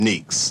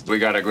techniques. We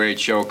got a great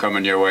show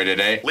coming your way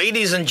today.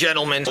 Ladies and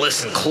gentlemen,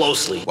 listen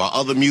closely. While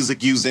other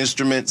music use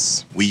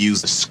instruments, we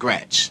use a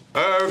scratch.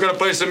 We're gonna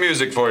play some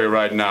music for you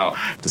right now.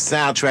 The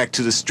soundtrack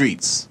to the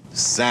streets, the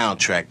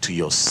soundtrack to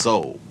your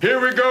soul. Here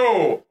we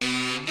go!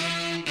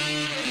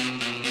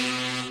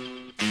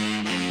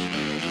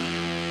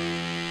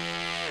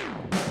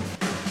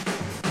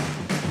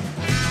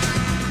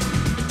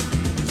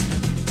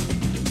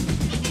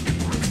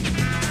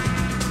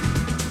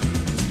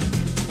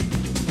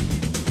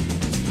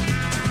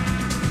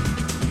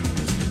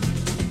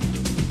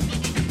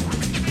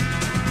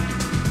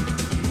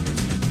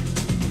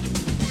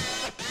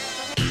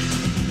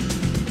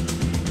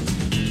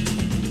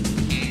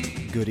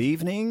 Good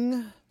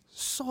evening,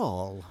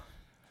 Saul.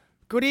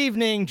 Good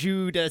evening,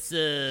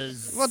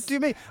 Judases. What do you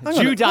mean?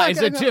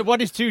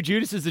 What is two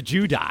Judases? A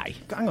Judai.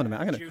 Hang on a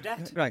minute.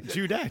 Judette. Right.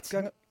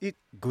 Judette.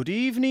 Good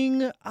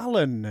evening,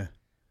 Alan.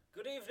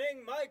 Good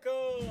evening,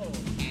 Michael.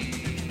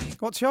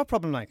 What's your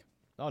problem like?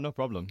 Oh, no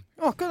problem.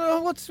 Oh,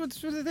 good. What's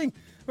the thing?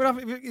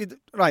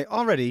 Right,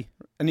 already,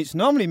 and it's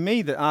normally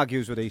me that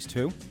argues with these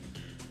two,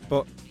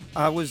 but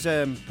I was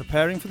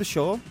preparing for the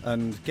show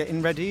and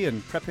getting ready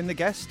and prepping the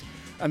guest,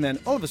 and then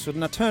all of a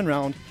sudden I turn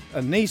around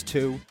and these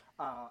two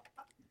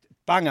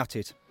bang at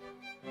it.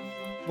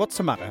 What's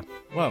the matter?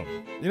 Well,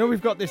 you know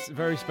we've got this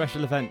very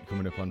special event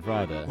coming up on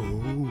Friday.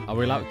 Ooh. Are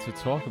we allowed to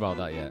talk about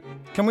that yet?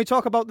 Can we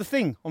talk about the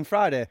thing on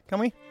Friday? Can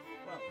we?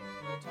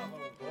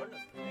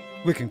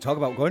 We can talk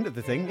about going to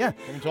the thing, yeah.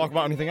 Can we talk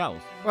about anything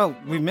else? Well,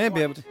 we may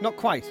be able to. Not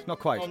quite.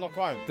 Oh, not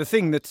quite. The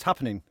thing that's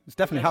happening. It's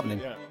definitely happening.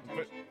 Yeah.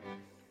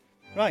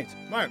 Right.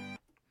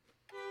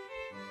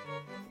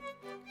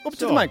 Up to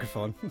So- the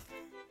microphone.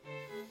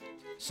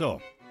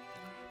 So,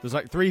 there's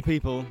like 3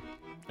 people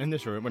in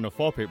this room. Well, no,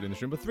 4 people in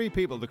this room, but 3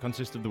 people that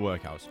consist of the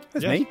workhouse.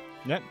 There's Yes? me.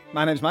 Yep.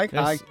 My name's Mike.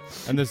 Yes.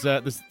 Hi. And there's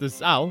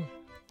Al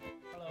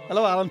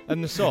Hello, Alan.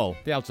 and there's Saul,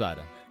 the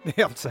outsider.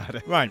 The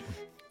outsider. Right.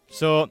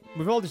 So,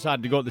 we've all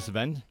decided to go to this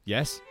event.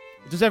 Yes.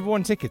 Does everyone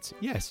want tickets?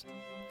 Yes.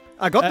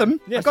 I got them.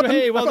 Yes, I got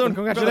hey, them. well I got done. them.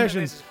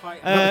 Congratulations. This is quite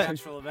Uh, a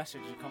central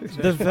message of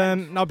conversation.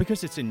 They've, now,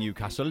 because it's in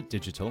Newcastle,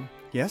 digital,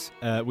 Yes.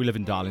 we live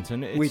in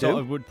Darlington, it We sort do.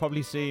 of would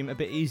probably seem a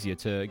bit easier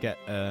to get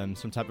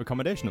some type of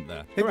accommodation up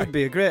there. It would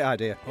be a great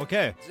idea.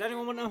 Okay. Does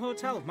anyone want a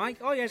hotel? Mike?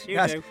 Oh, yes, you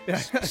Yes. do.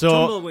 Yes. So,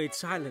 Tumbleweed,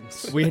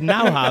 silence. we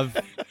now have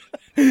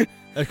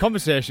a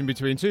conversation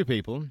between 2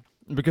 people.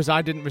 Because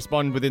I didn't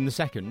respond within the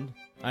second,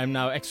 I am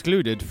now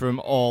excluded from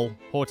all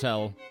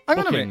hotel Hang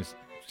on a bookings.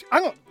 minute.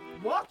 Hang on.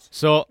 What?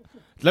 So,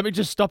 let me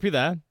just stop you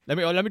there. Let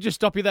me just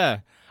stop you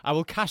there. I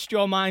will cast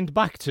your mind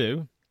back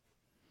to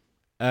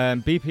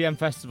BPM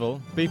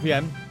Festival,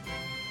 BPM,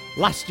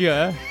 last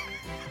year,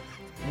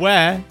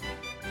 where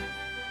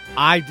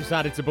I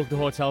decided to book the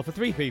hotel for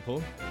 3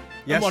 people,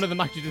 Yes. and one of them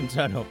actually didn't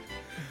turn up.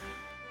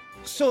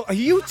 So, are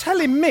you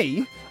telling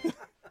me?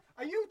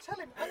 Hang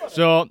on.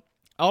 So,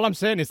 all I'm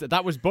saying is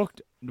that was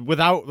booked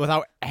without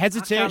I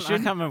hesitation.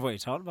 can't remember what you're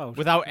talking about.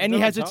 Without any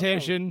What are you talking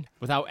hesitation,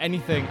 without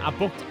anything, I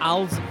booked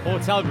Al's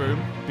hotel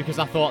room because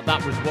I thought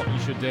that was what you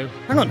should do.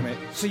 Hang on a minute.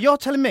 So, you're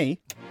telling me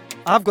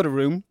I've got a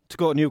room to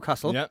go to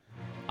Newcastle. Yep.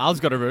 Al's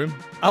got a room.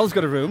 Al's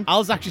got a room.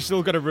 Al's actually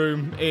still got a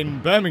room in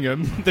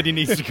Birmingham that he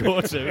needs to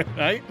go to,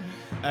 right?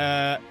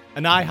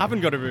 And I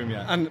haven't got a room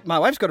yet. And my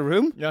wife's got a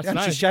room. Yes, and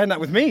nice. she's sharing that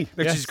with me,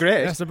 which Yes, is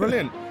great. Yes,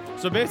 brilliant.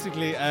 So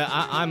basically,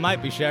 I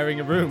might be sharing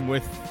a room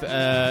with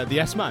the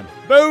S-Man.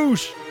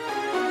 Boosh!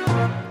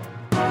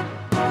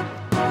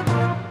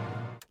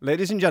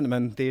 Ladies and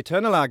gentlemen, the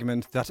eternal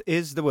argument that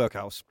is the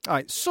workhouse. All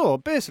right, so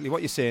basically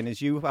what you're saying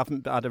is you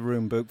haven't had a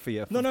room booked for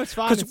you. No, it's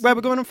fine. Because where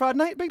we're going on Friday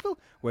night, people?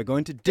 We're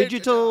going to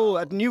Digital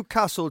at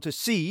Newcastle to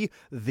see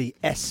the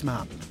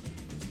S-Man.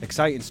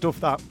 Exciting stuff,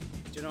 that.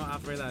 Do you know what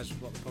I've realised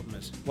what the problem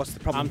is? What's the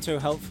problem? I'm too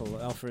helpful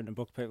at offering to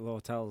book people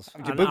hotels.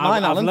 Have you And booked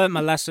mine, I've Alan? learnt my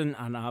lesson,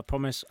 and I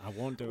promise I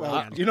won't do it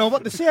again. You know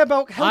what they say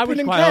about I helping was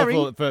and quite caring?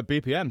 helpful for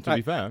BPM, to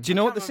be fair. Do you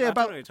know what they say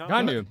about...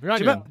 Can you? Do you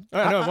remember-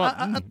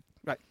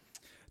 Right.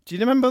 Do you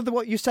remember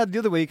what you said the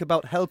other week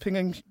about helping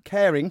and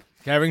caring?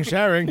 Caring,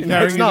 sharing, No,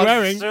 caring it's is not.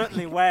 wearing.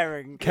 Certainly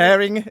wearing.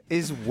 Caring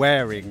is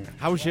wearing.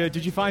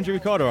 Did you find your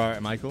recorder all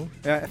right, Michael?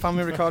 Yeah, if I'm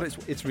a recorder,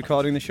 it's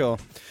recording the show.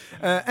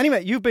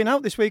 Anyway, you've been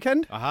out this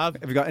weekend. I have.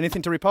 Have you got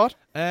anything to report?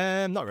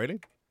 Not really.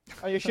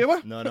 Are you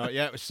sure? No, not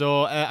yet.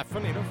 So,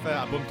 funny enough,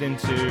 I bumped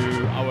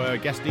into our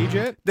guest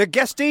DJ. The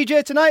guest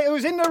DJ tonight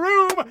who's in the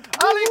room,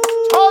 Alex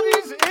Todd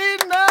is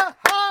in the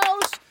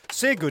house.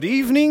 Say good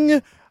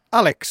evening,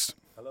 Alex.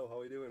 Hello, how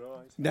are you doing? All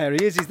right. There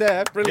he is, he's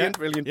there. Brilliant,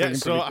 brilliant, Yeah,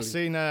 brilliant. so brilliant,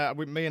 I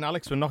seen me and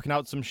Alex were knocking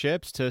out some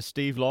shapes to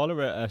Steve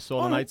Lawler at a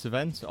Solar Nights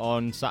event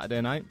on Saturday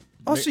night.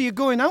 Oh, so you're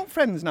going out,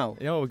 friends, now?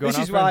 Yeah, we're going This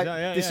out, is why. friends.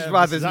 Yeah, this yeah, is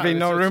why this there's is been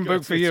no room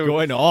booked for you. It's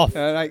going off.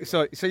 Right,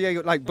 so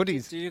you're like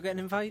buddies. Did you get an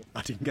invite?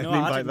 I didn't get No, an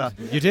I invite. That.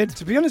 didn't. You did?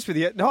 To be honest with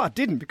you, no, I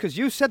didn't, because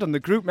you said on the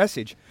group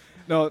message,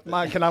 no,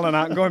 Mike and Alan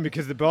aren't going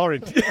because they're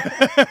boring.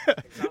 Exactly.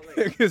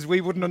 Because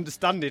we wouldn't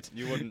understand it.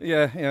 You wouldn't.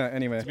 Yeah,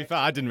 anyway. To be fair,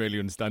 I didn't really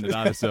understand it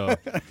either, so.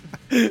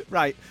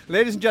 Right,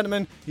 ladies and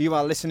gentlemen, you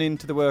are listening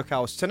to The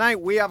Workhouse. Tonight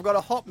we have got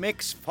a Hot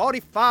Mix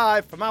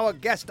 45 from our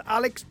guest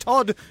Alex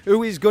Todd,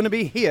 who is going to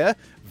be here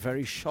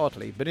very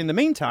shortly. But in the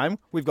meantime,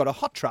 we've got a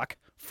hot track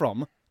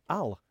from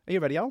Al. Are you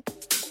ready, Al?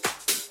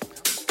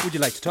 Would you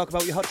like to talk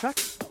about your hot track?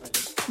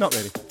 Not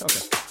really.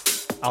 Okay.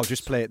 I'll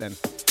just play it then.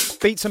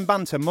 Beats and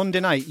Banter, Monday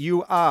night.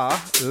 You are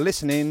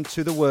listening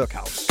to the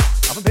Workhouse.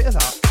 Have a bit of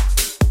that.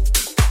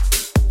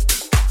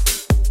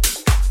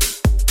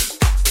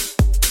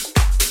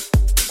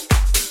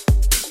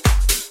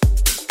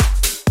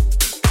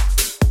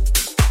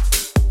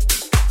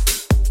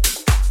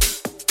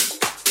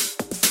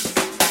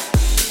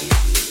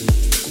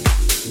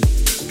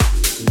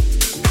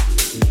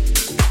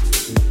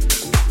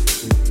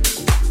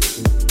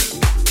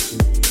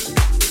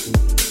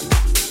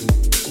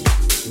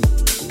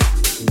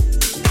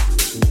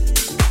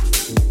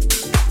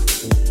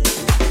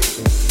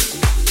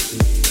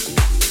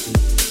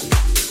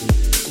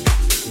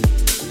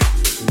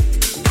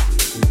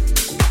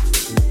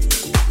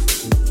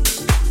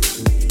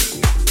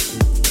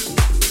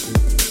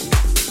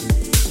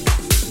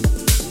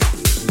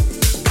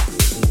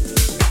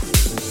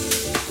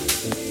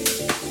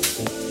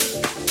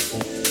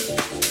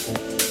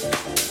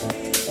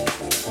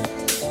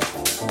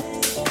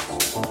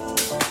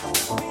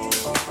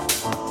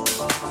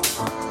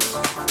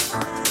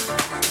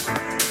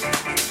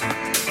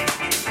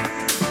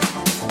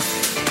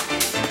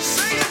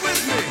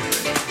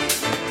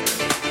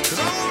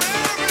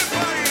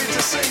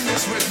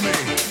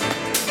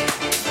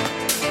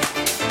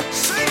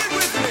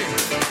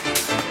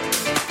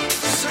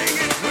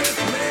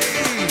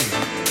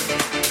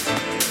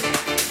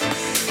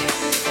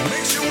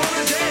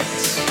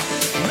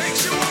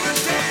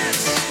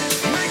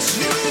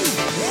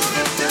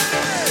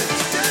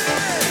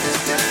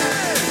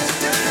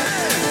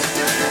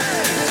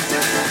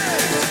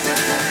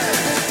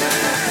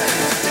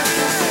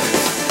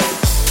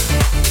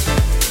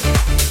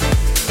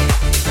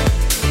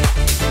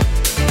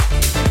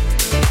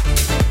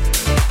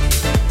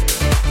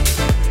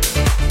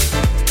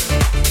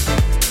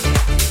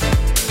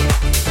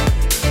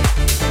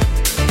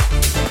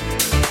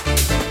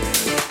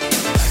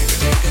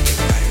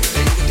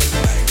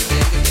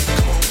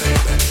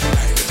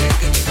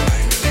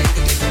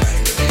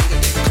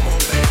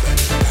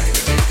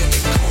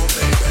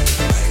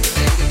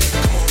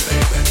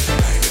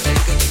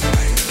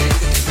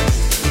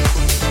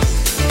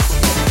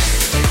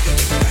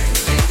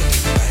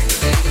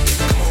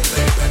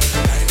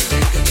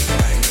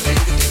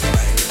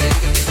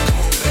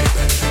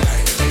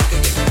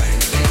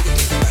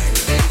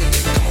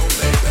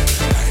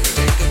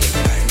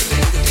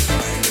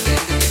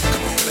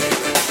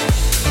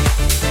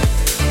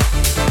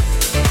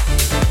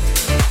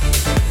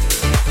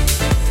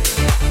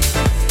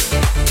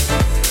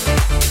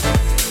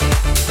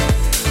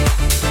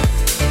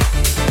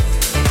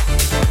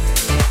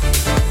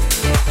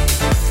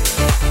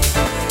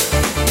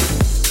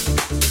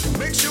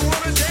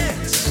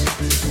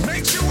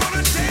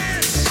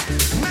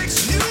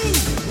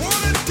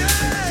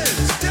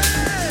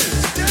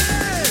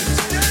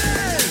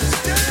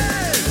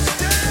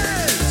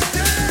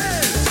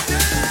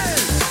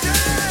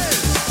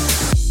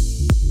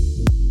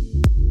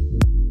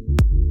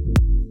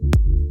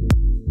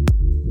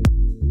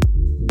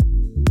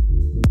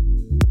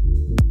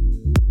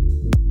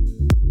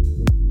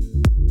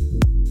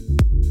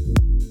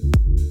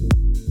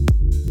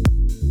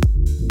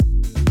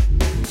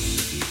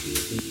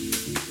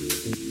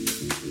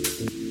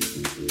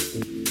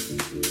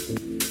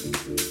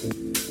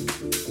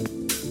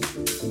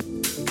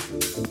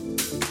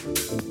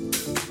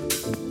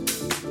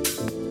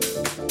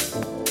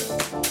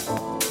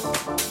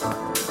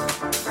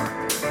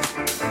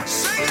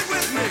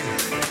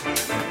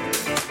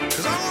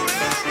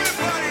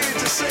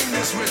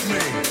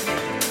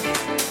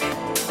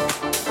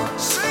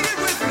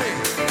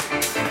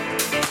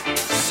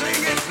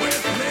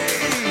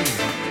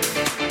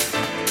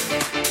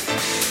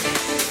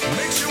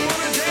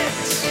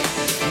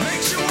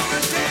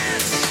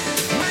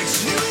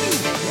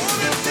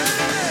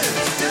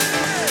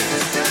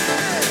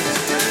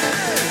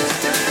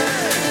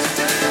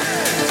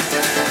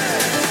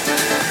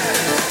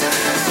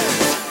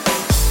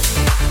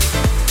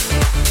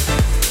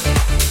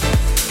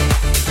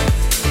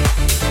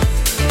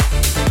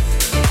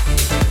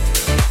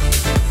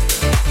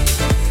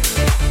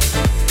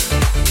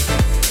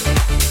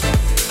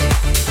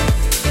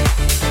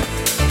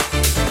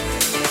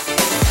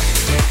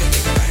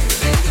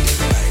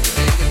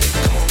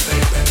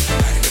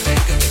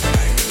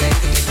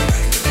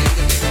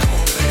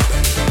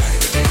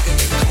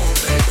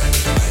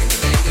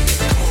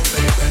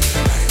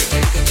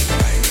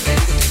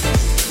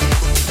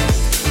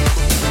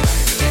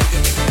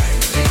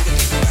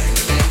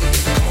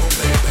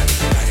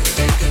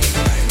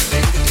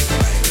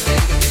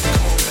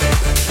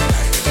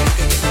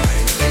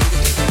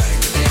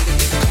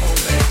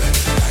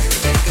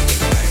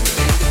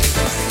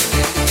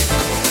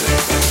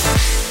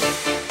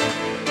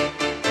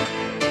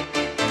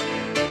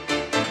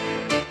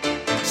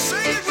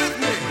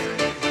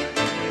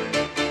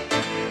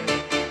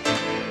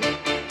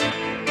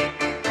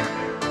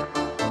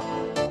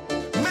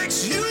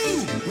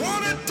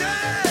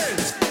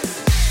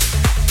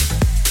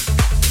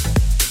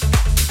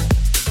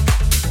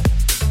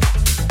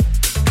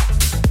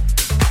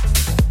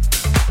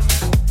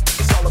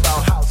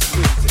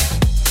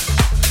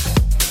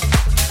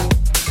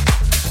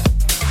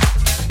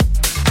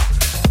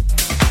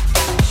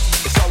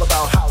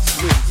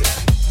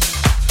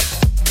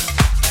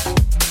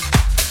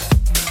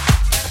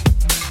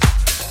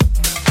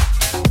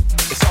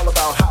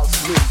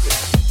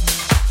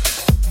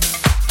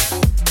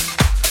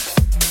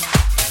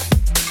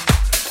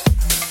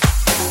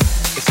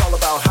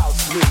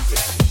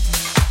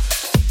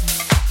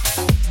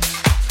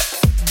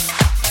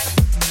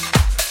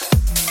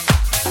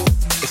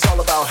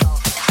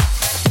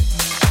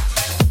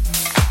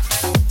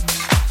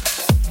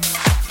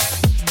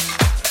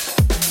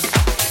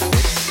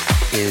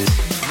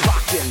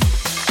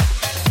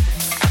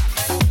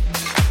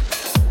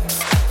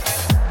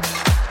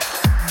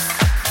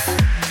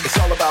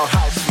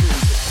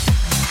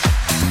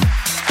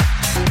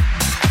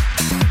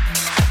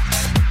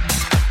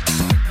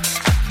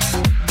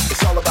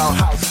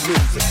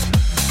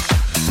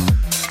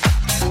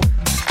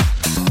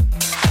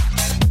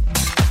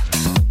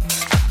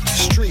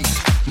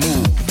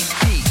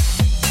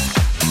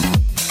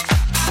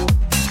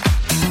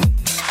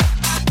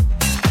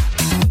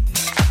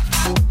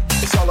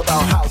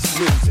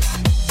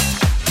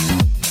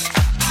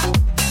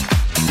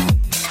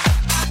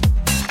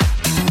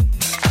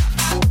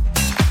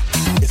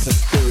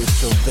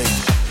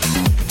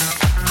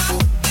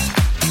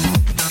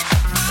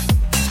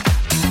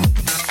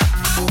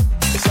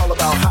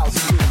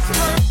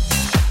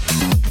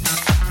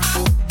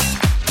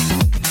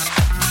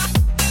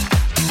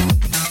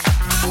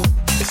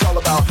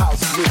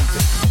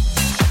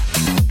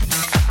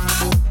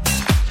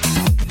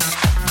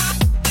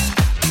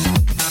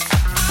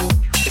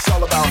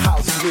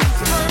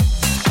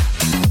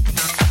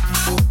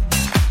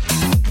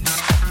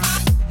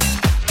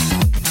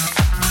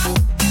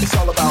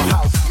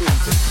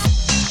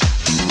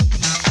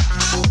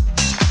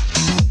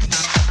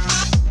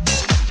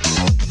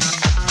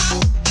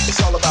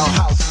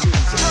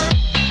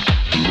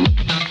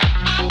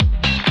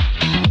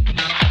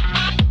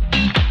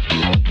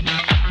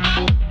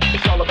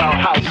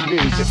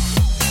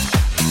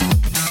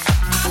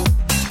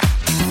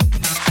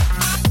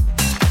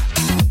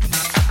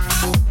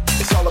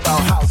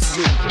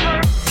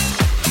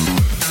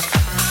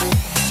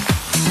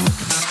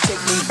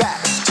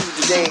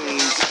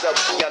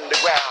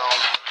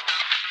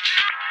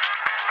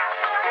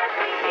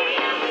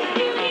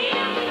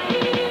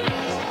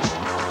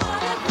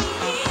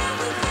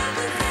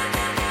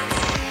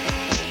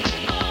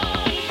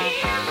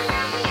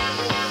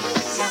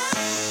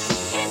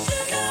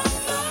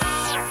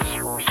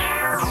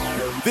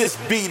 this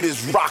beat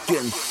is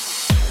rocking.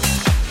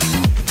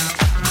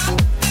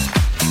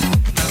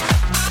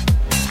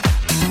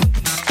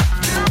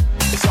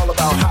 It's all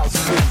about house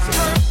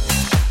music.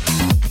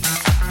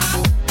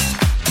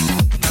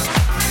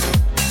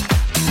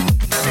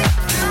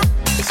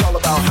 It's all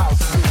about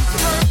house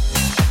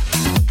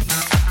music.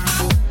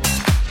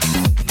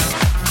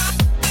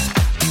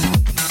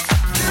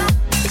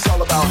 It's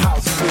all about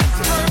house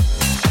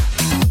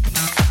music.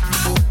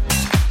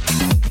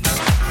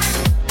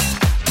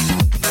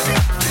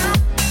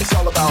 It's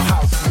all about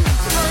house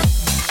music.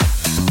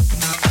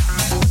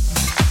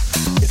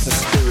 It's a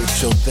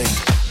spiritual thing.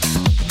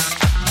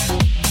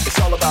 It's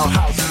all about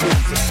house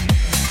music.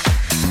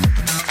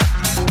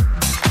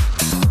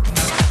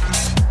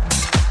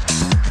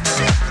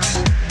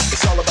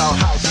 It's all about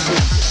house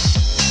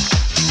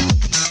music.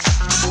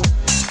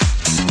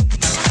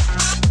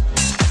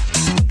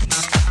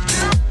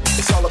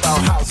 It's all about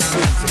house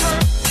music.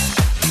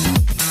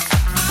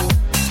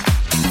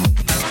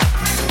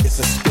 It's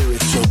a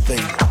spiritual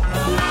thing.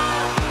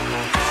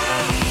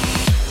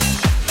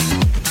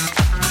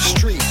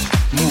 Street,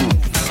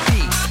 move,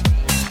 beat.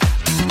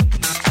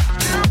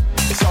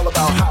 It's all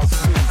about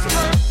house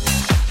music.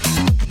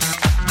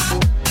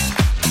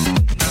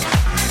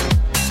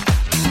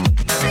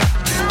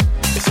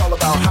 It's all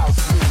about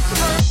house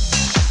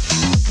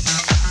music.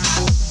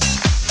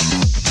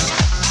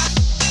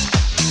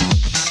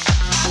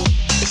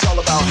 It's all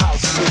about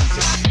house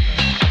music.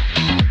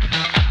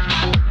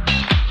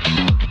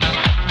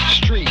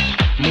 Street,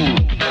 move,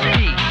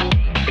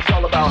 beat. It's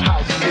all about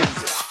house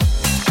music.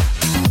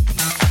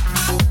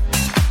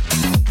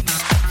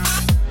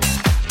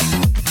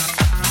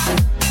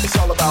 It's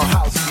all about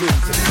house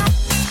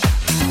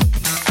music.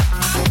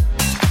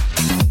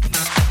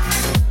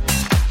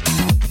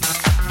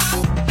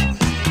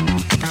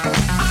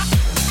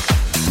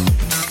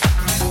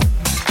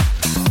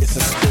 It's a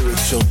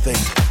spiritual thing.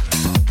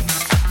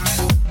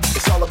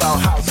 It's all about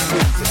house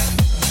music.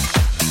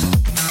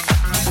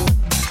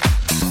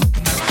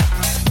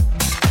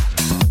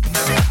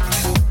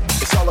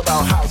 It's all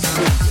about house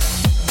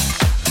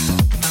music.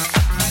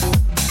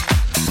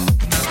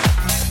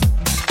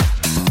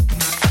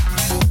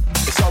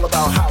 It's all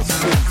about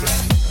house music.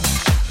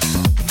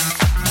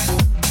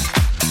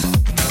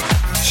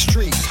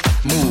 Street,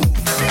 move,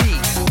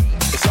 beat.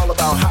 It's all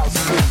about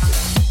house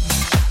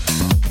music.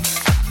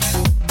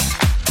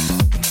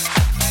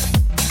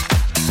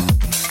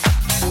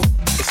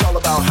 It's all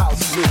about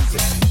house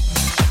music.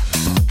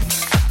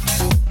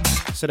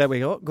 So there we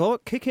go.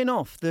 Kicking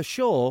off the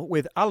show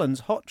with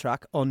Alan's hot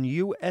track on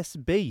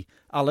USB.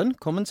 Alan,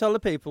 come and tell the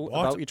people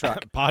about your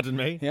track. Pardon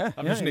me. Yeah,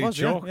 I'm yeah, just it need was,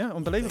 joke. yeah,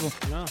 unbelievable.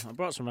 No, I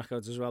brought some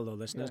records as well, though,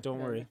 listeners. Don't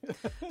worry.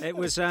 It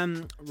was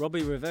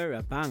Robbie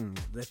Rivera, Bang,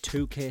 the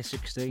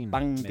 2K16.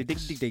 Bang,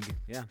 mix. dig, dig.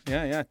 Yeah.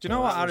 Yeah. Do you know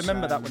So what? that I was,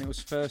 remember that when it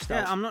was first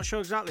Yeah, out. I'm not sure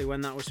exactly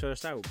when that was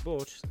first out,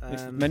 but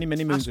Many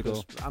moons ask ago.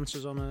 us,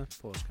 answers on a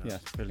postcard. Yeah,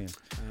 brilliant.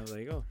 There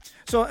you go.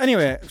 So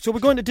anyway, we're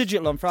going to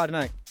digital on Friday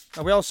night.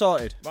 Are we all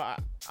sorted?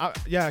 But,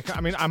 yeah, I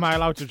mean, am I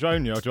allowed to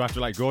join you, or do I have to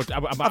like go?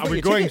 got Are we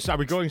your going? ticket. Are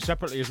we going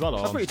separately as well?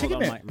 Or? I've got your ticket,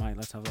 Hold on, mate. Mike,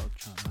 let's have a little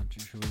chat, man.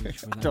 Should we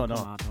I don't know.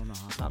 I don't know.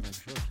 I don't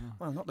think we should, no.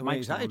 Well, not the The way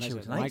mic's his not on, is attitude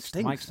it? tonight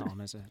stinks. Mike's not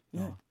on, is it? Yeah,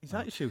 No. his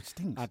attitude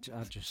stinks.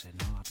 I'd just say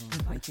no, I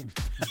don't like him.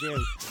 I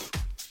do.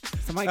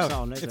 If the mic's not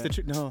on, is if it?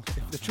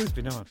 the truth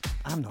be known,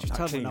 I'm not Just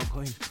that tell me keen. we're not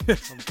going.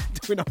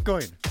 We're not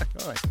going.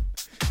 All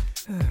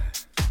right.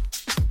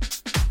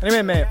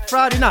 Anyway, mate,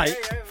 Friday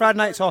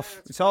night's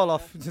off. It's all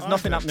off. There's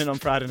nothing happening on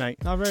Friday night.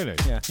 No, really.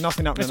 Yeah,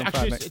 nothing happening on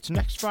Friday night. It's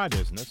next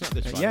Friday, isn't it? It's not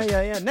this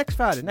Friday. Yeah. Next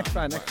Friday. That's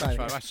right. See you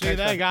Next there,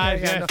 Friday.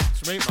 guys. Yeah, Yeah, no,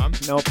 sweet, man.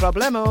 no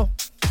problemo.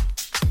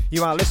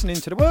 You are listening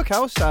to the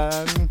Workhouse,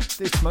 and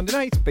it's Monday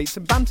night, Beats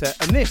and Banter,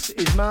 and this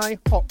is my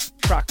hot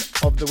track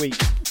of the week.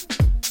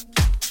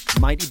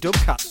 Mighty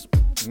Dubcats.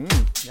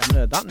 You haven't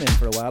heard that name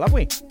for a while, have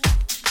we?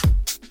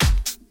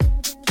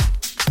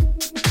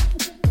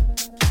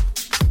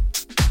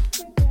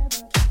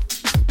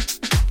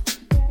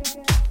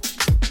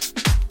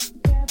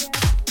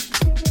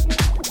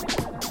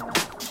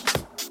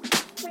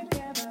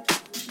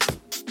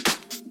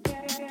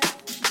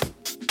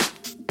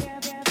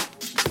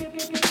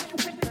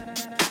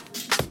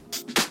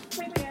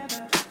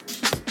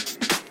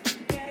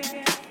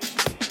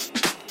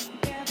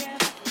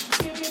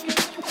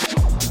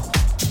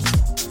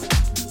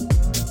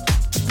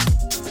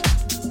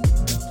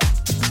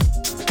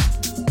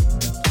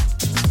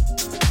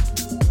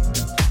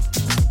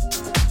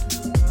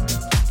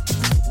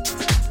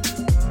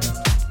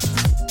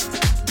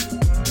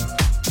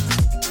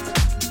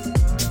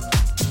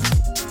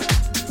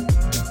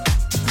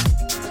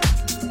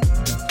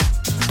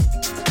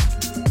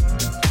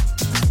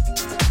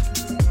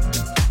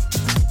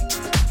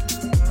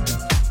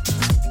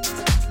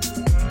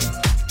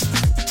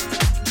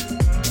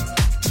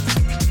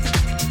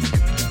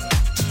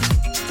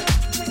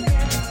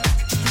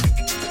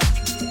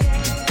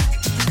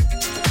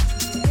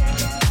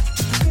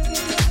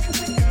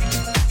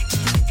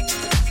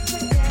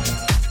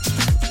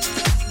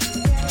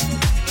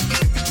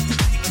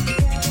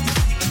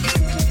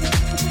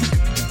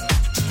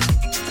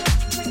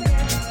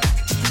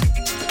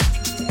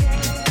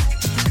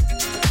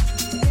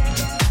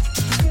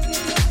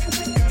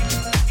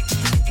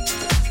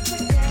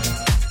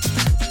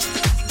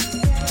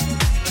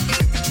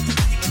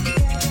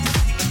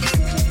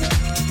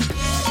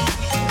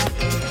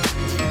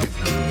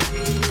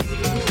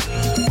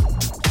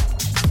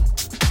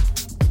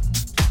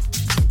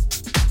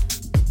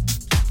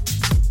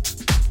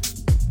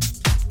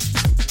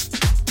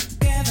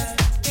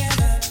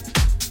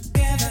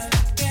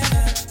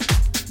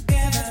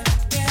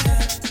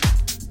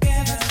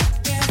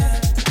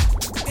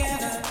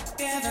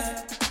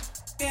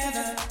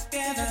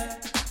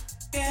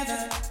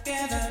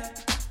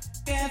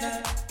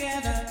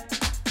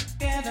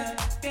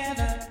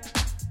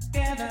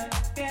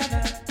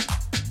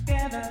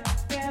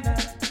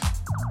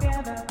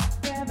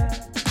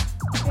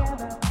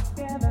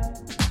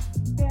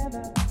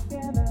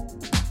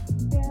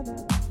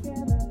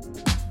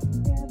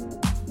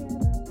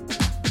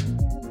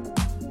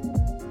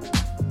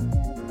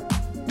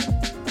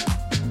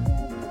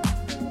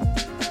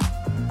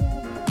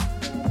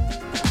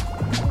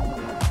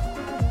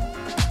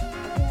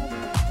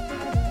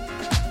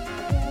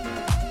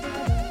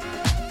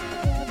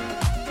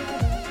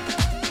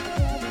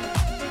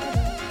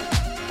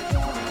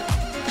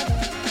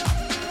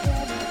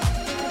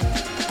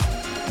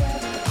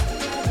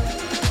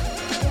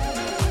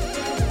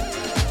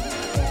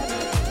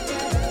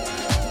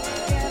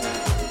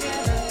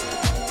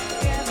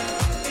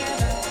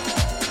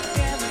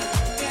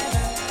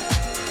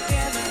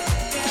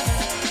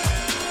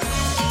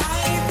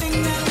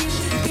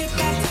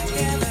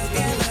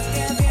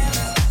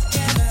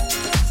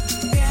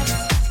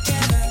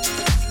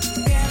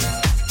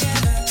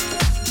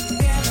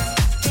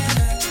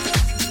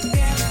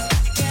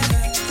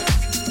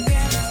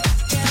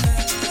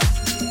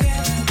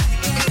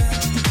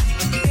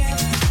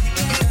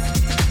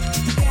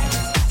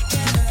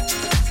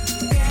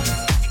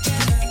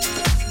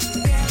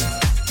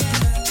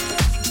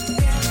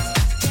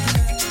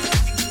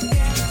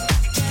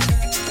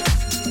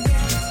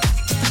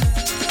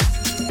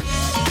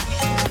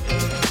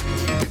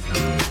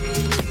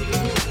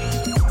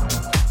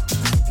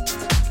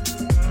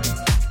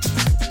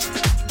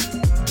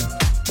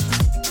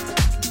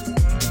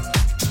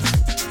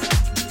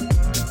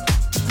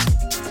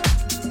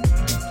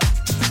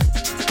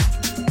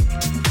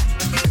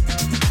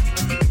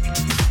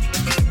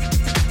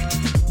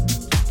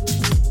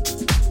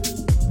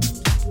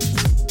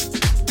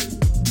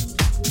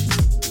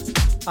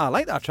 I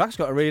like that track. It's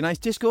got a really nice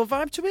disco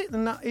vibe to it,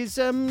 and that is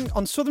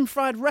on Southern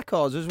Fried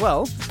Records as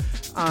well.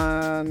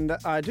 And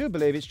I do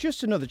believe it's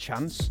Just Another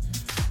Chance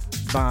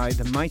by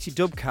the Mighty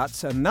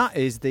Dubcats, and that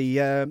is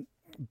the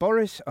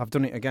Boris. I've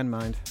done it again,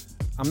 mind.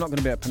 I'm not going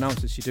to be able to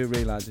pronounce this. You do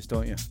realise this,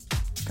 don't you?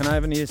 Can I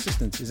have any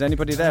assistance? Is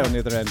anybody there on the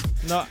other end?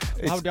 No,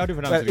 how do you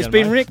pronounce it again? It's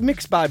been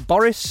mixed by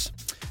Boris.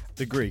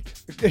 The Greek.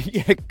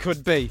 Yeah, it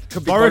could be.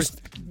 Boris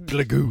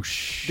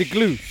Glagouche. The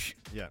Gloosh.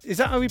 Yeah. Is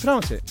that how we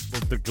pronounce it?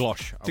 Well, the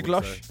Glosh. The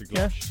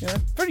Glosh. Yeah.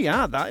 Very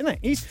hard, that, isn't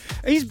it?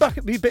 He's back.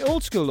 He's a bit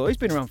old school, though. He's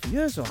been around for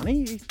years, though, and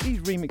he's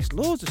remixed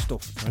loads of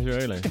stuff. Oh,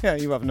 really? Yeah,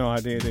 you have no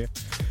idea, do you?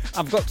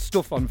 I've got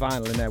stuff on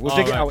vinyl in there. We'll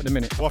dig it out in a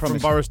minute. What, from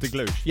Boris the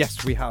Gloosh?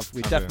 Yes, we have.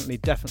 We definitely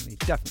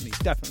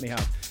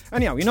have.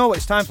 Anyhow, you know what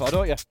it's time for,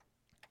 don't you?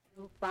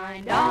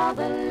 Find all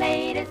the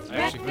latest I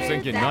actually was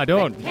thinking, no, I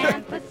don't.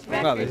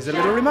 Well, this is a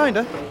little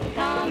reminder.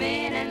 Come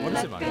in and What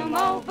is it, look mate? them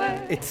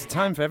over. It's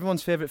time for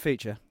everyone's favourite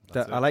feature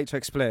that I like to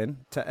explain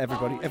to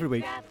everybody every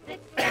week.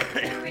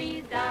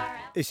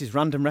 This is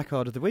Random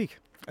Record of the Week.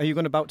 Are you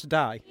about to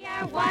die?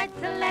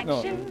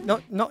 No,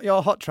 not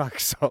your hot track,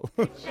 so.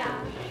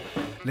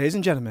 Ladies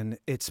and gentlemen,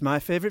 it's my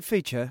favourite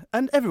feature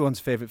and everyone's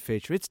favourite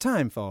feature. It's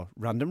time for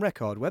Random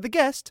Record, where the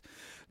guest,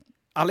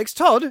 Alex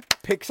Todd,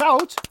 picks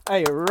out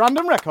a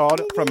random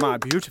record from my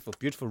beautiful,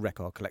 beautiful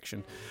record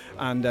collection.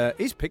 And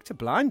he's picked a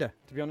blinder,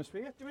 to be honest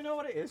with you. Do we know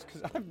what it is?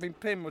 Because I haven't been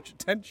paying much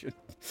attention.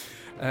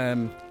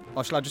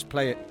 Or shall I just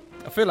play it?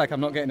 I feel like I'm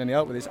not getting any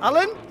help with this.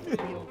 Alan?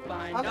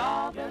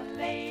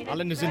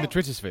 Alan is in the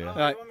Twitter sphere.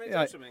 Right.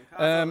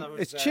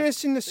 It's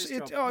Chasing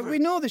the... we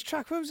know this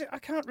track. Where was it? I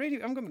can't read it.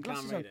 I haven't got my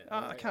glasses on.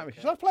 I can't read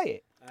it. Shall I play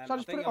it? Shall I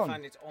just put it on? I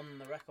find it's on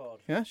the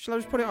record. Yeah? Shall I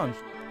just put it on?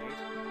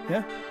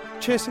 Yeah?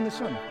 Chasing the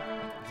Sun.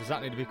 Does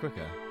that need to be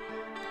quicker?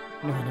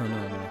 No.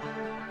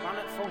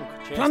 Planet Funk.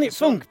 Chase Planet the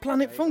Sun. Funk.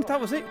 Planet Funk, that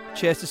was it.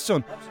 Chase the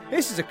Sun.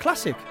 This is a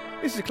classic.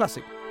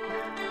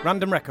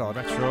 Random record.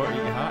 Retro, eat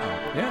your heart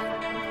out. Yeah.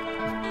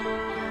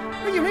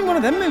 Well, you're in one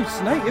of them moods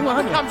tonight, you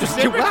aren't you? I'm just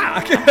You're saying,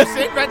 back.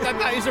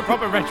 that is a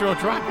proper retro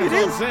track. It That's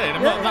what I'm is.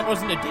 saying. Yeah. That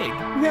wasn't a dig.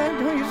 Yeah,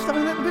 no, you're just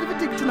having a little bit of a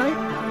dig tonight.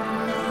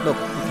 Look,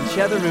 you can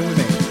share the room with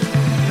me.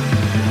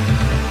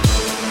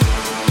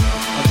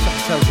 I'll just have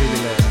to tell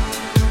Julie later.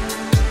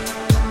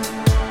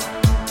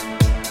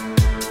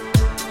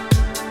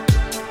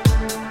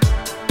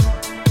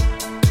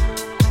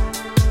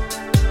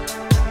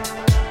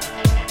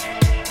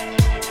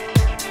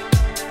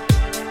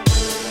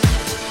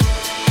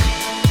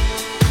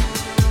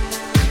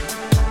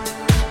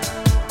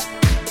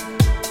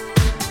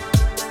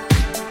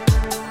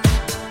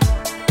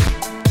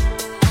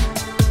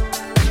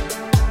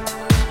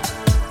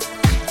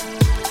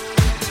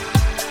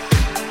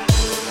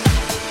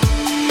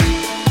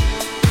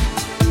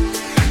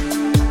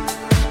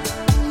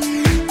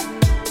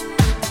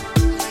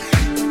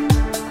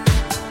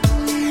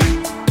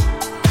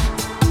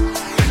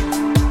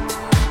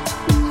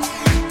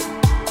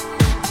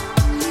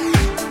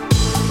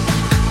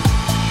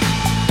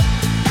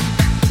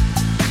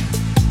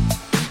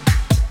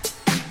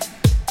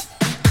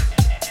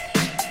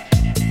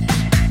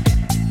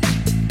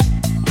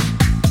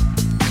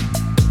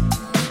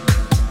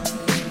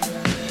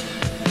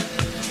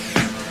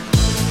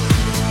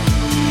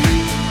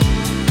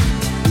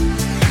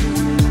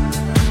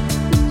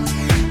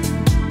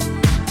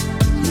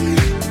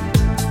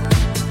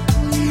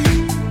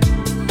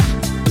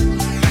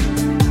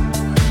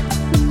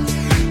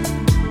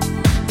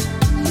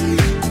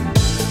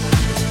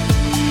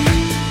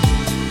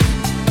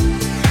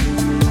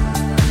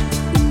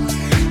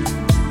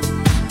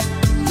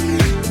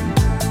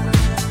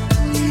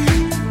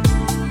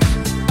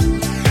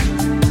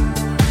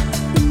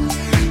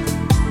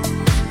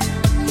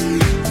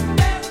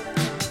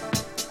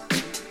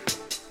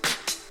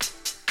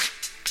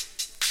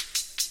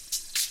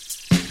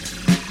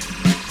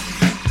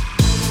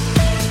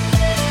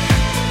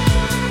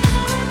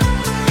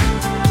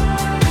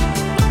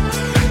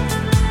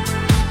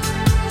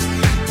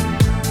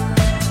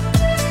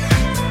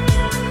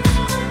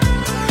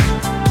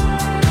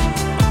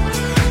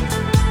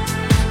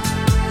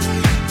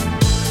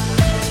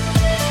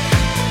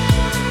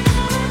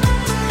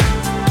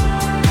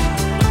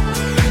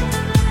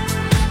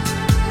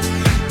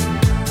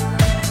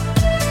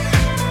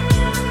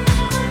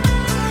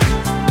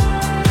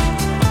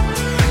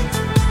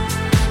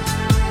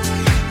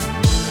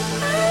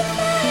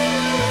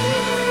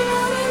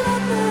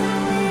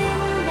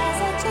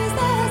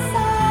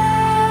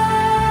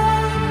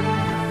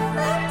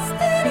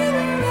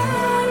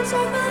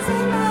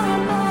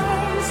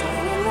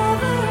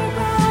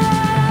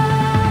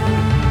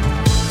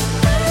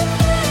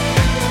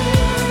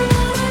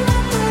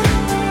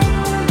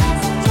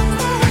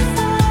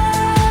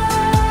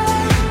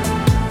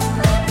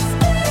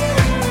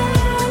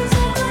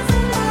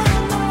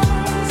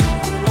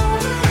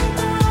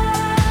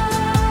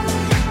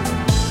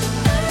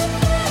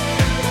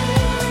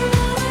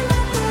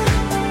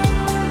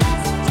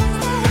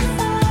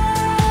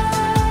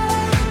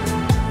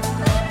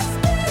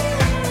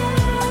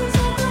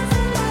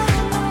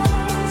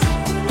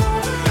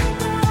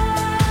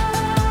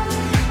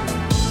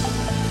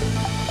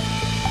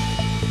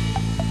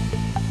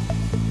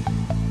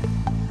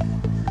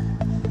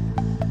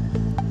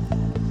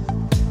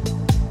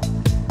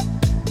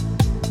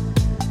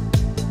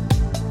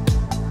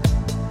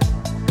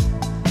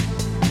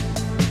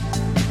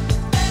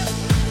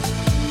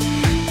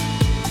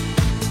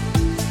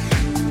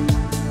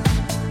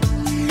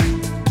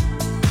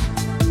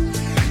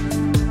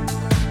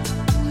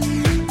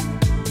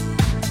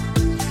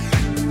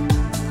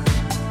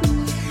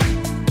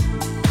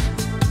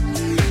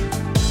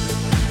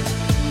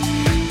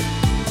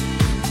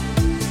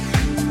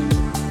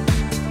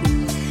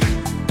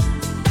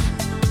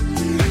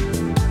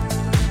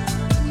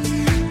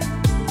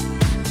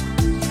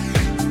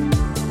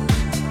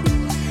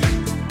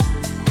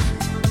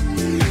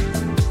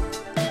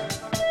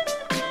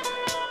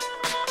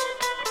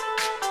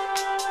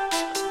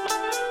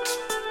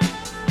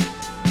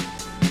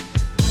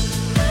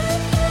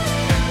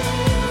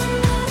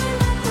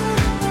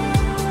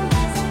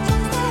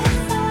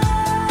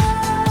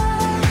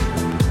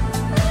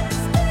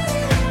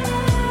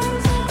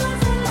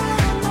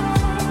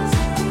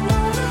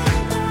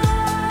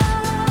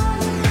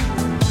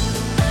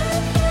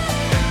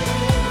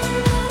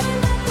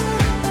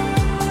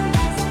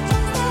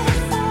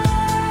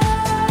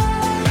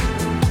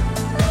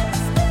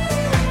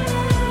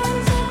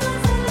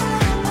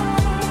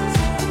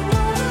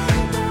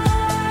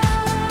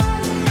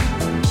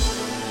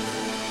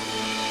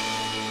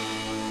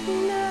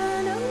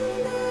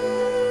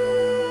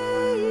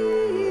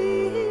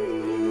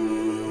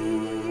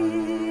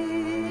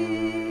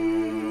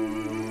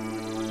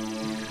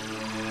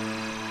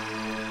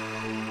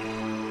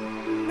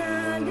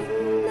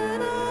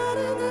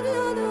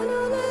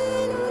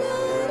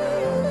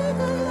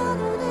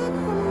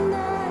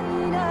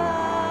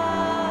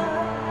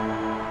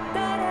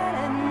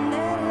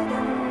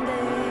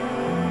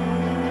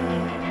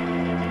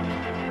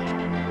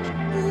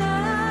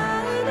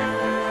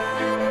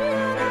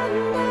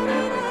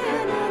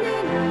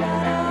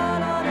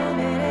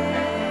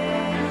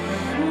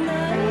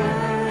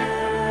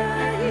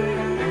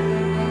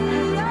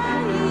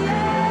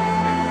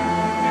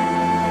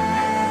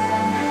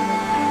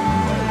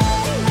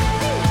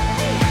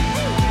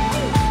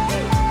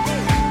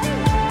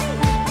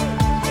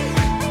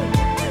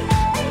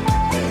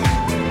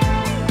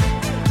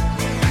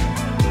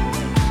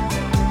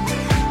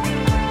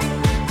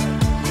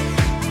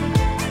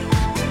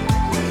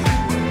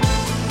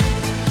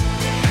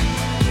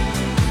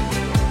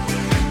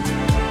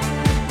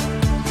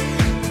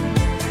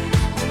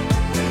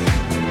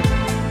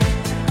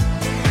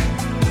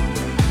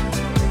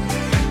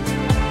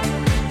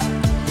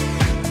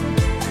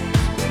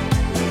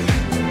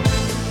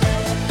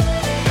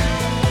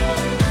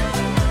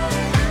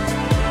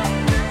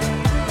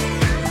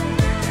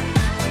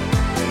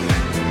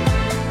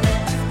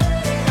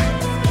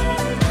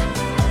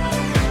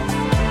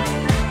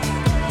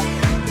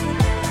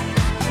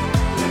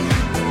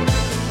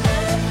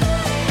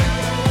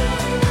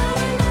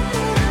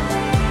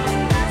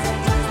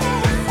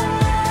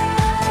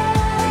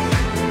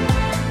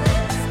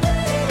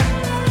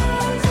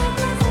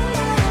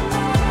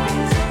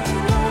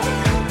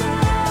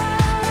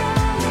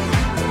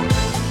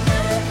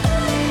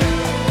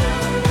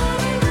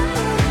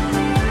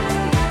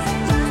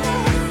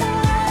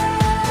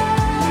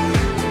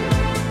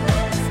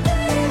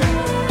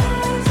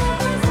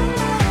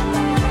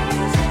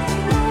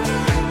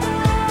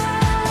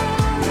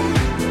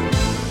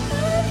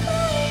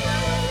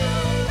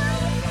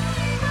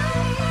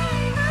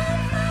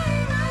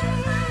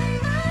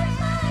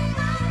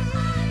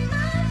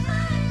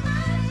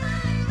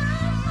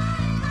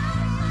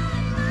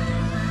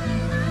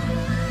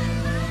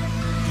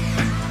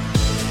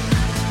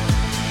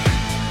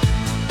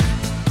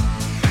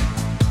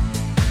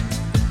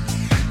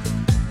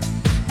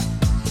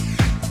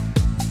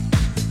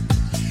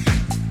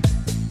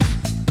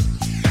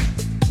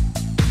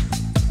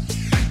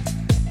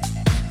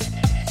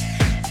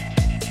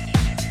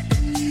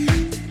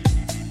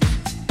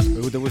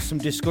 some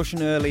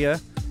discussion earlier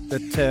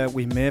that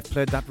we may have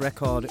played that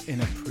record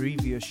in a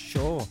previous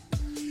show.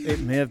 It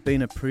may have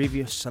been a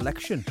previous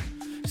selection.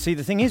 See,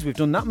 the thing is, we've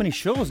done that many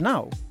shows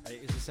now.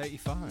 Is this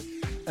 85?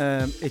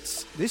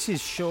 This is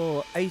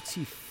show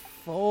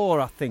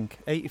 84, I think.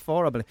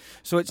 84, I believe.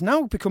 So it's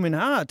now becoming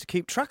hard to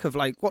keep track of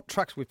like what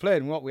tracks we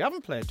played and what we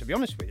haven't played, to be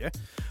honest with you.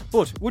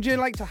 But would you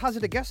like to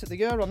hazard a guess at the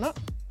year on that?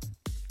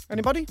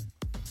 Anybody?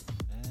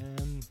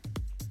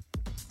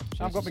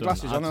 I've got my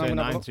glasses on. I'd say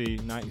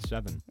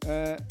 1997.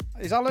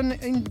 Is Alan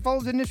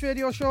involved in this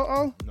radio show at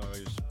all?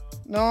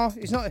 No,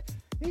 he's not.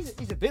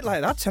 He's a bit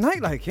like that tonight,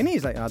 like, isn't he?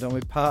 He's like, I don't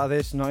want to be part of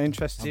this, not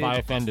interested. Have I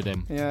offended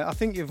him? Yeah, I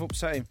think you've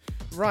upset him.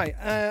 Right,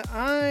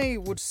 I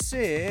would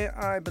say,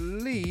 I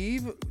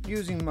believe,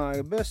 using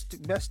my best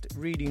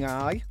reading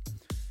eye,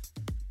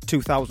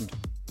 2000.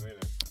 Really?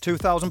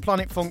 2000,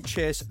 Planet Funk,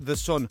 Chase the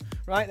Sun.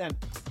 Right then,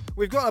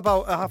 we've got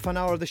about a half an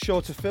hour of the show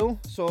to fill,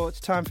 so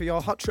it's time for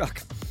your hot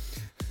track.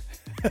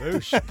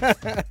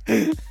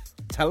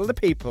 Tell the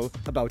people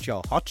about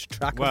your hot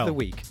track of the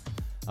week.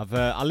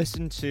 I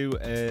listened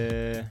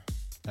to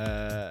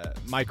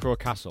Micro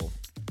Castle.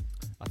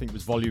 I think it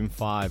was Volume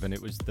 5, and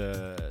it was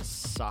the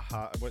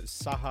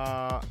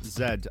Saha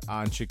Z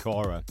and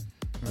Chikora,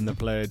 and they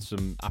played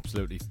some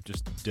absolutely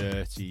just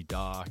dirty,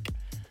 dark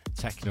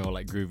techno,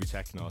 like groovy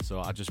techno. So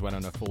I just went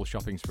on a full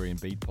shopping spree in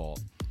Beatport,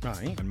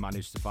 right, and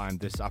managed to find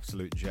this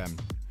absolute gem.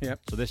 Yep.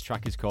 So this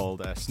track is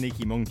called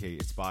Sneaky Monkey.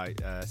 It's by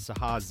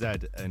Sahar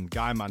Z and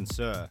Guy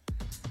Mansour.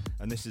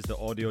 And this is the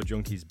Audio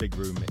Junkies Big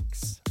Room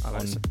Mix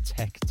on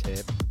Tech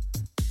Tape.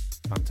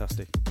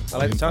 Fantastic. I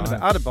like the sound of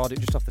it. I'd have bought it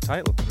just off the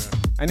title. Yeah.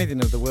 Anything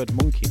with the word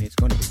monkey in it's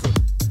going to be good.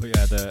 But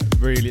yeah, the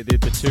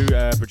two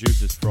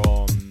producers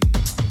from, I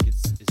think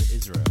is it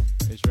Israel?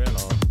 Israel,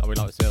 or are we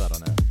allowed to say that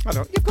on air? I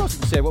don't. Of course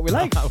we can say what we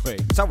like.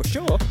 It's our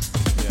show.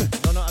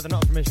 Yeah. No, they're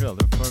not from Israel.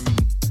 They're from...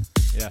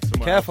 Yeah,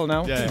 somewhere Careful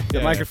else. now. Yeah,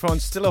 the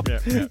microphone's still up.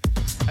 Yeah.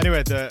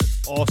 Anyway, the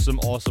awesome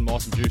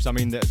juice. I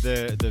mean,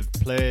 they've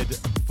played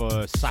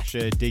for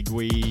Sasha,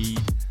 Digweed.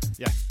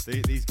 Yeah,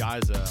 these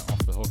guys are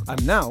off the hook.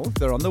 And now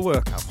they're on the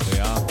WorkHOUSE. They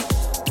are.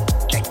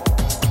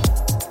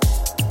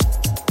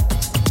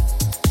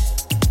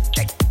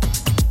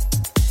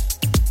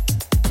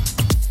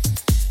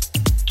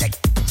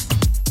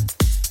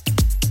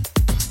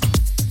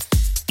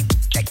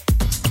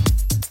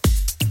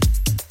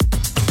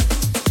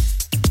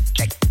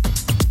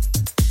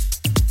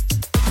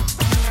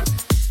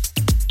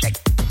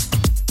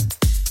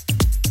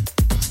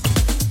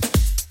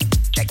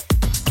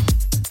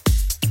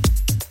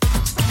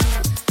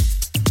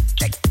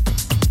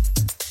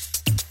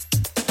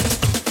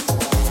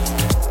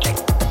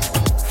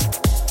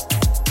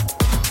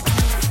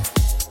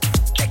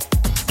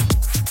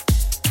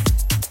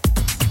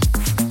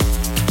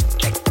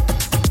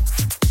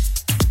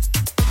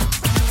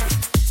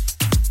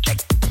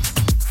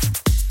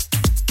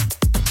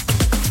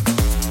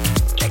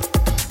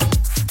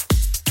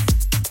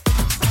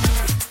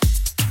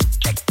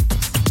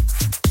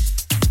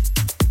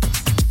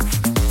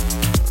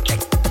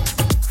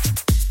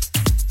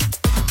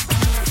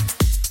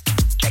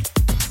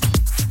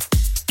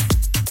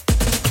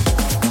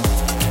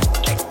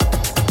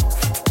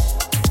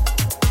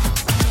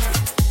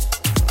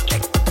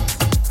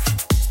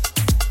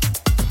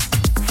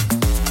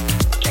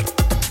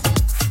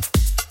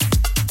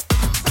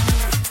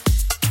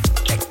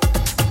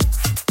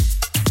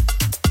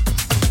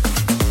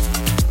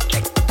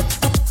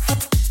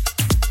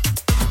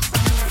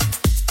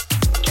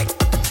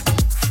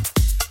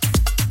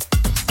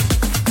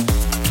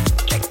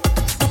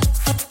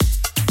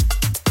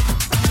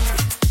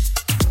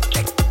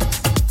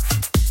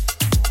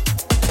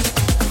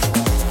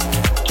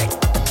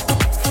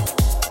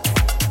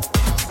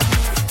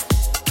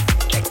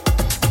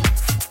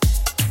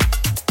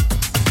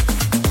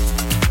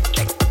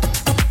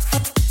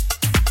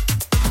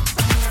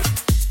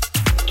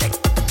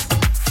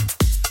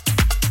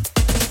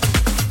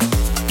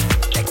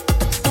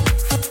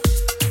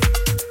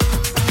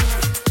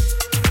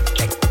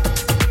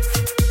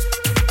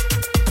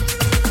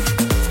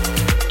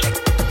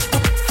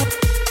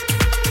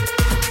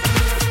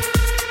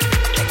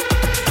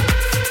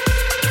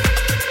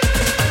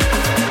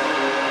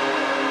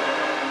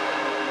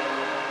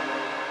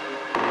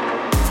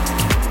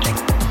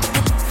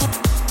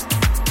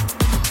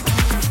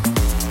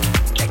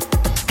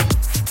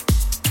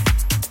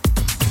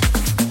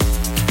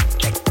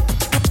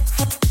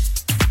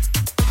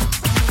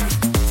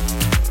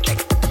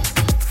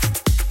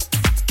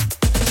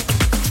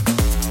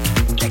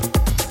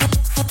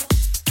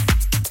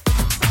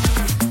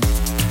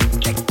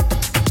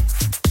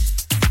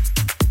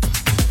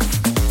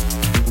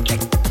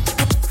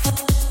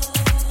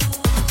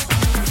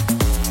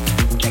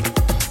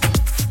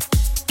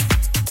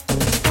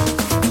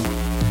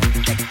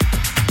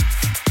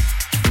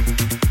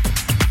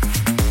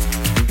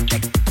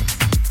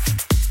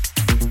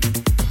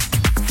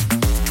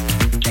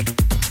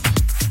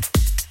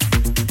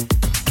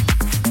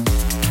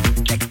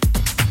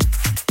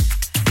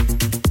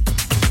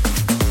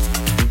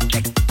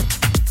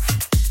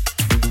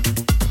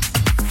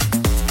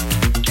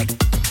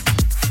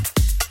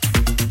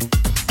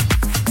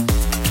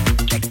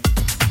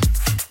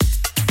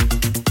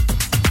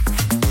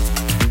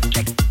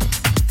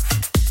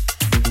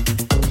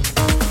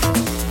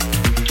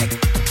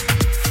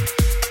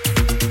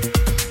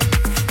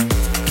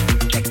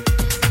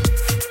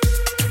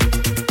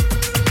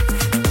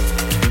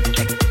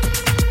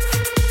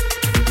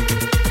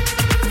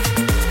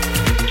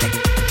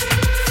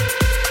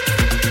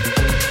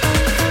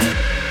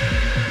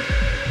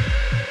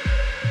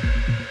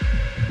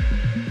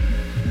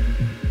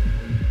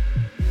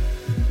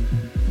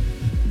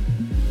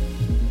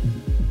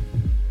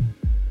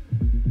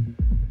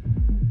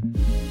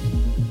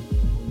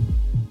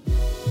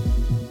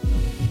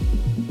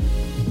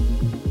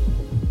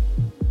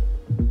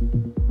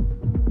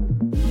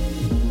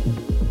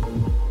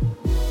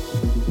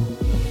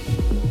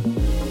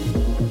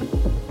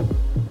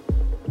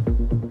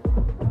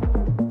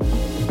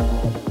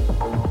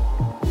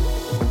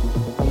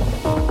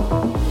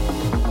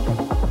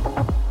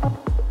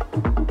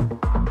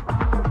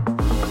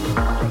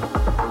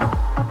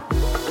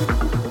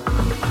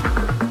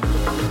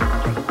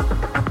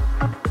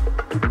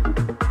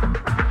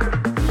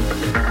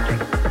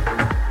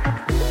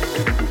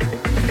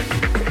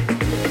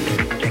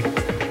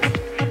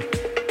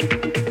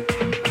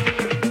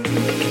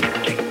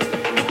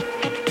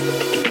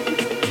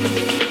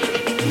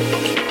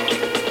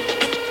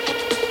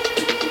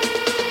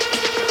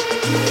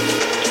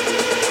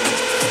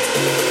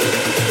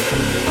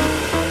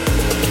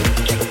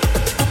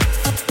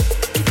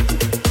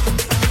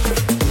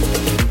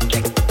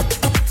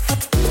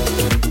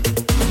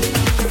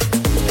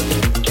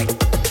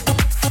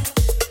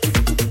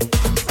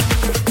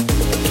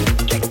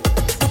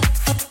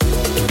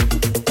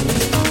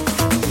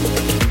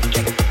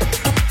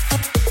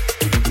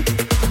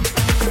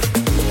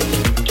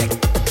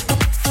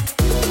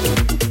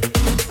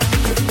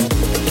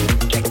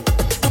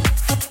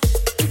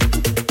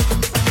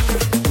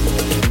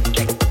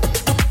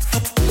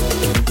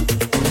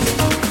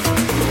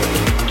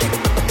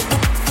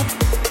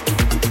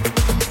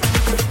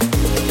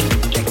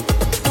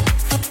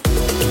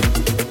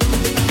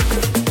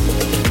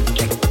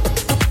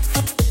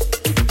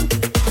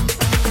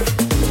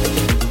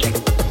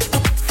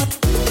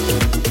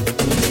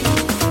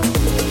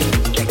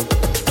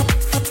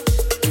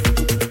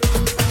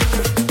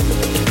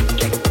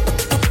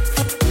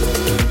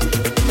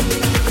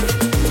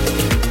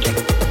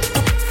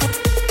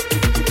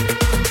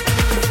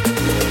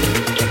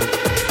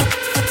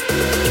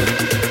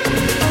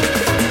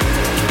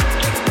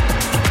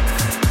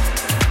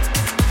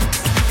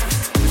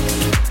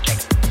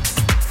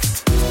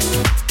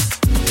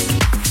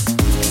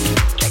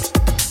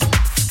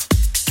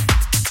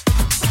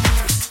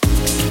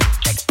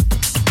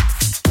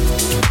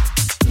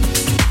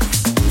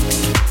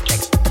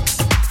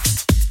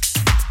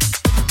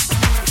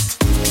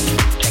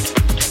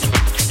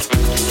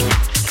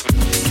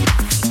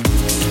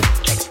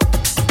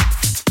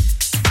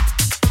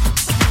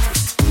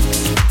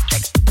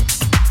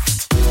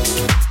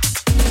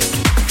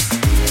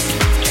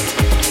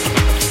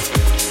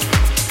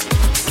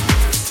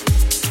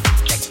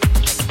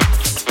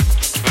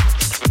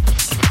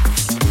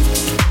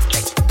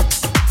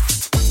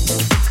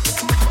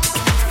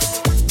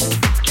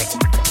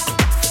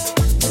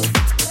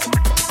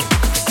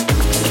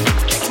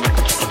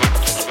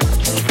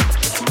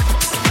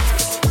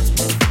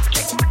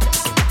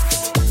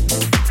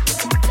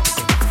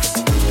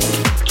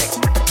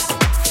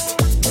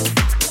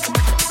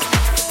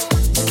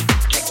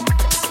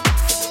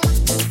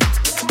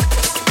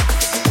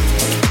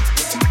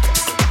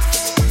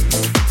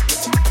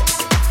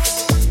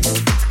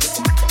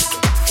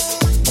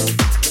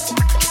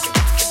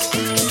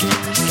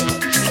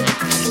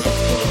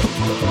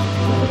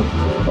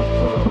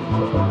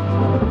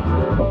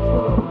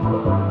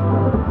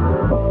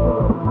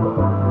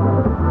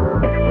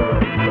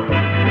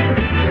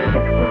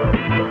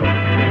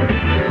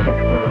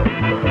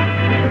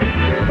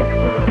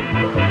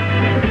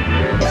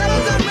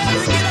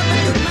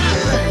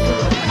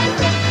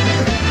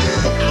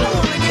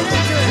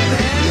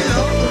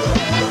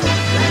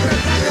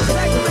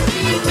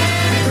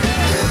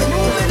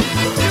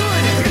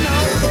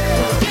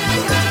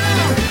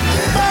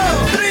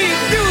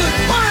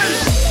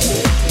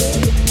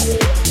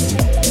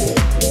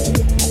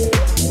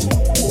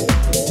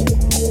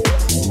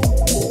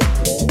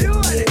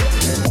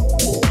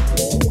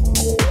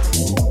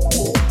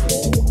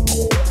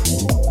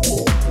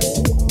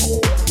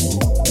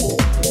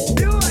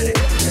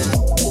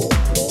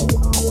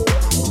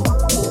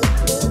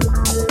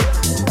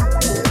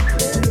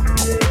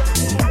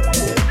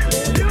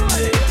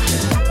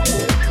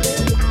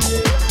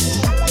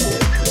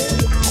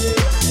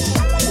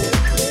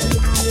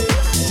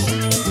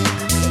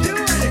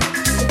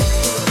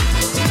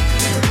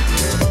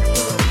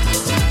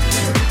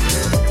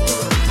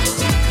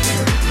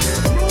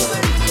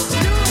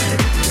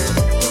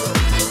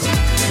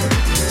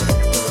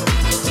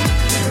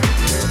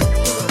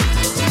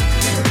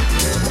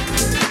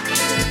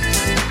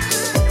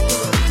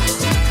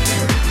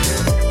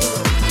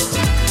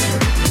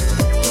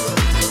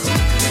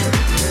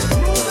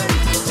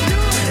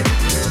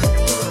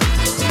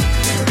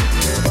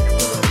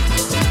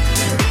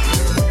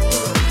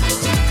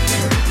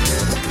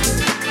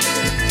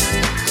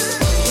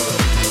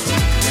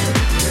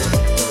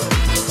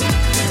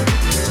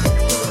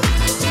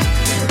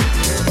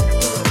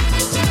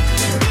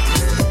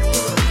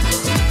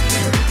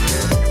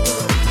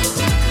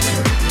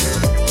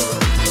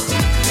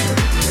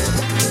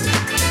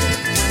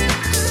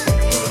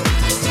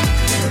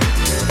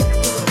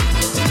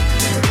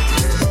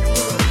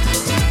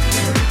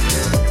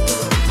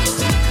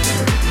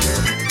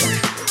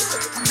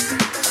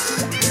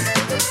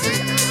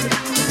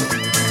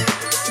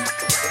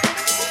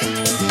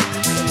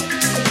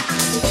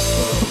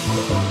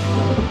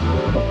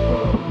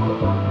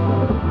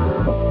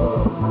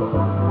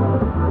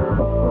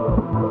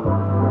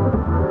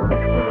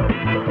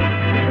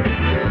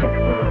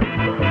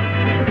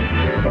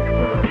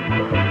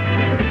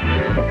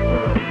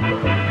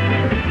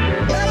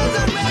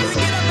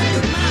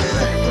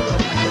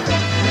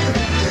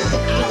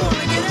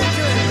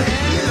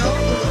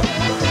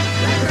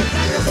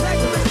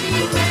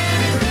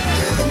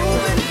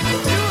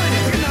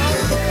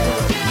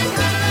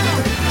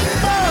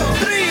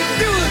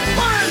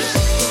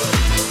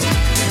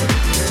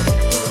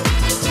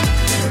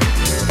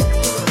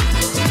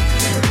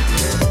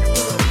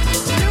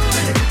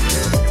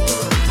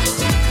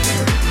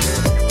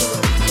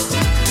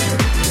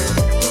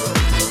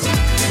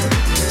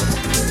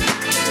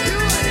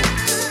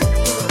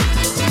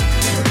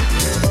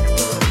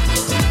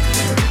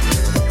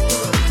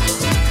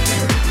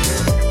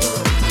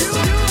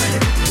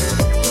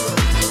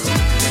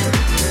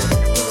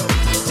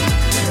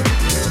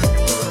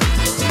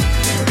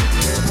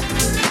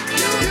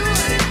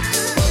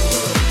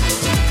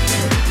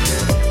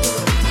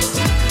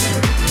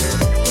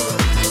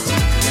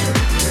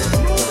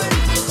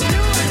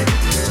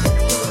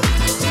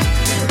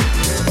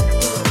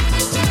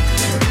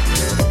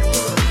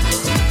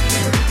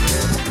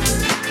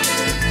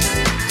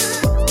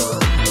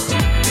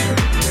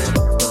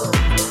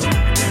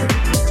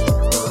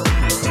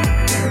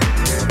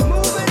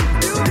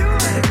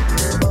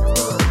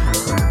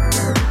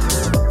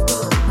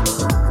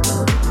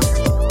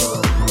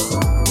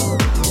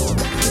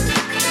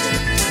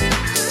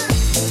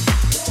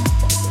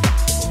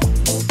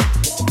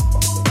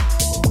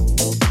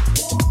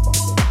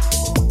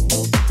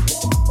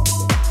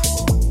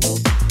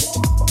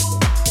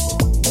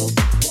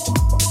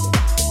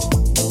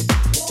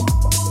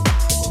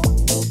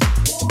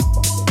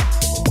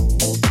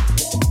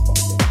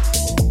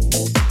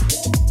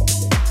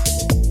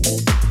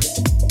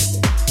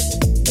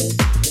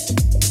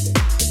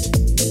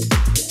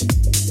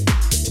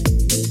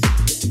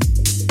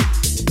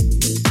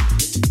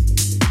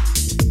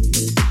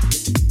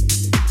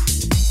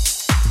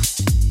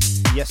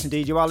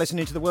 indeed you are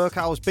listening to the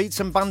WorkHOUSE Beats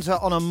and Banter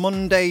on a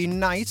Monday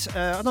night.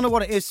 I don't know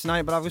what it is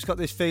tonight, but I've just got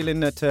this feeling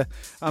that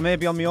I may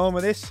be on my own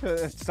with this.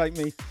 It's like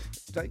me.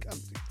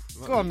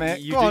 Go on, mate.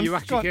 You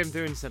actually came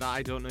through and said,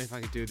 I don't know if I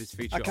could do this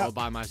feature all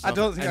by myself. I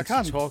don't think I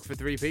can. Talk for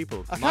 3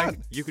 people. I can't.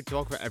 You could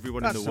talk for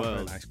everyone That's in the not very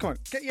world. nice. Come on,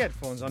 get your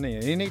headphones on here.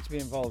 You need to be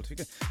involved.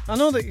 I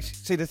know that.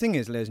 See, the thing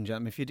is, ladies and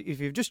gentlemen, if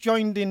you've just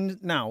joined in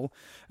now,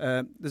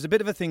 there's a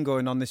bit of a thing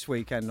going on this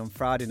weekend on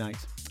Friday night,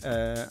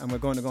 and we're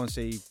going to go and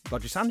see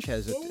Roger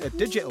Sanchez at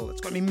Digital. It's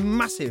going to be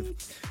massive,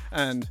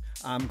 and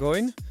I'm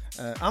going.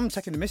 I'm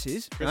taking the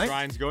missus. Chris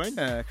Ryan's going.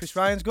 Chris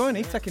Ryan's going.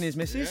 He's taking his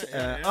missus.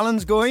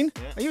 Alan's going.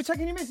 Are you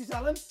taking your missus,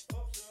 Alan?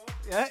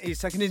 Yeah, he's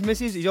taking his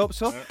missus. He hopes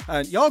so.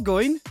 And you're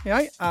going,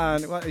 right?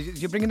 And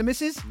you're bringing the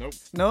missus? Nope.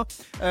 No.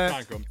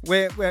 Can't come.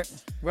 We're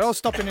all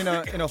stopping in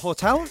a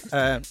hotel.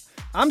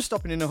 I'm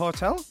stopping in a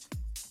hotel.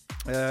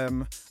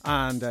 And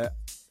Alan,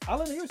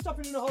 are you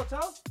stopping in a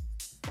hotel?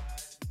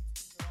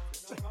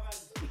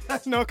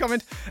 No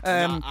comment.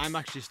 I'm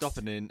actually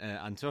stopping in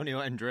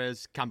Antonio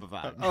Andrea's camper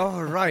van. Oh,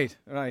 right.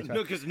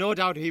 No, because no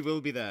doubt he will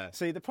be there.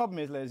 See, the problem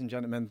is, ladies and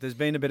gentlemen, there's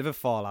been a bit of a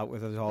fallout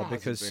with us all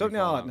because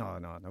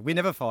no, we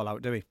never fall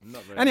out, do we?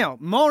 Not really. Anyhow,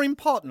 more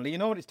importantly, you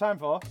know what it's time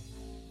for?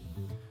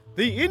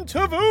 The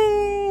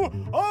interview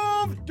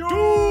of doom.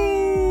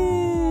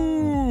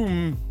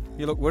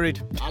 You look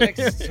worried.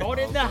 Alex Todd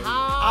in the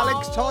house.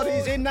 Alex Todd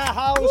is in the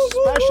house.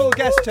 Special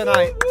guest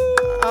tonight.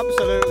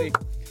 Absolutely.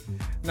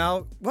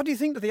 Now, what do you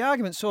think of the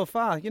argument so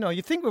far? You know,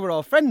 you'd think we were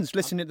all friends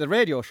listening to the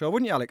radio show,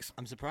 wouldn't you, Alex?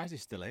 I'm surprised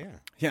he's still here.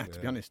 Yeah, to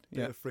be honest.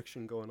 Bit of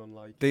friction going on,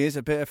 like. There is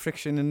a bit of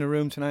friction in the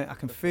room tonight. I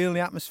can feel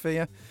the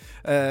atmosphere.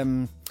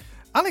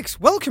 Alex,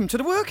 welcome to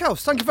the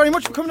WorkHOUSE. Thank you very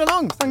much for coming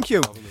along. Thank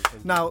you.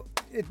 Now,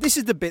 this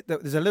is the bit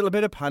that there's a little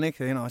bit of panic.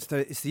 You know, it's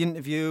the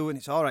interview and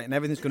it's all right and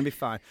everything's going to be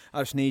fine. I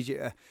just need you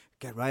to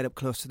get right up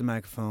close to the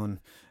microphone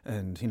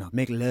and, you know,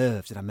 make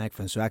love to that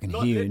microphone so I can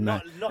hear you.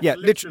 Not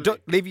literally.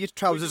 Don't leave your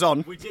trousers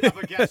on. We did have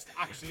a guest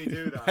actually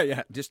do that.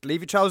 Yeah, just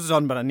leave your trousers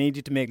on, but I need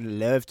you to make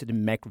love to the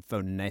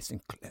microphone nice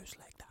and close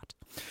like that.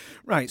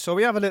 Right, so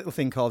we have a little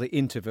thing called the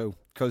interview,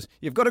 because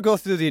you've got to go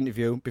through the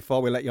interview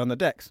before we let you on the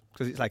decks,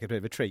 because it's like a bit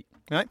of a treat,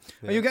 right?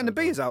 Are you getting the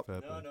beers out?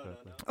 No.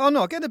 Oh,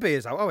 no, get the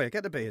beers out. Oh, yeah,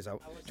 get the beers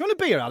out. Do you want a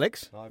beer,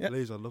 Alex?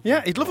 Please, I'd love Yeah,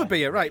 one. he'd love a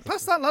beer. Right,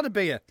 pass that lad a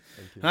beer.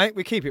 Right,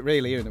 we keep it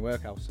real here in the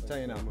WorkHOUSE, I'll tell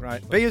you now.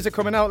 Right, beers are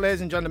coming out,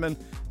 ladies and gentlemen.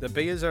 The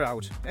beers are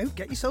out. Oh,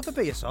 get yourself a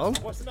beer, Saul.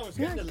 What's the nose?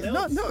 Yeah,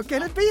 no,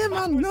 get a beer,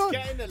 man. No.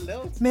 Getting the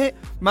lilt. Mate,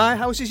 my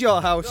house is your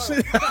house.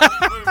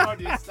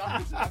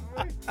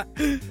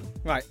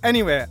 Right,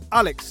 anyway,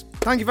 Alex,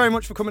 thank you very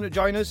much for coming to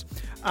join us.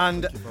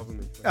 And Thank you for having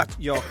me.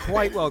 you're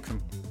quite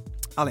welcome.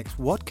 Alex,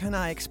 what can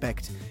I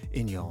expect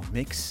in your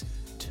mix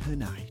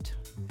tonight?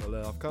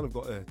 Well, I've kind of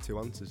got 2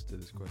 answers to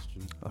this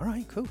question. All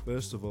right, cool.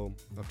 First of all,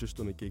 I've just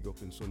done a gig up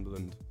in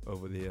Sunderland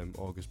over the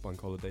August bank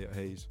holiday at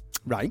Hayes.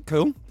 Right,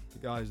 cool. The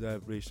guys there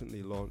have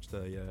recently launched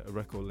a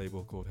record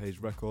label called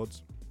Hayes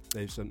Records.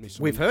 They've sent me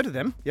some. We've heard of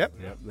them. Yep.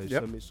 They've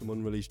Yep. sent me some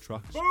unreleased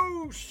tracks.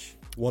 Boosh!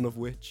 One of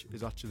which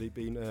is actually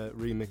been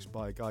remixed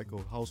by a guy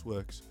called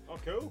Houseworks. Oh,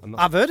 cool. And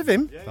I've heard of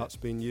him. that's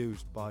been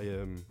used by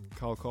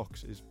Carl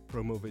Cox's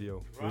promo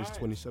video for his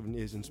 27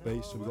 Years in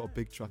Space. So we've got a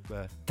big track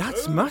there.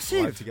 That's I'd like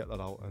massive. to get that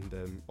out.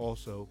 And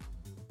also,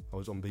 I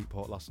was on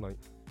Beatport last night,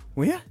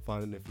 Were you?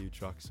 finding a few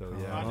tracks. So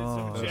yeah, Added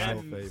some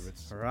personal gems.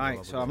 favourites.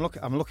 Right, so I'm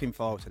looking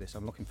forward to this.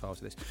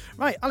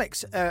 Right,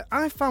 Alex,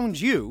 I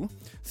found you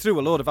through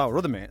a load of our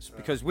other mates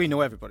because we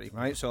know everybody,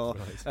 right? So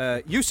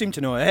you seem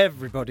to know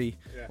everybody.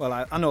 Yeah. Well,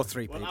 I know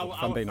 3 people,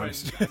 if I'm being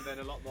honest. And then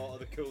a lot more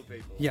other cool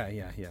people. Yeah.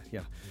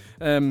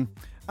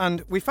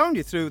 And we found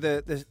you through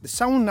the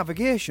Sound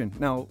Navigation.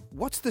 Now,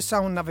 what's the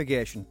Sound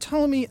Navigation?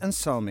 Tell me and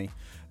sell me.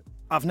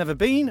 I've never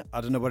been, I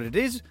don't know what it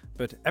is,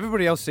 but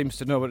everybody else seems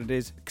to know what it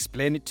is.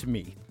 Explain it to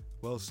me.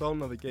 Well, Sound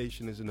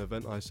Navigation is an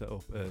event I set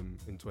up in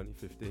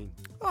 2015.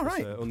 All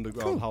right, It's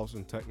underground cool. house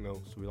and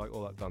techno, so we like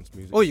all that dance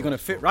music. Oh, you're going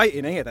to fit right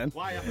in here then.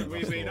 Why haven't we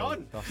That's the been one.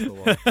 on? That's the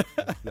one.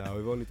 No,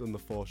 we've only done the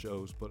 4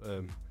 shows, but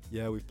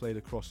yeah, we've played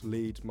across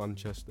Leeds,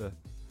 Manchester,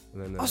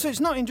 and then. Oh, so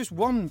it's not in just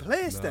one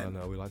place then?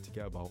 No, we like to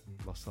get about.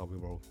 That's how we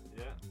roll.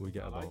 Yeah. We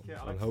get I like about, it, I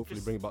like and it. hopefully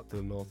Just- bring it back to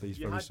the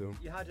northeast very soon.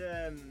 You had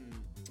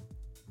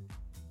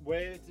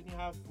Wade, didn't you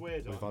have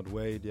Wade on? We've had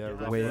Wade, yeah, You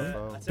had, Wade.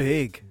 Raphael. I tell you,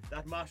 Big.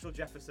 That Marshall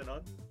Jefferson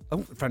on.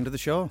 Oh, friend of the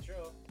show.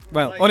 Sure.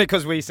 Well, Like- only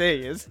because we say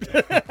he is.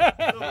 No,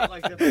 but,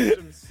 like they've got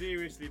some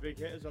seriously big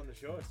hitters on the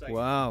show. It's like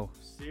Wow.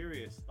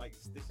 serious. Like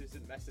this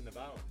isn't messing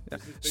about. Yeah.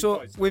 This is big So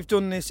boy stuff. we've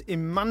done this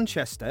in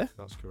Manchester.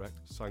 That's correct.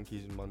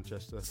 Sankey's in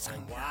Manchester.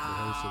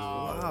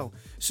 Wow.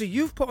 So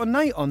you've put a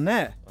night on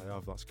there. I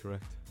have, that's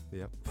correct.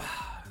 Yep.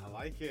 I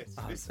like it.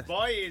 This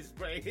boy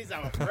is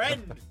our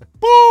friend.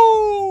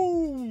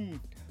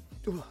 Boom!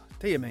 Ooh,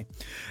 dear me.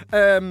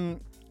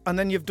 And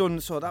then you've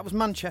done, so that was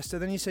Manchester,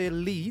 then you say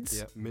Leeds.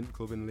 Yeah, Mint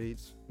Club in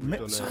Leeds. We've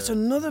done, So that's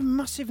another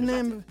massive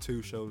name.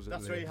 2 shows.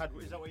 That's where you had.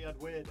 Is that where you had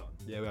Wade on?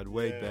 Yeah, we had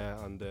Wade there,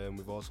 and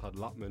we've also had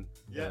Lapman.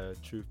 Yeah.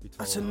 Truth be told.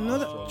 That's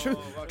another.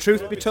 right.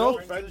 Truth be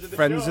told,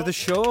 friends of the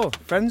show.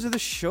 Friends of the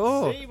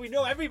show. See, we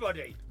know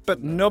everybody.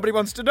 But nobody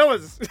wants to know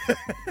us.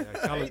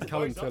 Yeah,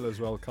 Callum Till as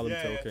well. Callum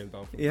Till came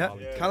down from Yeah,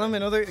 Ireland. Callum,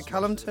 another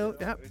Callum Till.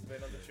 Yeah. He's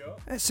been on the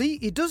show. See,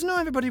 he does know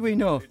everybody we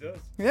know. He does.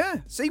 Yeah.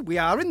 See, we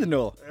are in the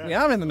know. We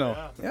are in the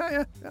know.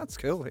 Yeah. That's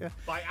cool. Yeah.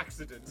 By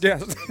accident.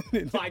 Yes.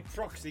 By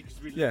proxy,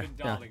 because we Yeah, live in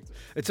Darlington.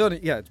 It's only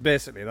it's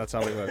basically that's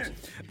how it works.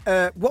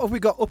 What have we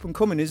got up and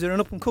coming? Is there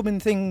an up and coming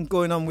thing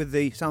going on with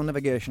the Sound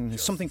Navigation?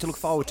 Is something to look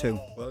forward to?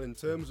 Well, in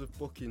terms of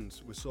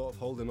bookings, we're sort of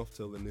holding off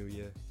till the new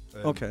year.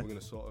 Okay. We're going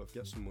to sort of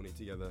get some money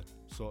together,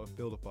 sort of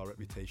build up our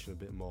reputation a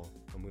bit more,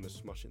 and we're going to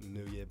smash it in the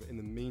new year. But in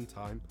the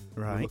meantime,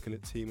 Right. we're looking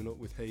at teaming up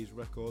with Hayes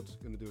Records,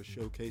 going to do a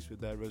showcase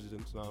with their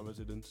residents and our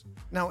residents.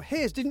 Now,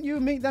 Hayes, didn't you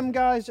meet them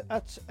guys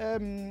at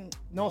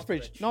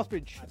Northbridge?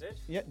 Northbridge. I did.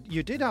 Yeah,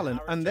 you did, Alan,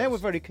 Aaron and they were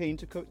Jones. very keen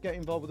to get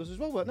involved with us as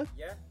well, weren't they?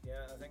 Yeah.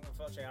 I think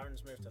unfortunately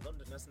Aaron's moved to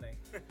London, hasn't he?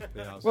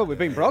 Yeah, Well, we've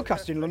been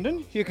broadcasting in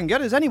London. You can get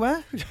us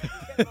anywhere. Get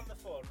him on the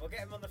phone. We'll get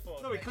him on the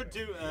phone. No, we could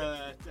do.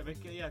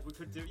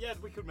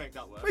 We could make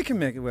that work. We can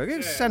make it work.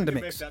 Send a we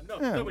can mix. make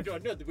that. Yeah. No, we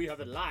don't. No, we have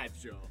a live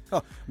show.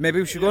 Oh, maybe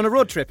we should go on a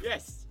road trip.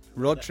 Yes.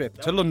 Road trip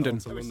to London.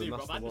 To We London, see that's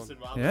Rob the one. Anderson.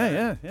 while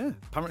Yeah.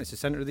 Apparently, it's the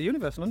centre of the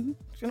universe, London. Do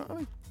you know what I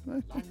mean?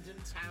 Right. London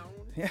town.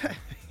 Yeah,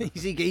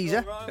 easy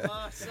geezer.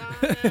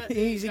 Easy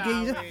Easy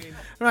geezer.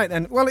 Right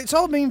then. Well, it's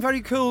all been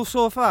very cool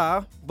so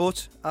far,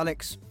 but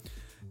Alex,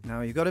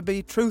 now you've got to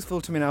be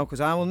truthful to me now,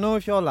 because I will know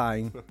if you're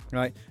lying.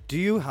 Right? Do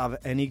you have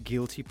any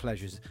guilty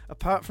pleasures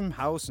apart from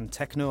house and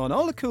techno and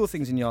all the cool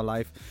things in your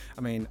life?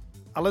 I mean,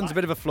 Alan's a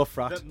bit of a fluff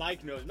rat. That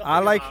Mike knows nothing I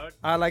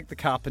about. like the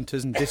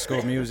Carpenters and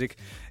disco music.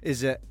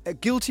 Is a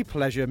guilty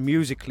pleasure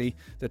musically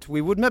that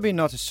we would maybe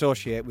not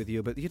associate with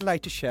you, but you'd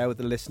like to share with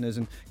the listeners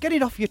and get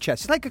it off your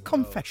chest. It's like a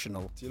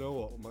confessional. Do you know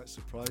what might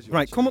surprise you?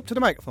 Right, actually? come up to the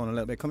microphone a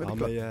little bit. Come a bit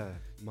closer.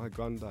 My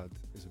granddad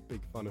is a big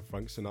fan of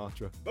Frank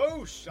Sinatra.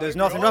 Boosh! There's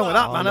nothing wrong with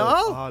that, man, at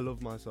all. I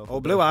love myself. Oh, a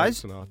bit Blue of Frank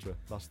Eyes. Sinatra,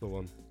 that's the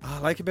one. I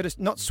like a bit of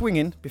not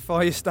swinging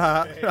before you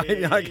start.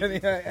 Right, I can,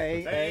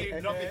 Hey,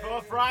 not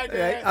before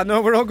Friday. I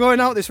know we're all going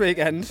out this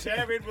weekend.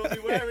 Sharon will be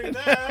wearing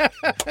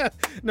that.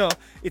 No,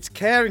 it's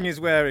caring is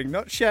wearing,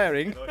 not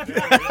sharing. Not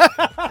sharing.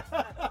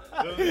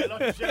 There'll be a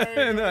lot of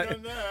sharing No. going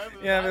on there,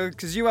 but Yeah,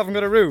 because you haven't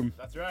got a room.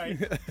 That's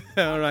right.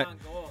 All right.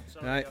 Can't go up,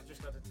 sorry, Right. I've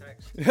just got a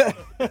text.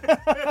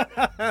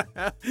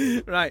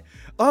 Right.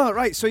 Oh,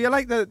 right. So you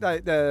like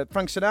the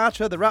Frank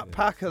Sinatra, the Rat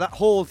Pack, that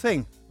whole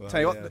thing. Well,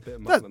 Tell you yeah, a what, bit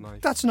of Matt the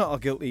Knife. that's not a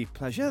guilty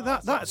pleasure.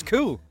 That's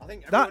cool. I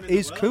think That everyone in the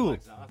is world cool.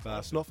 likes that. Nah,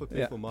 it's not for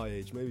Yeah. people my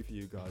age, maybe for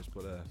you guys,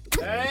 but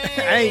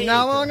Hey,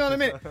 now hang on a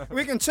minute.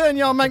 We can turn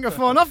your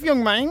microphone off,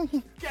 young man.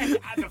 Get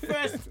at the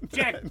first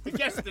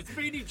guest that's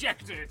been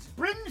ejected.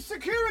 Bring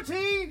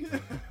security.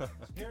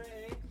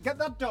 Get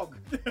that dog.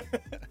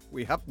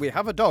 we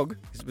have a dog.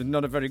 It's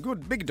not a very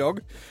good big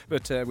dog,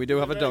 but we do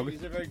have a dog.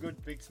 He's a very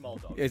good, big, small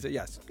dog.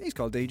 Yes, he's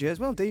called DJ as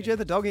well. DJ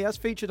the dog. He has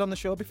featured on the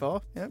show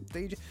before. Yeah,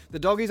 DJ. The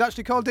dog is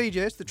actually called DJ.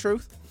 It's the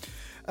truth.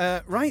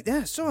 Right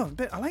there. So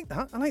I like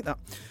that.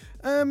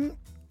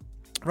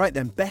 Right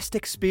then, best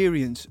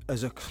experience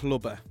as a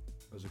clubber.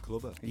 as a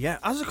clubber. Yeah,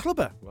 as a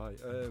clubber. Right.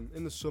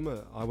 In the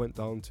summer, I went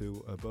down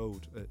to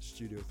Abode at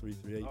Studio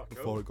 338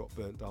 before it got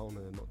burnt down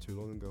not too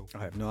long ago. I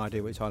have no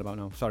idea what you're talking about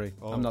now. Sorry,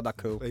 I'm not that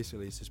cool.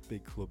 Basically, it's this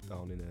big club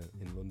down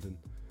in London.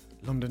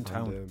 London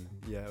town. And,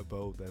 yeah,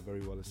 Abode, they're a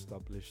very well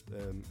established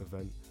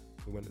event.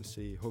 We went to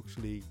see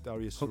Huxley,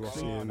 Darius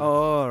Huxley. Sarossi.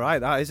 Oh, right,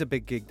 that is a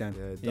big gig then.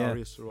 Yeah,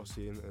 Darius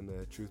Sarossi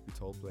and Truth Be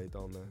Told played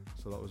down there.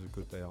 So that was a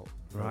good day out.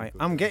 Right,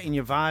 I'm getting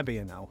your vibe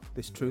here now.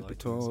 This Truth Be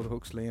Told,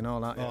 Huxley and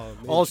all that.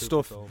 All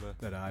stuff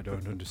that I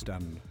don't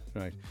understand.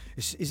 Right.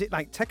 Is it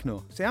like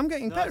techno? See, I'm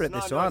getting better at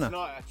this, so aren't I? It's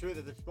not. Actually,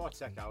 it's more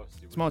tech house.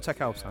 It's more tech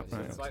house, Yeah,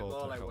 right. It's like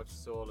more like what's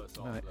solar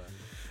sort of.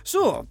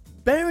 So,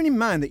 bearing in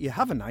mind that you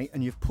have a night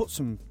and you've put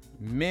some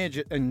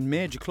major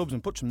clubs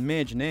and put some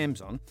major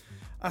names on,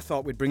 I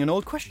thought we'd bring an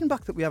old question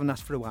back that we haven't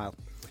asked for a while.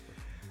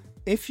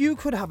 If you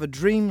could have a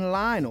dream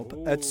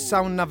lineup at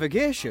Sound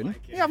Navigation,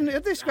 you haven't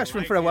had this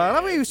question for a while,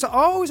 have you? So I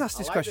always ask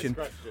this question.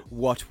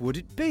 What would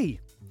it be?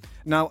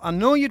 Now, I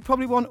know you'd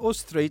probably want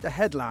us three to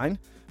headline,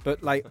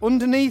 but like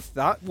underneath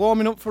that,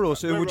 warming up for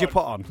us, who would you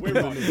put on? We're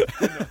on.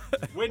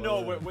 We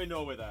know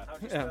we're there. How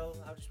do you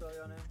spell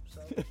your name?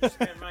 So just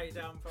write it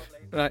down properly.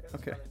 Right,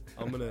 okay.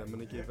 I'm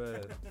gonna give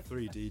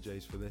 3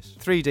 DJs for this.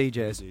 3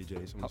 DJs. 3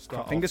 DJs. I'm gonna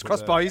start Fingers off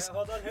crossed, with, boys.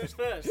 Hold on, who's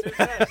first?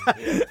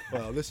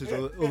 Well, this is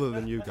other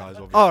than you guys,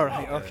 obviously. All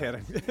right, okay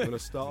then. I'm gonna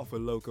start off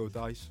with Loco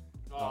Dice.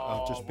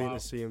 I've just been to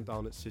see him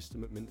down at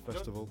System at Mint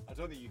Festival. I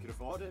don't think you can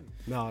afford him.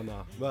 Nah.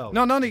 Well,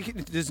 No,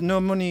 there's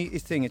no money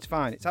thing. It's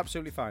fine. It's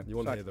absolutely fine. you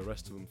want to Right. hear the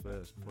rest of them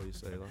first before you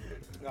say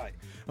that. Right.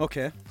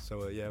 Okay.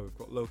 So yeah, we've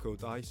got Loco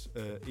Dice.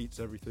 Eats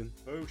everything.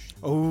 Boosh.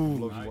 Oh,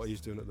 Loves what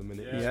he's doing at the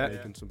minute. Yeah. He's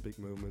making some big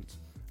movements.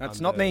 that's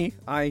And, not me.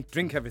 I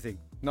drink everything,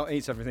 not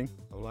eat everything.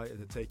 I'm likely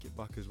to take it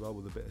back as well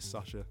with a bit of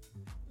Sasha.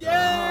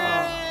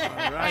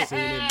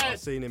 I've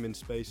seen him in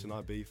space in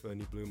Ibiza,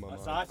 and he blew my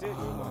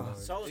mind.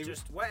 Sol's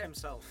just wet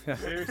himself.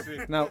 Seriously.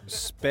 Now,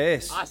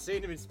 space. I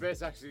seen him in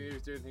space. Actually, he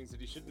was doing things that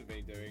he shouldn't have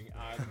been doing.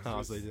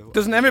 And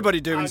Doesn't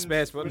everybody do in and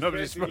space what was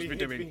nobody's supposed to be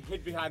basically doing?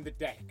 hid behind the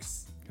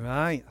decks.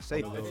 Right, I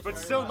see. But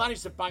still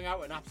managed to bang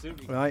out an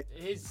absolutely. Right.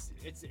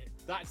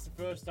 That's the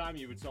first time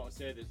you would sort of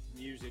say that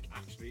music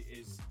actually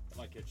is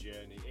like a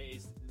journey. It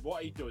is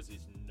what he does is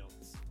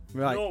nuts.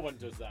 Right. No one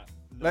does that.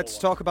 Let's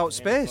talk about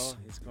space.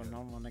 He's going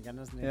on one again,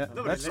 isn't he? Yeah.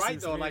 No, but it's right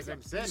though. Like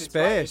I'm saying, it's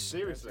Space. right,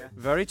 seriously.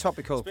 Very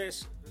topical.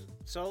 Space.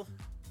 Sol?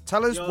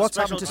 Tell us Your what's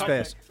special happened to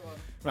topic. space.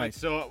 Right.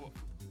 So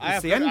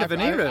It's the end of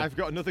an era. I've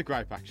got another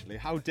gripe actually.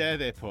 How dare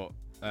they put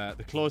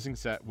the closing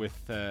set with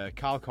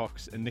Carl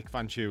Cox and Nick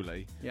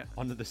Fanciulli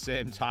on at the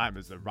same time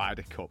as the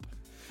Ryder Cup?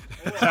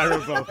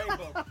 Terrible.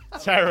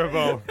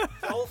 Terrible.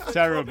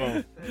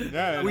 Terrible.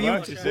 Yeah,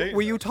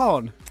 Were you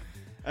torn?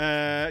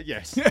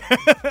 Yes.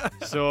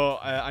 So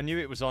I knew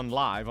it was on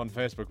live on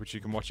Facebook, which you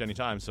can watch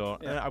anytime. So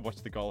I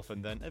watched the golf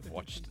and then I've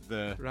watched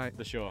the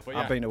show. But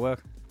I've been to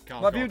work.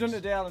 Carl What have you Cox.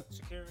 done today, Alan?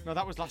 No,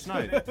 that was last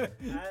night.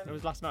 That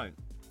was last night.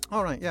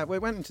 All right, yeah, we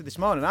went into this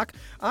morning.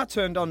 I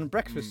turned on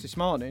breakfast this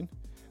morning,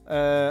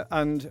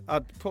 and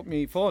I'd put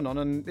my phone on,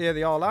 and there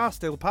they all are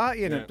still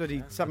partying at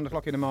bloody 7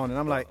 o'clock in the morning.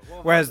 I'm like,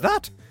 where's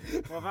that?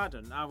 What have I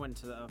done? I've been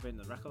to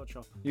the record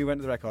shop. You went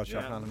to the record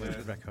shop, Yeah. Alan went to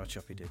the record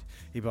shop, he did.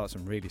 He bought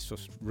some really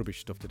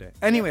rubbish stuff today.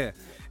 Anyway,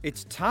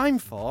 it's time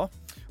for...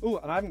 Oh,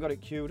 and I haven't got it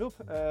queued up.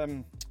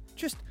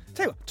 Just,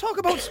 tell you what, talk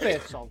about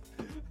space, Sol.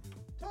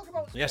 Talk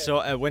about space. Yeah,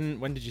 so when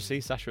did you see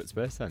Sasha at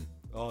Space then?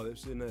 Oh, it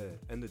was in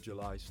end of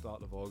July,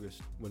 start of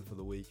August. Went for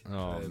the week.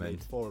 Oh, mate.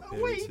 made 4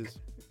 appearances.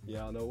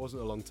 Yeah, I know it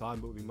wasn't a long time,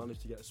 but we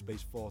managed to get a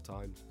space 4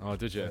 times. Oh,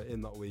 did you?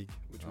 In that week,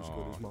 which was good.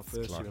 It was my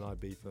first year in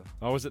Ibiza.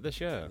 Oh, was it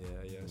this year?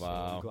 Yeah. Wow. So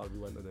I'm glad we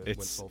went and it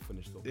went all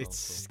finished up. It's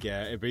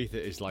scary. Ibiza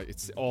is like,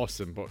 it's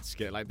awesome, but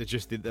scary. Like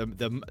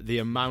the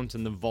amount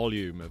and the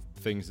volume of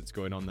things that's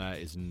going on there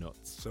is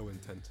nuts. So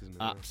intense, isn't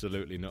it?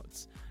 Absolutely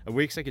nuts. A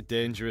week's like a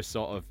dangerous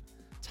sort of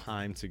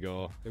time to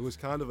go. It was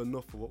kind of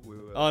enough for what we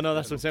were. Oh no,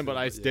 that's what I'm saying. But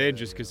like, it's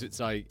dangerous because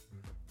it's like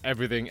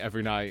everything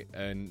every night,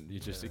 and you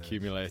just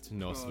accumulate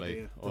no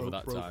sleep over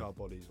that broke time. Our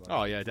bodies, like,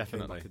 oh yeah,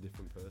 definitely. Like a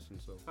different person.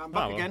 So I'm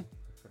back again.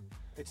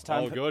 It's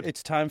time. All good.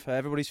 It's time for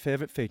everybody's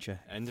favourite feature.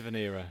 End of an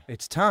era.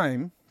 It's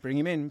time. Bring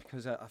him in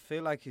because I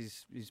feel like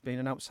he's been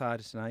an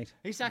outsider tonight.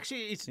 He's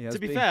actually. He has To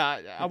be been.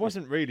 fair, I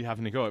wasn't really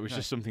having a go. It was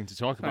just something to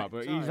talk about.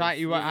 But he's like,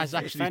 he has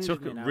actually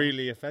took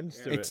really offence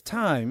to it. It's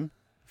time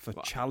for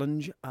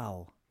Challenge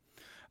Al.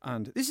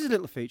 And this is a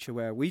little feature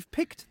where we've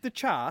picked the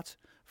chart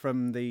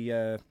from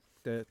the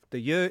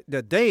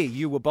day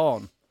you were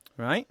born,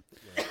 right?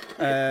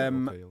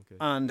 Okay.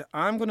 And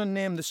I'm going to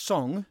name the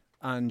song,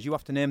 and you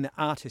have to name the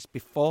artist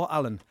before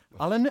Alan.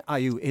 Alan, are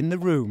you in the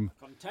room?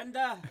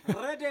 Contender,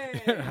 ready.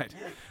 Right.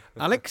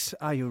 Alex,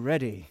 are you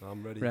ready?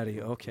 I'm ready.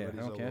 Ready. Okay. Ready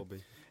as I Okay. will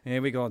be.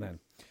 Here we go then.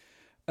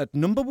 At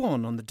number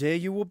 1 on the day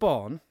you were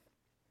born,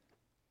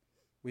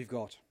 we've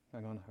got.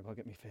 Hang on, I've got to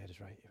get my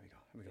faders right. Here we go.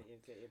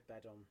 Get your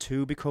bed on.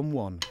 2 become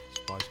 1.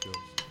 Spice Girls.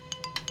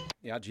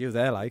 He had you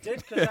there, like. Did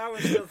because I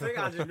was still thinking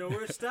I didn't know where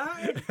we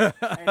started. I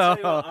tell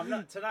you what, I'm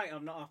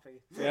not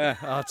happy. Yeah,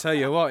 I'll tell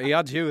you what, he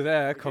had you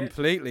there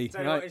completely.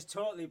 Tell you what, it's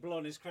totally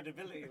blown his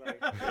credibility.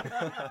 Like.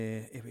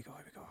 Here we go.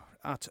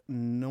 At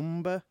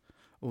number,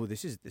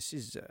 this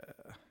is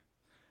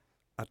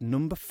at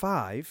number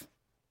 5.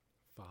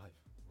 5.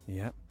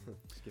 Yeah.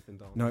 Skipping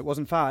down. No, it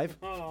wasn't 5.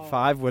 Oh.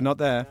 5, we're not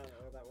there.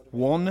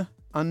 1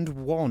 and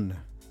 1.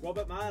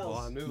 Robert Miles.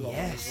 Oh, I knew that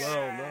Yes. as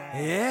well. No.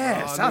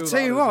 Yes, I I'll knew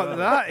tell you that as what, well.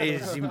 that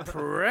is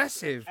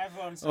impressive.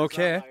 Everyone says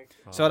Okay, that,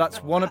 like. so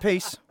that's 1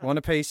 apiece. 1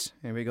 apiece.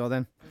 Here we go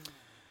then.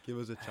 Give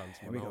us a chance.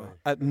 Here we man, go. alright.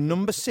 At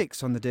number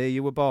 6 on the day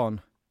you were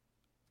born,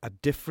 A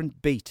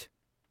Different Beat.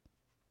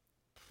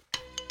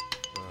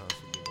 That's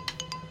a good one.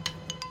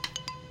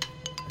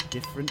 A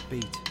Different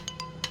Beat.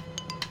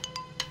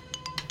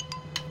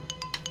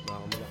 No,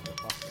 I'm gonna have to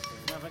pass.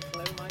 You have a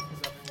clue, Mike?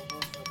 'Cause I think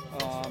we'll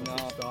both know. Oh, no.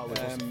 Start with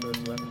this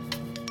first letter.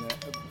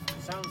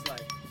 Sounds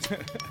like.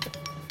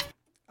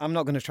 I'm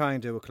not going to try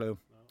and do a clue.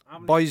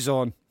 I'm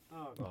Boyzone.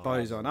 Oh,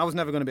 Boyzone. I was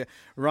never going to be...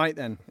 Right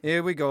then,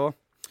 here we go.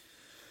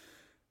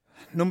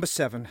 Number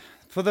 7.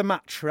 For the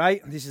match,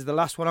 right? This is the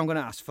last one I'm going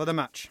to ask. For the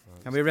match.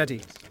 Right, Are we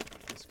ready?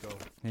 Let's go.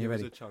 Are you Give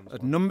us ready? a chance,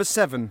 At man. number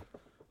 7,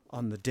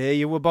 on the day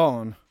you were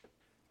born,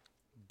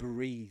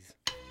 Breathe.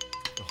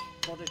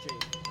 Prodigy.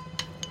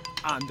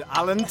 And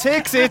Alan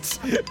takes it.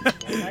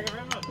 Thank you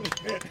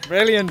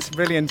very much.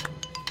 Brilliant.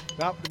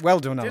 Well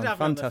done, Did Alan. have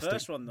one Fantastic. the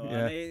first one though.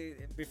 Yeah.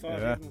 Before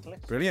Yeah. it even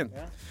clicked. Brilliant.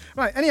 Yeah.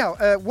 Right,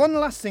 anyhow, one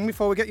last thing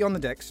before we get you on the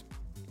decks.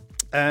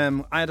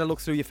 I had a look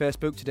through your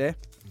Facebook today.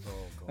 Oh,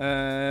 God.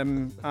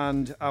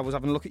 And I was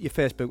having a look at your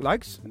Facebook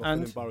likes. Nothing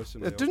and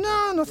embarrassing.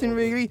 no, nothing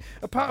really.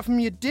 Apart from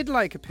you did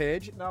like a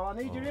page. Now, I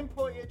need your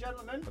input here,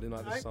 gentlemen. I didn't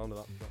like the Right? sound of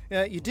that.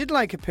 Yeah, you did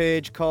like a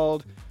page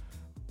called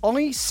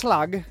Oi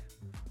Slag.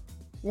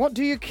 What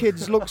do your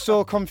kids look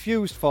so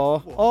confused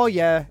for? Oh,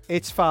 yeah,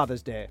 it's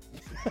Father's Day.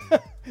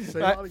 Say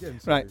that again.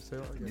 Sorry. Right. Say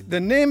that again. The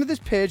name of this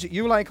page that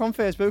you like on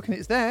Facebook, and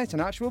it's there. It's an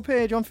actual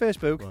page on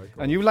Facebook, Right,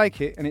 go and you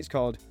like it, and it's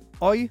called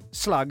Oi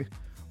Slag.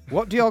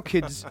 What do your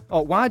kids?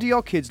 Oh, why do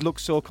your kids look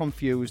so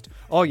confused?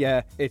 Oh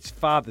yeah, it's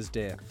Father's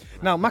Day.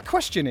 Now my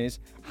question is,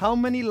 how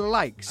many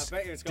likes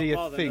do you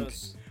think?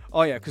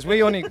 Oh yeah, because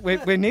we're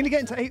nearly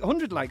getting to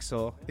 800 likes,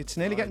 so it's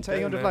nearly getting to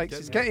 800 likes.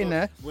 It's getting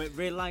there. We're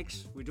real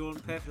likes. We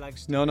don't pay for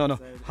likes. No.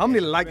 How many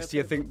likes do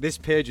you think this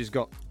page has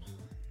got?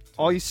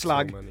 Oi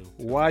Slag. many.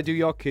 Why do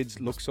your kids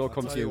look so I'll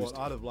tell you confused?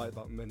 what, I'd have liked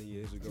that many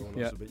years ago when I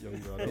Yeah. was a bit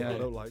younger. I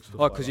don't like stuff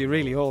Oh, like because that. you're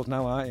really old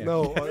now, aren't you?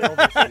 No,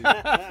 obviously,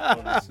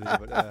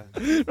 but yeah. Right.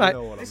 You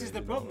know what I This is mean, the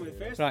you problem know with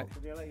what I mean.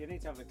 Facebook. Right. You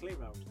need to have a clear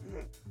out.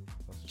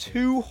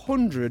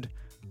 200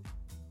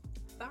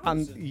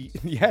 and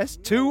yes,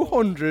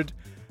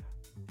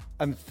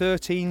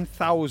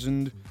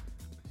 213,000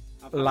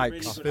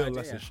 likes. I feel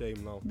less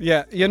ashamed now.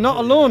 Yeah, you're not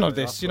alone on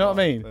That's this. You know what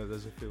I mean?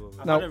 There's a few of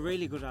I've Now- had a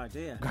really good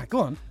idea. Right,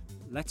 go on.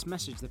 Let's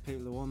message the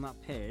people who own that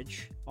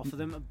page, offer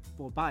them,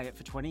 we'll buy it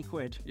for 20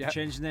 quid, Yeah.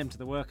 change the name to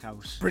the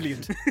Workhouse.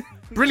 Brilliant,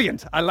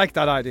 brilliant. I like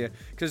that idea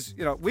because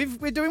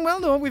we're doing well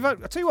though. I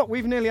tell you what,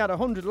 we've nearly had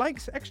 100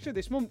 likes extra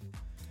this month.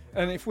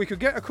 And if we could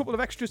get a couple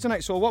of extras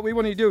tonight, so what we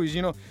want to do is,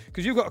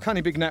 because you've got a kind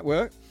of big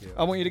network,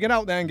 I want you to get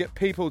out there and get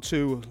people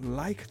to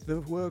like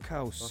the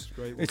Workhouse. That's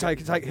great. It's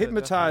like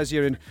hypnotise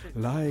you and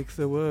like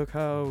the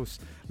Workhouse.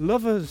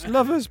 Love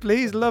us,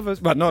 please, love us.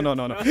 But no.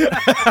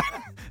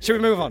 Should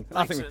we move on?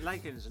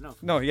 Liking is enough.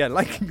 No, yeah,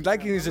 liking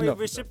is We enough.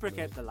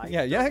 reciprocate the like.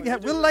 Yeah.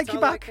 We'll like you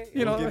back.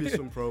 We'll give you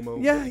some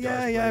promo.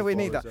 Yeah. We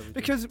need that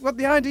because what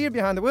the idea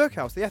behind the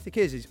Workhouse, the ethic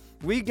is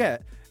we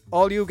get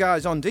all you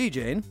guys on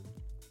DJing.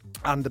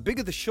 And the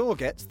bigger the show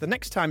gets, the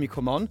next time you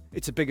come on,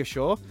 it's a bigger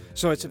show.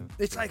 So it's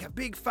like a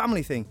big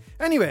family thing.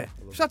 Anyway,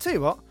 shall I tell you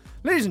what?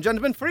 Ladies and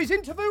gentlemen, for his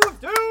interview with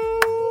Doom!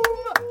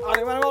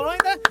 All right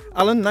there?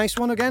 Alan, nice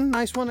one again.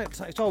 Nice one.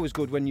 It's always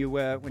good when you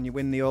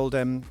win the old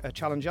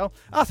challenge, Al.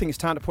 I think it's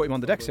time to put him on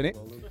the decks, innit?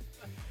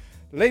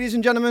 Ladies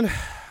and gentlemen,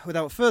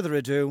 without further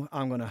ado,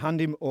 I'm going to hand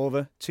him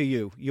over to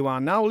you. You are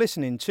now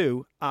listening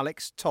to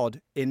Alex Todd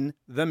in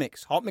the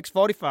Mix. Hot Mix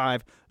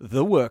 45,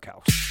 The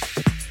Workhouse.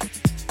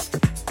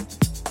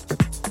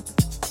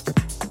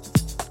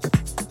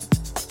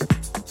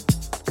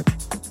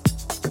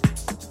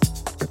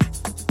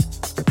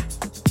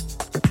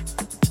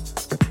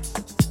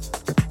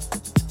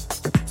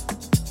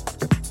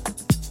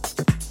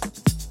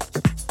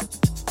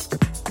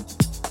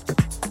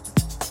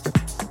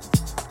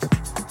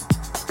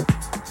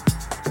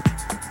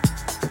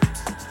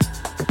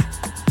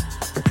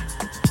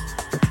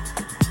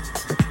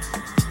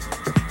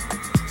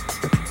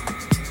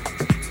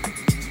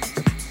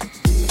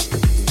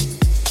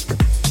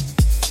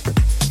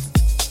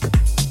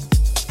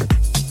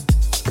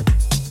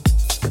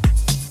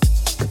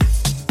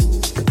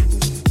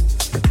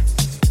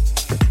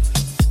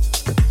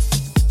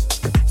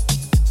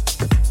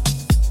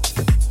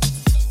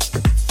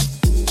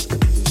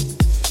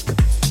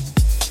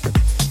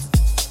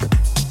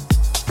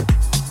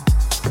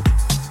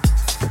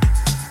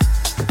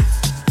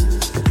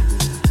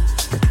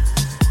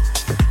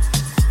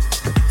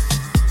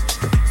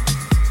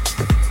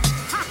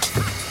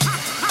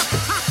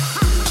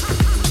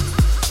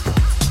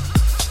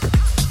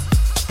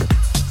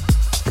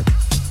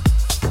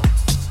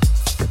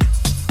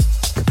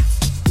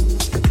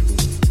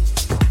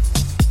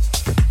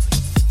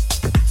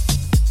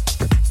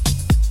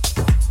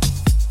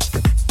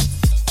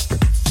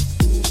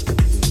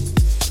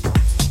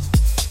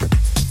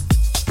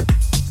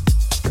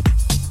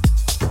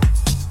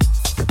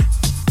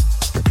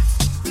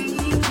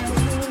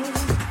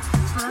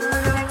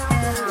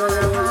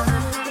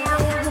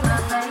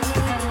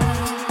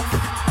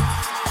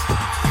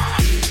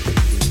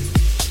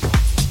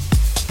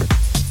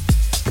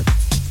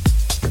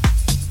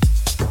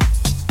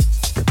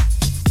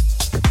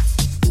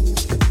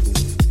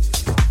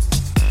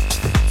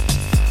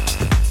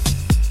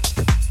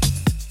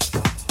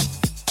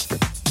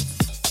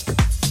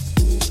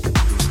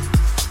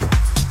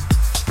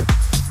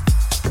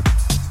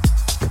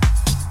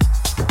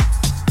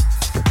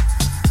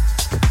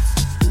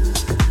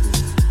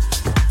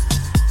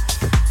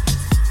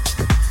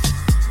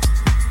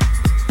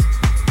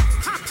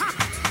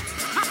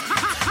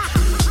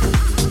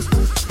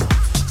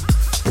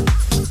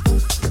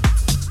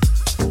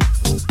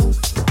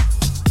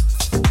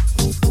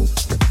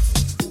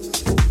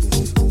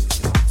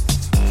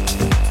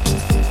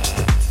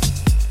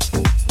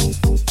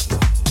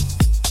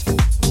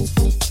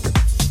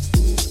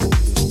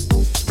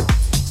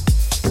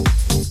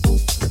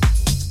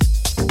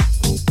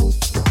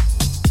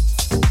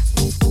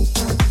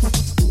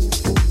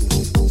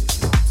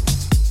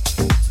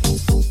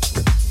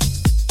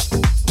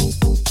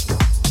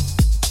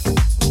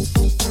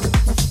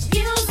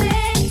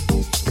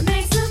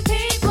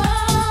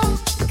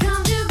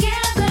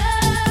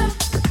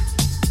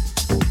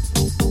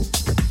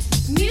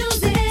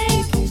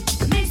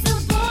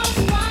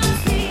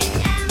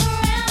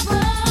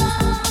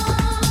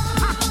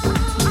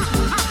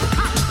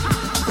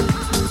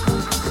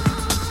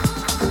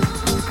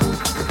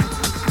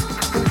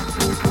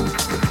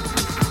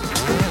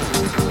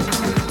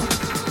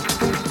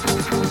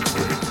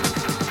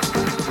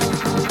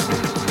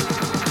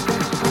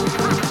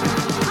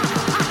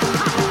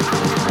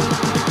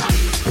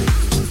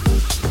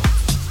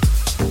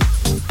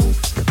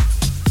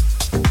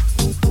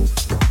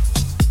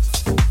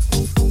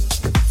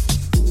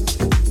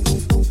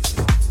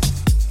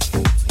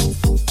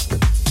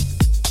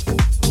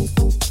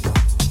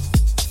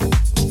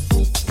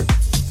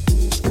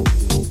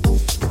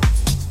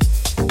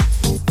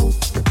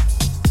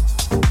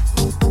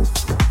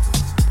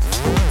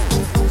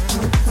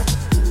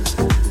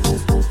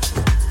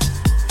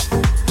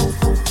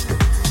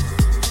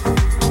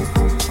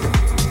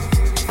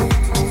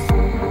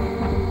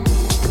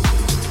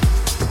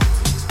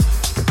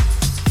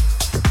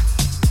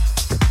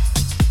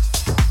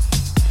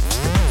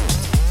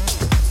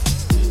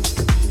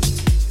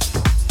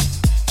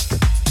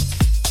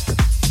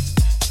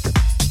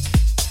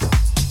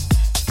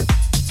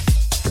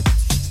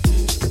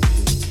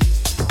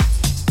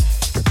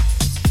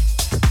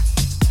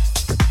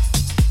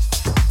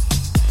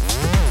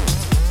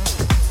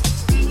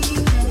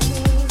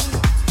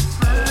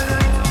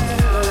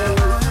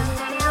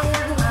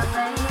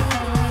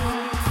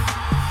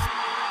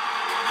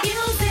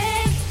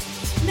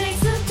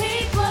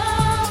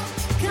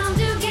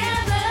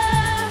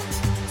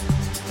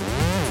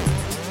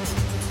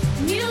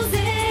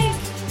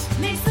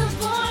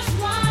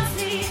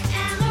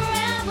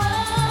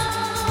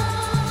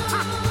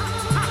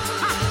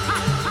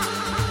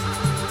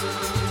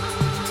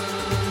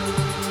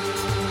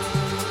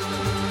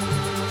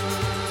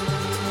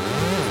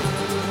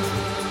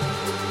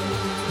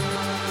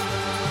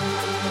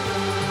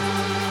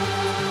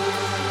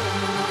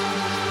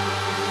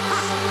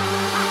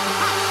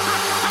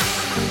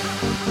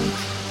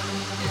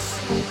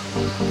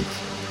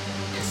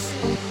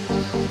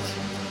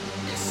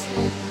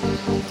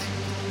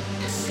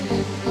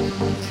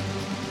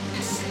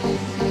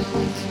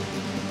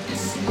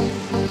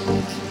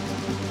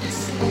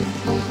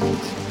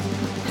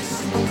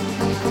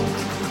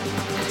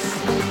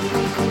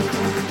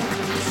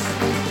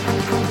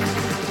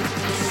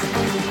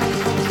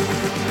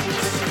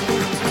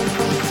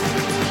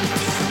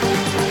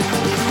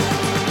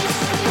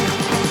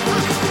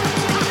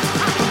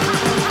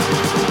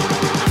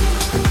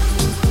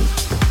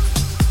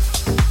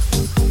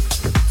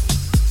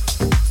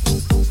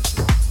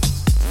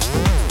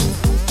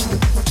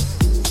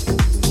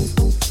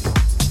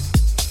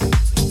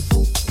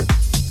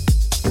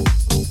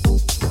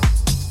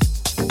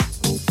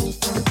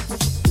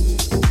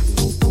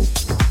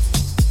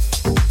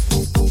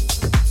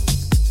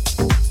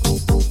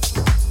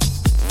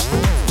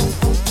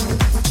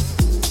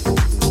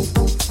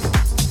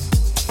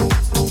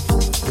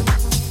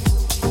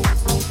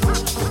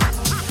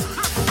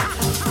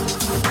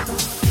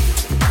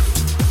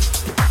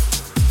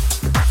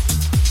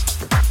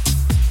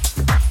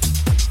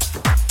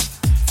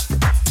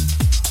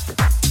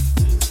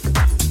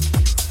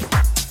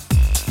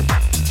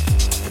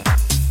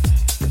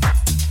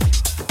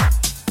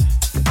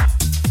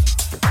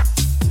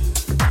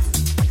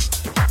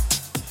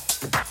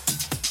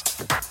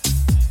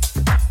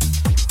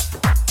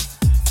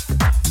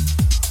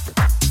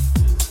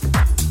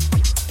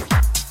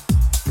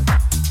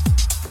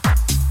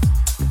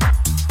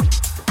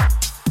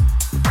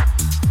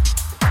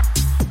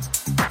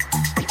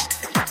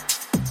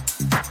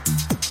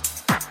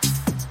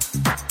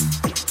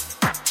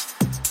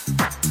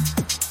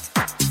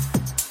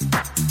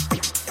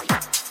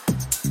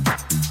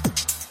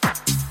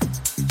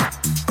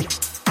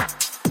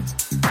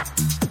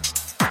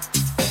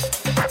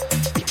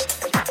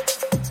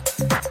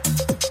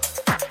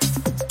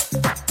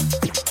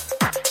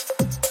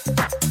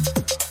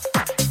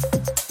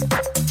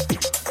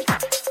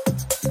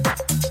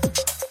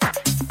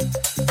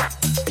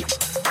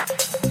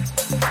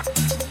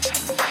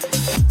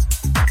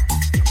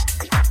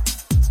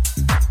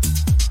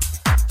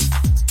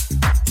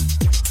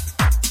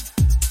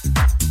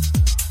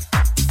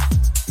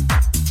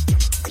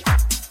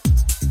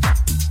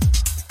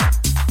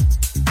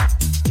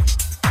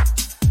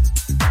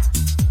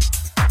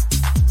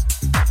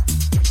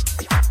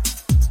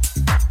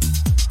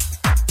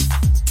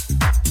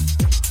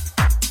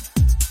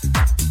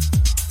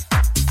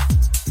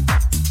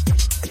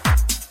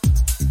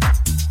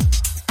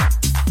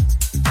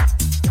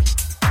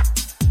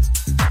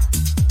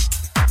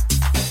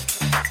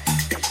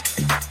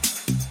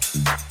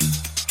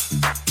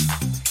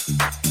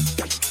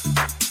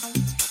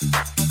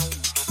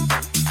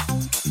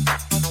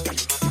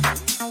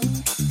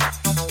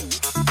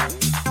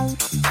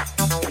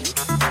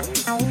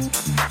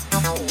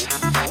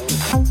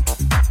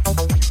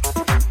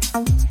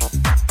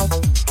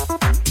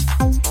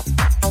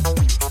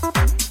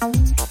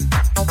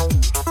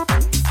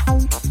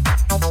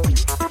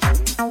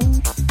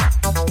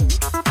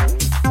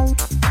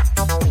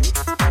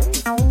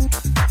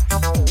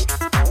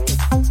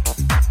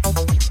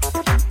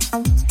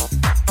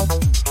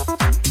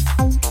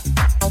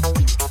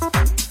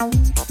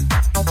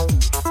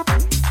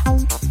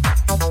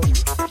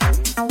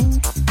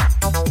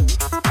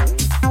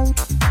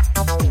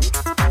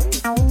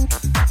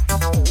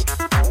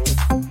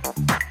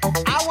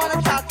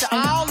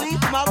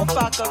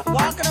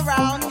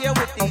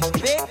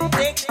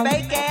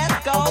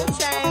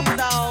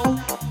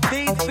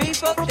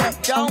 people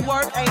that don't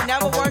work, ain't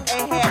never worked,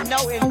 ain't had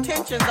no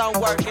intentions on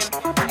working,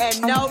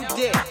 and no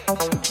dick.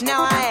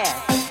 Now I ask,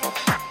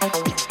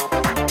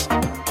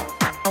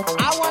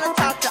 I want to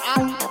talk to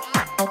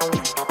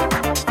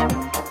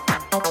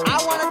I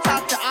want to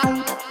talk to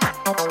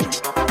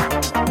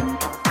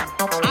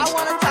I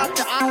want to talk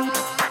to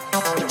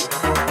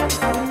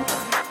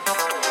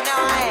Now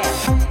I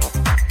ask,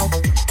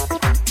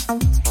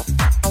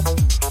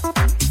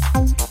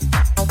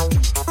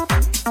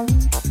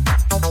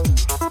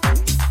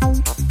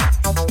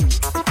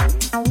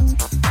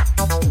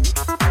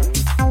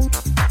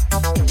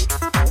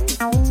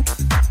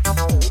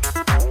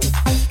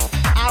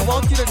 I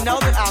want you to know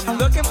that I'm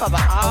looking for the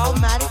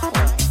Almighty Club.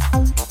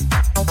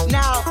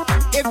 Now,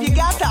 if you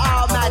got the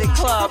Almighty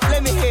Club,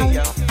 let me hear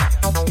you.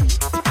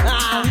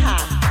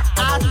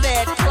 I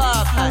said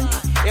club, honey.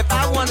 If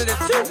I wanted a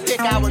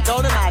toothpick, I would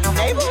go to my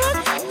neighborhood.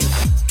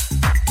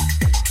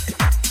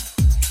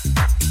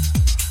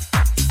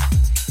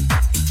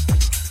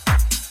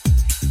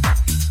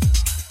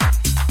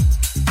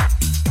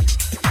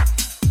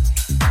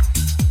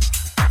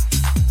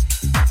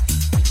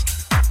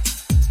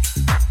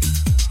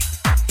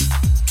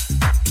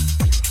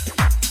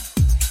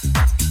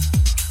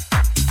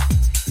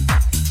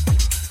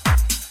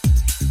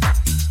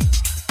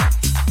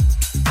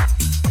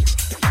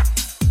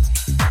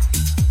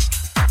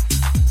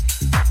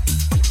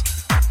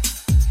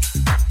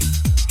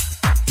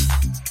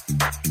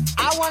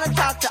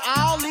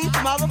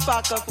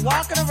 Motherfuckers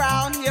walking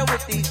around here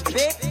with these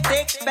big,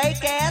 thick,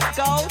 fake-ass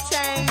gold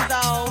chains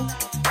on.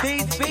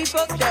 These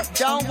people that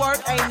don't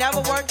work, ain't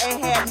never worked,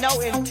 ain't had no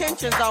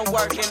intentions on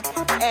working,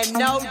 and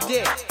no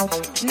dick.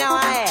 Now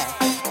I ask,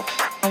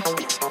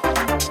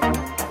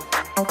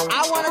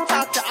 I want to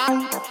talk to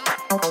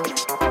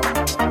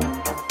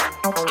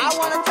I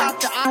want to talk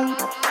to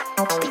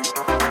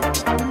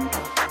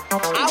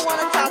I want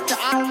to talk to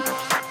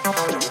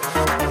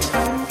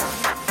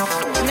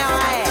Now I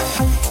ask,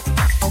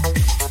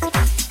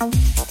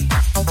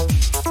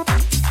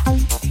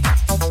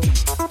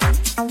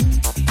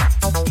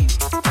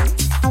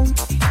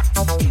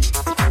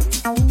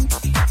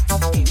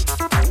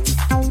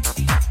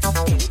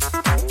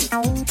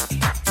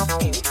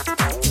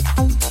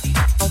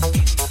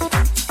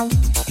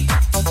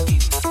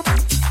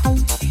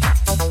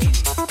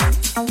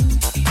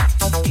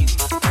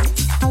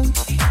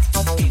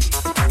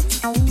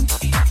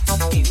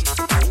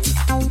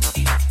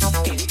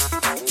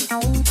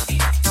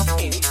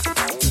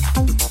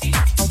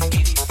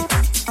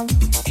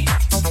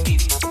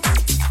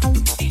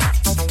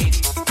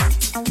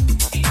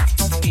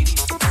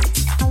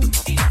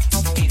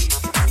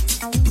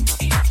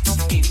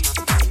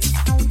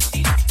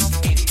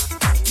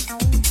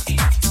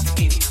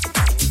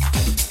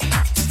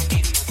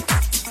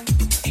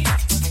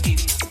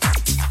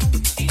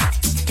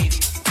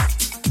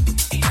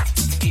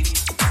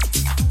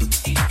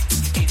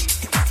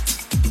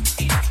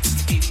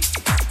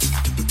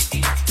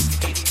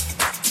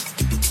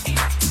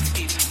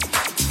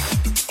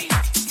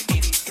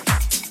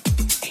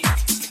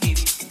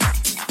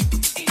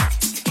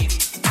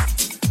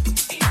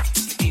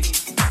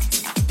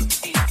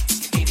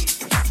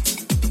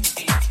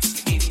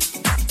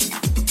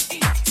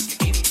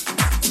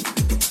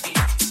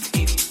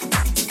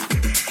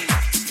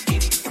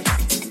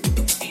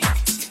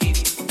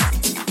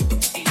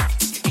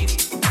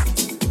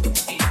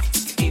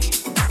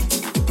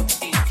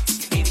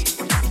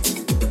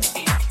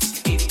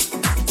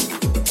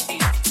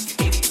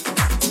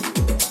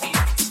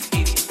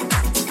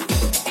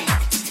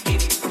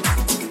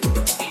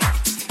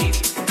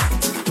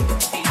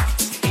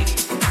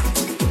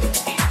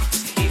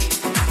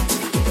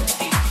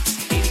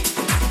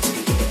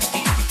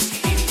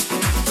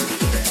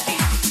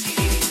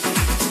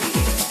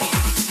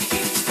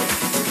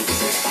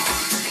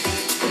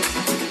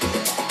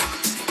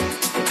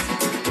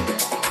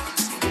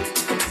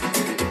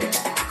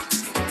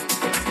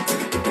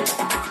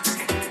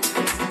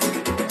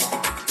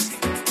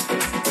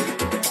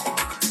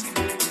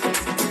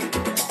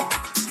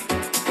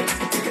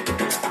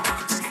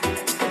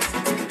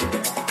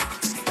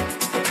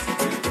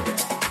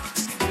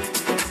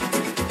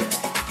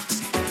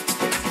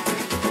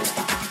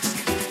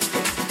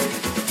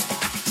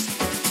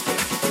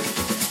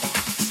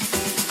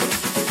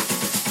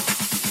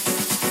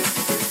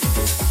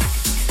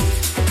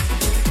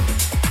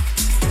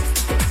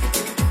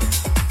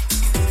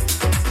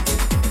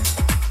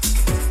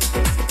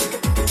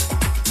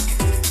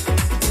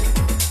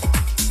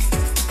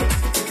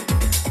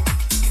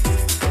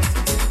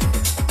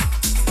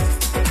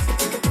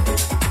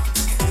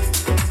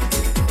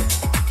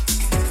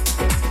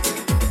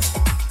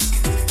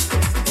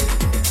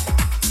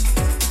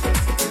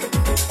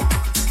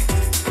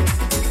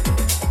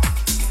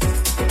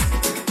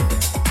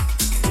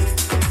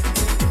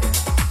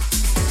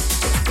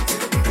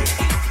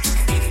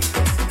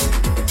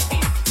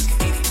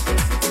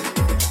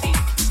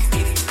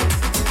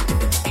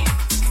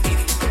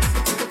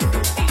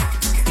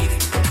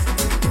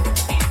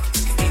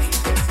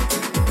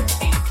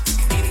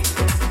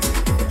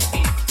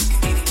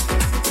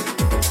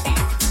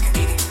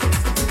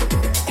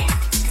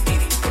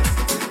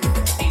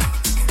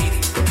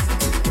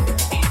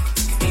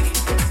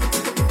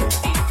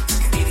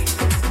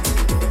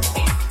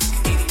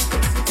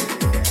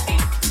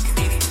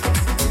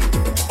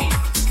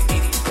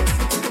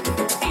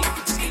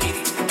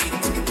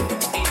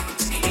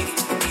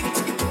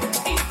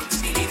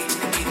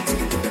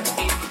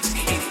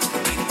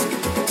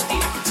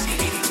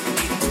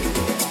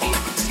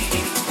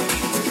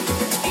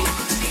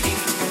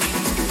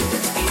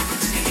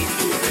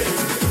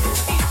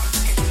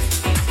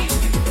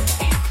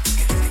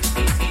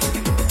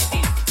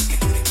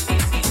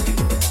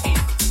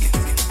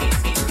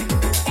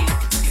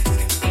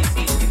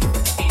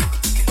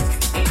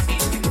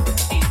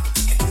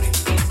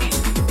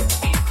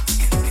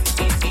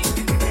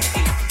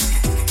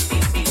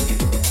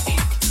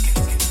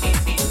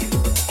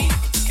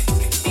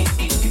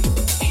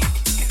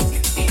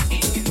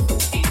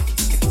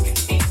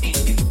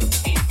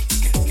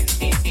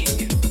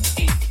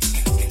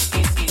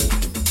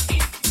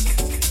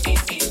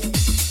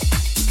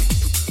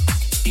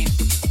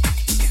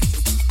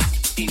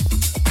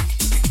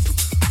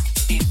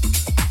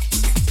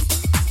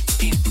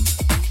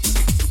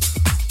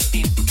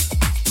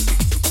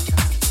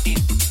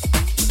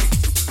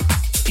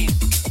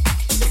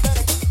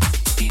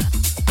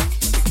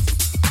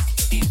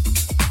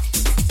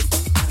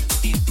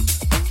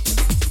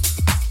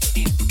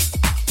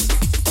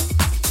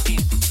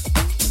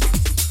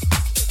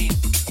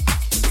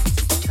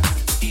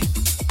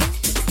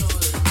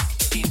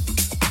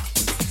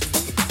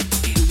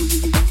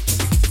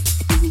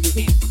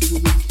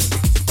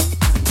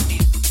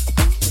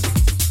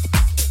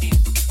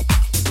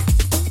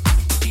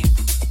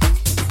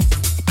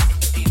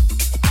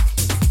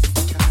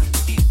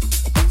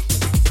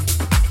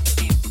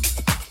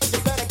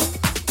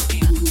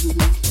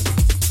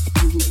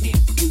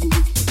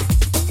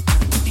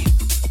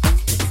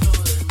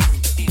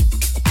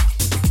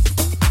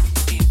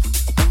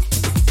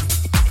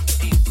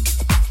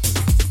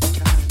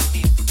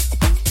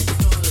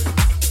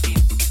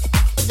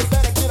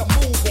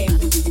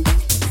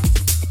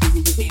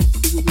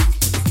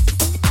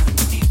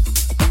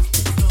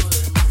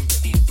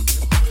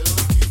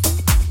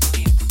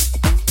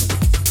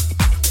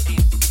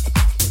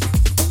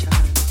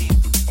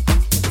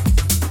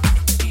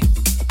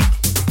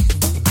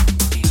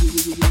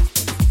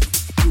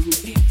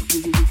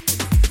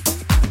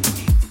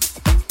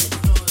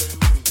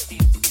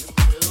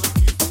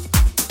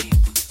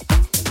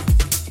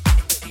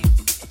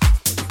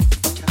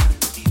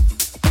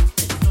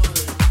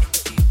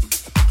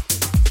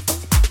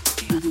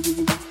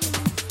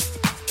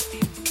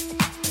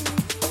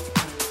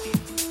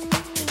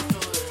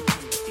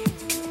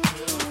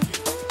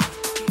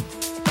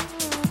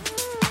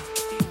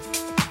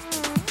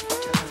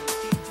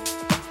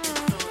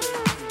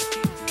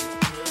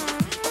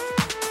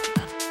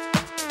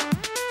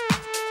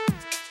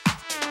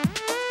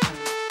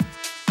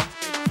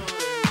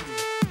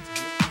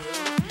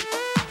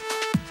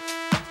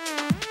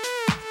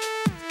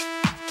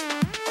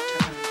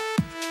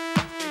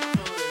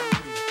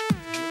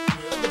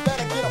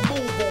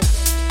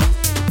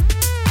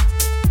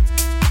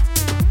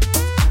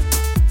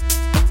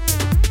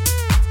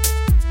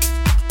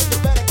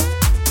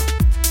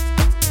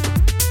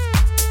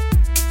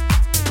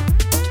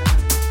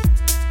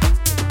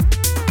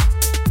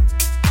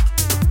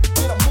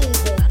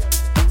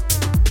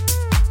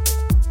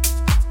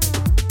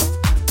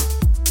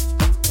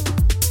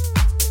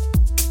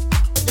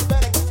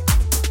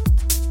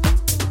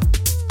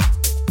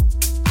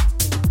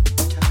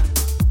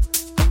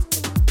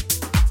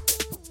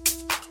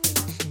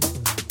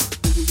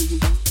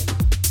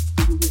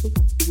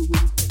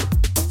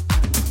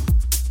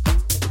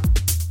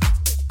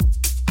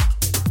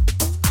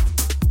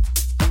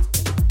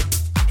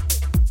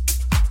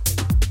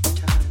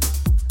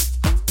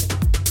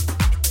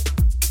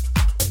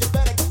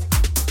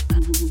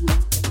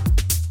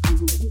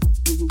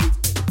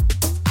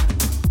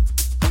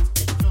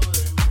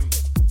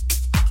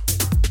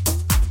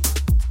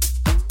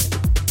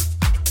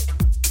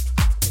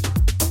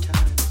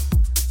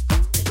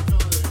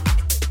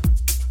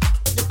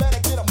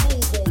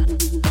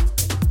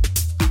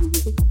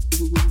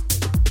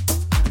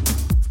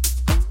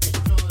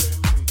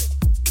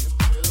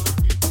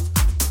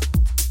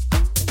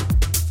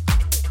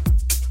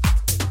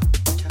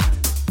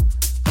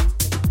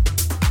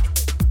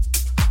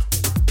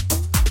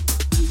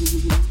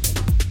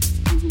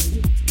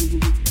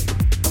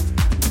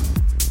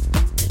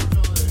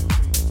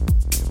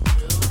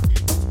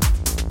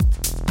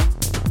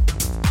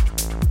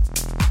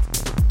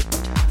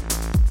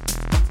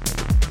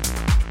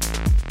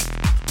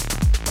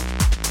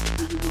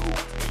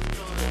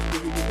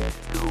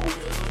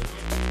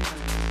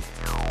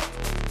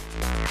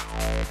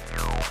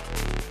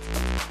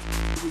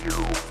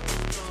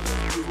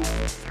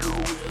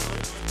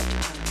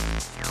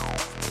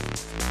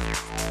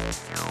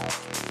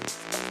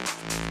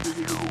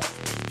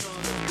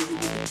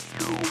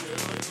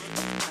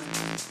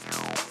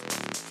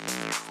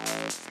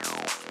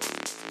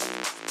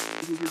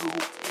 You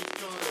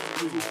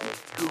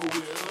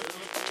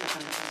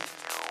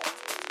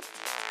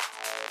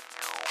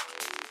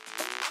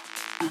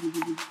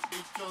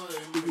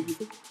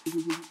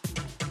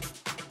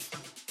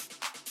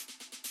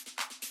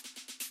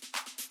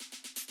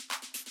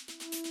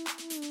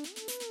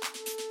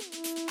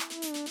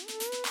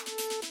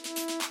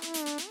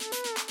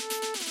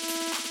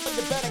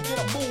better get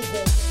a move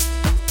on.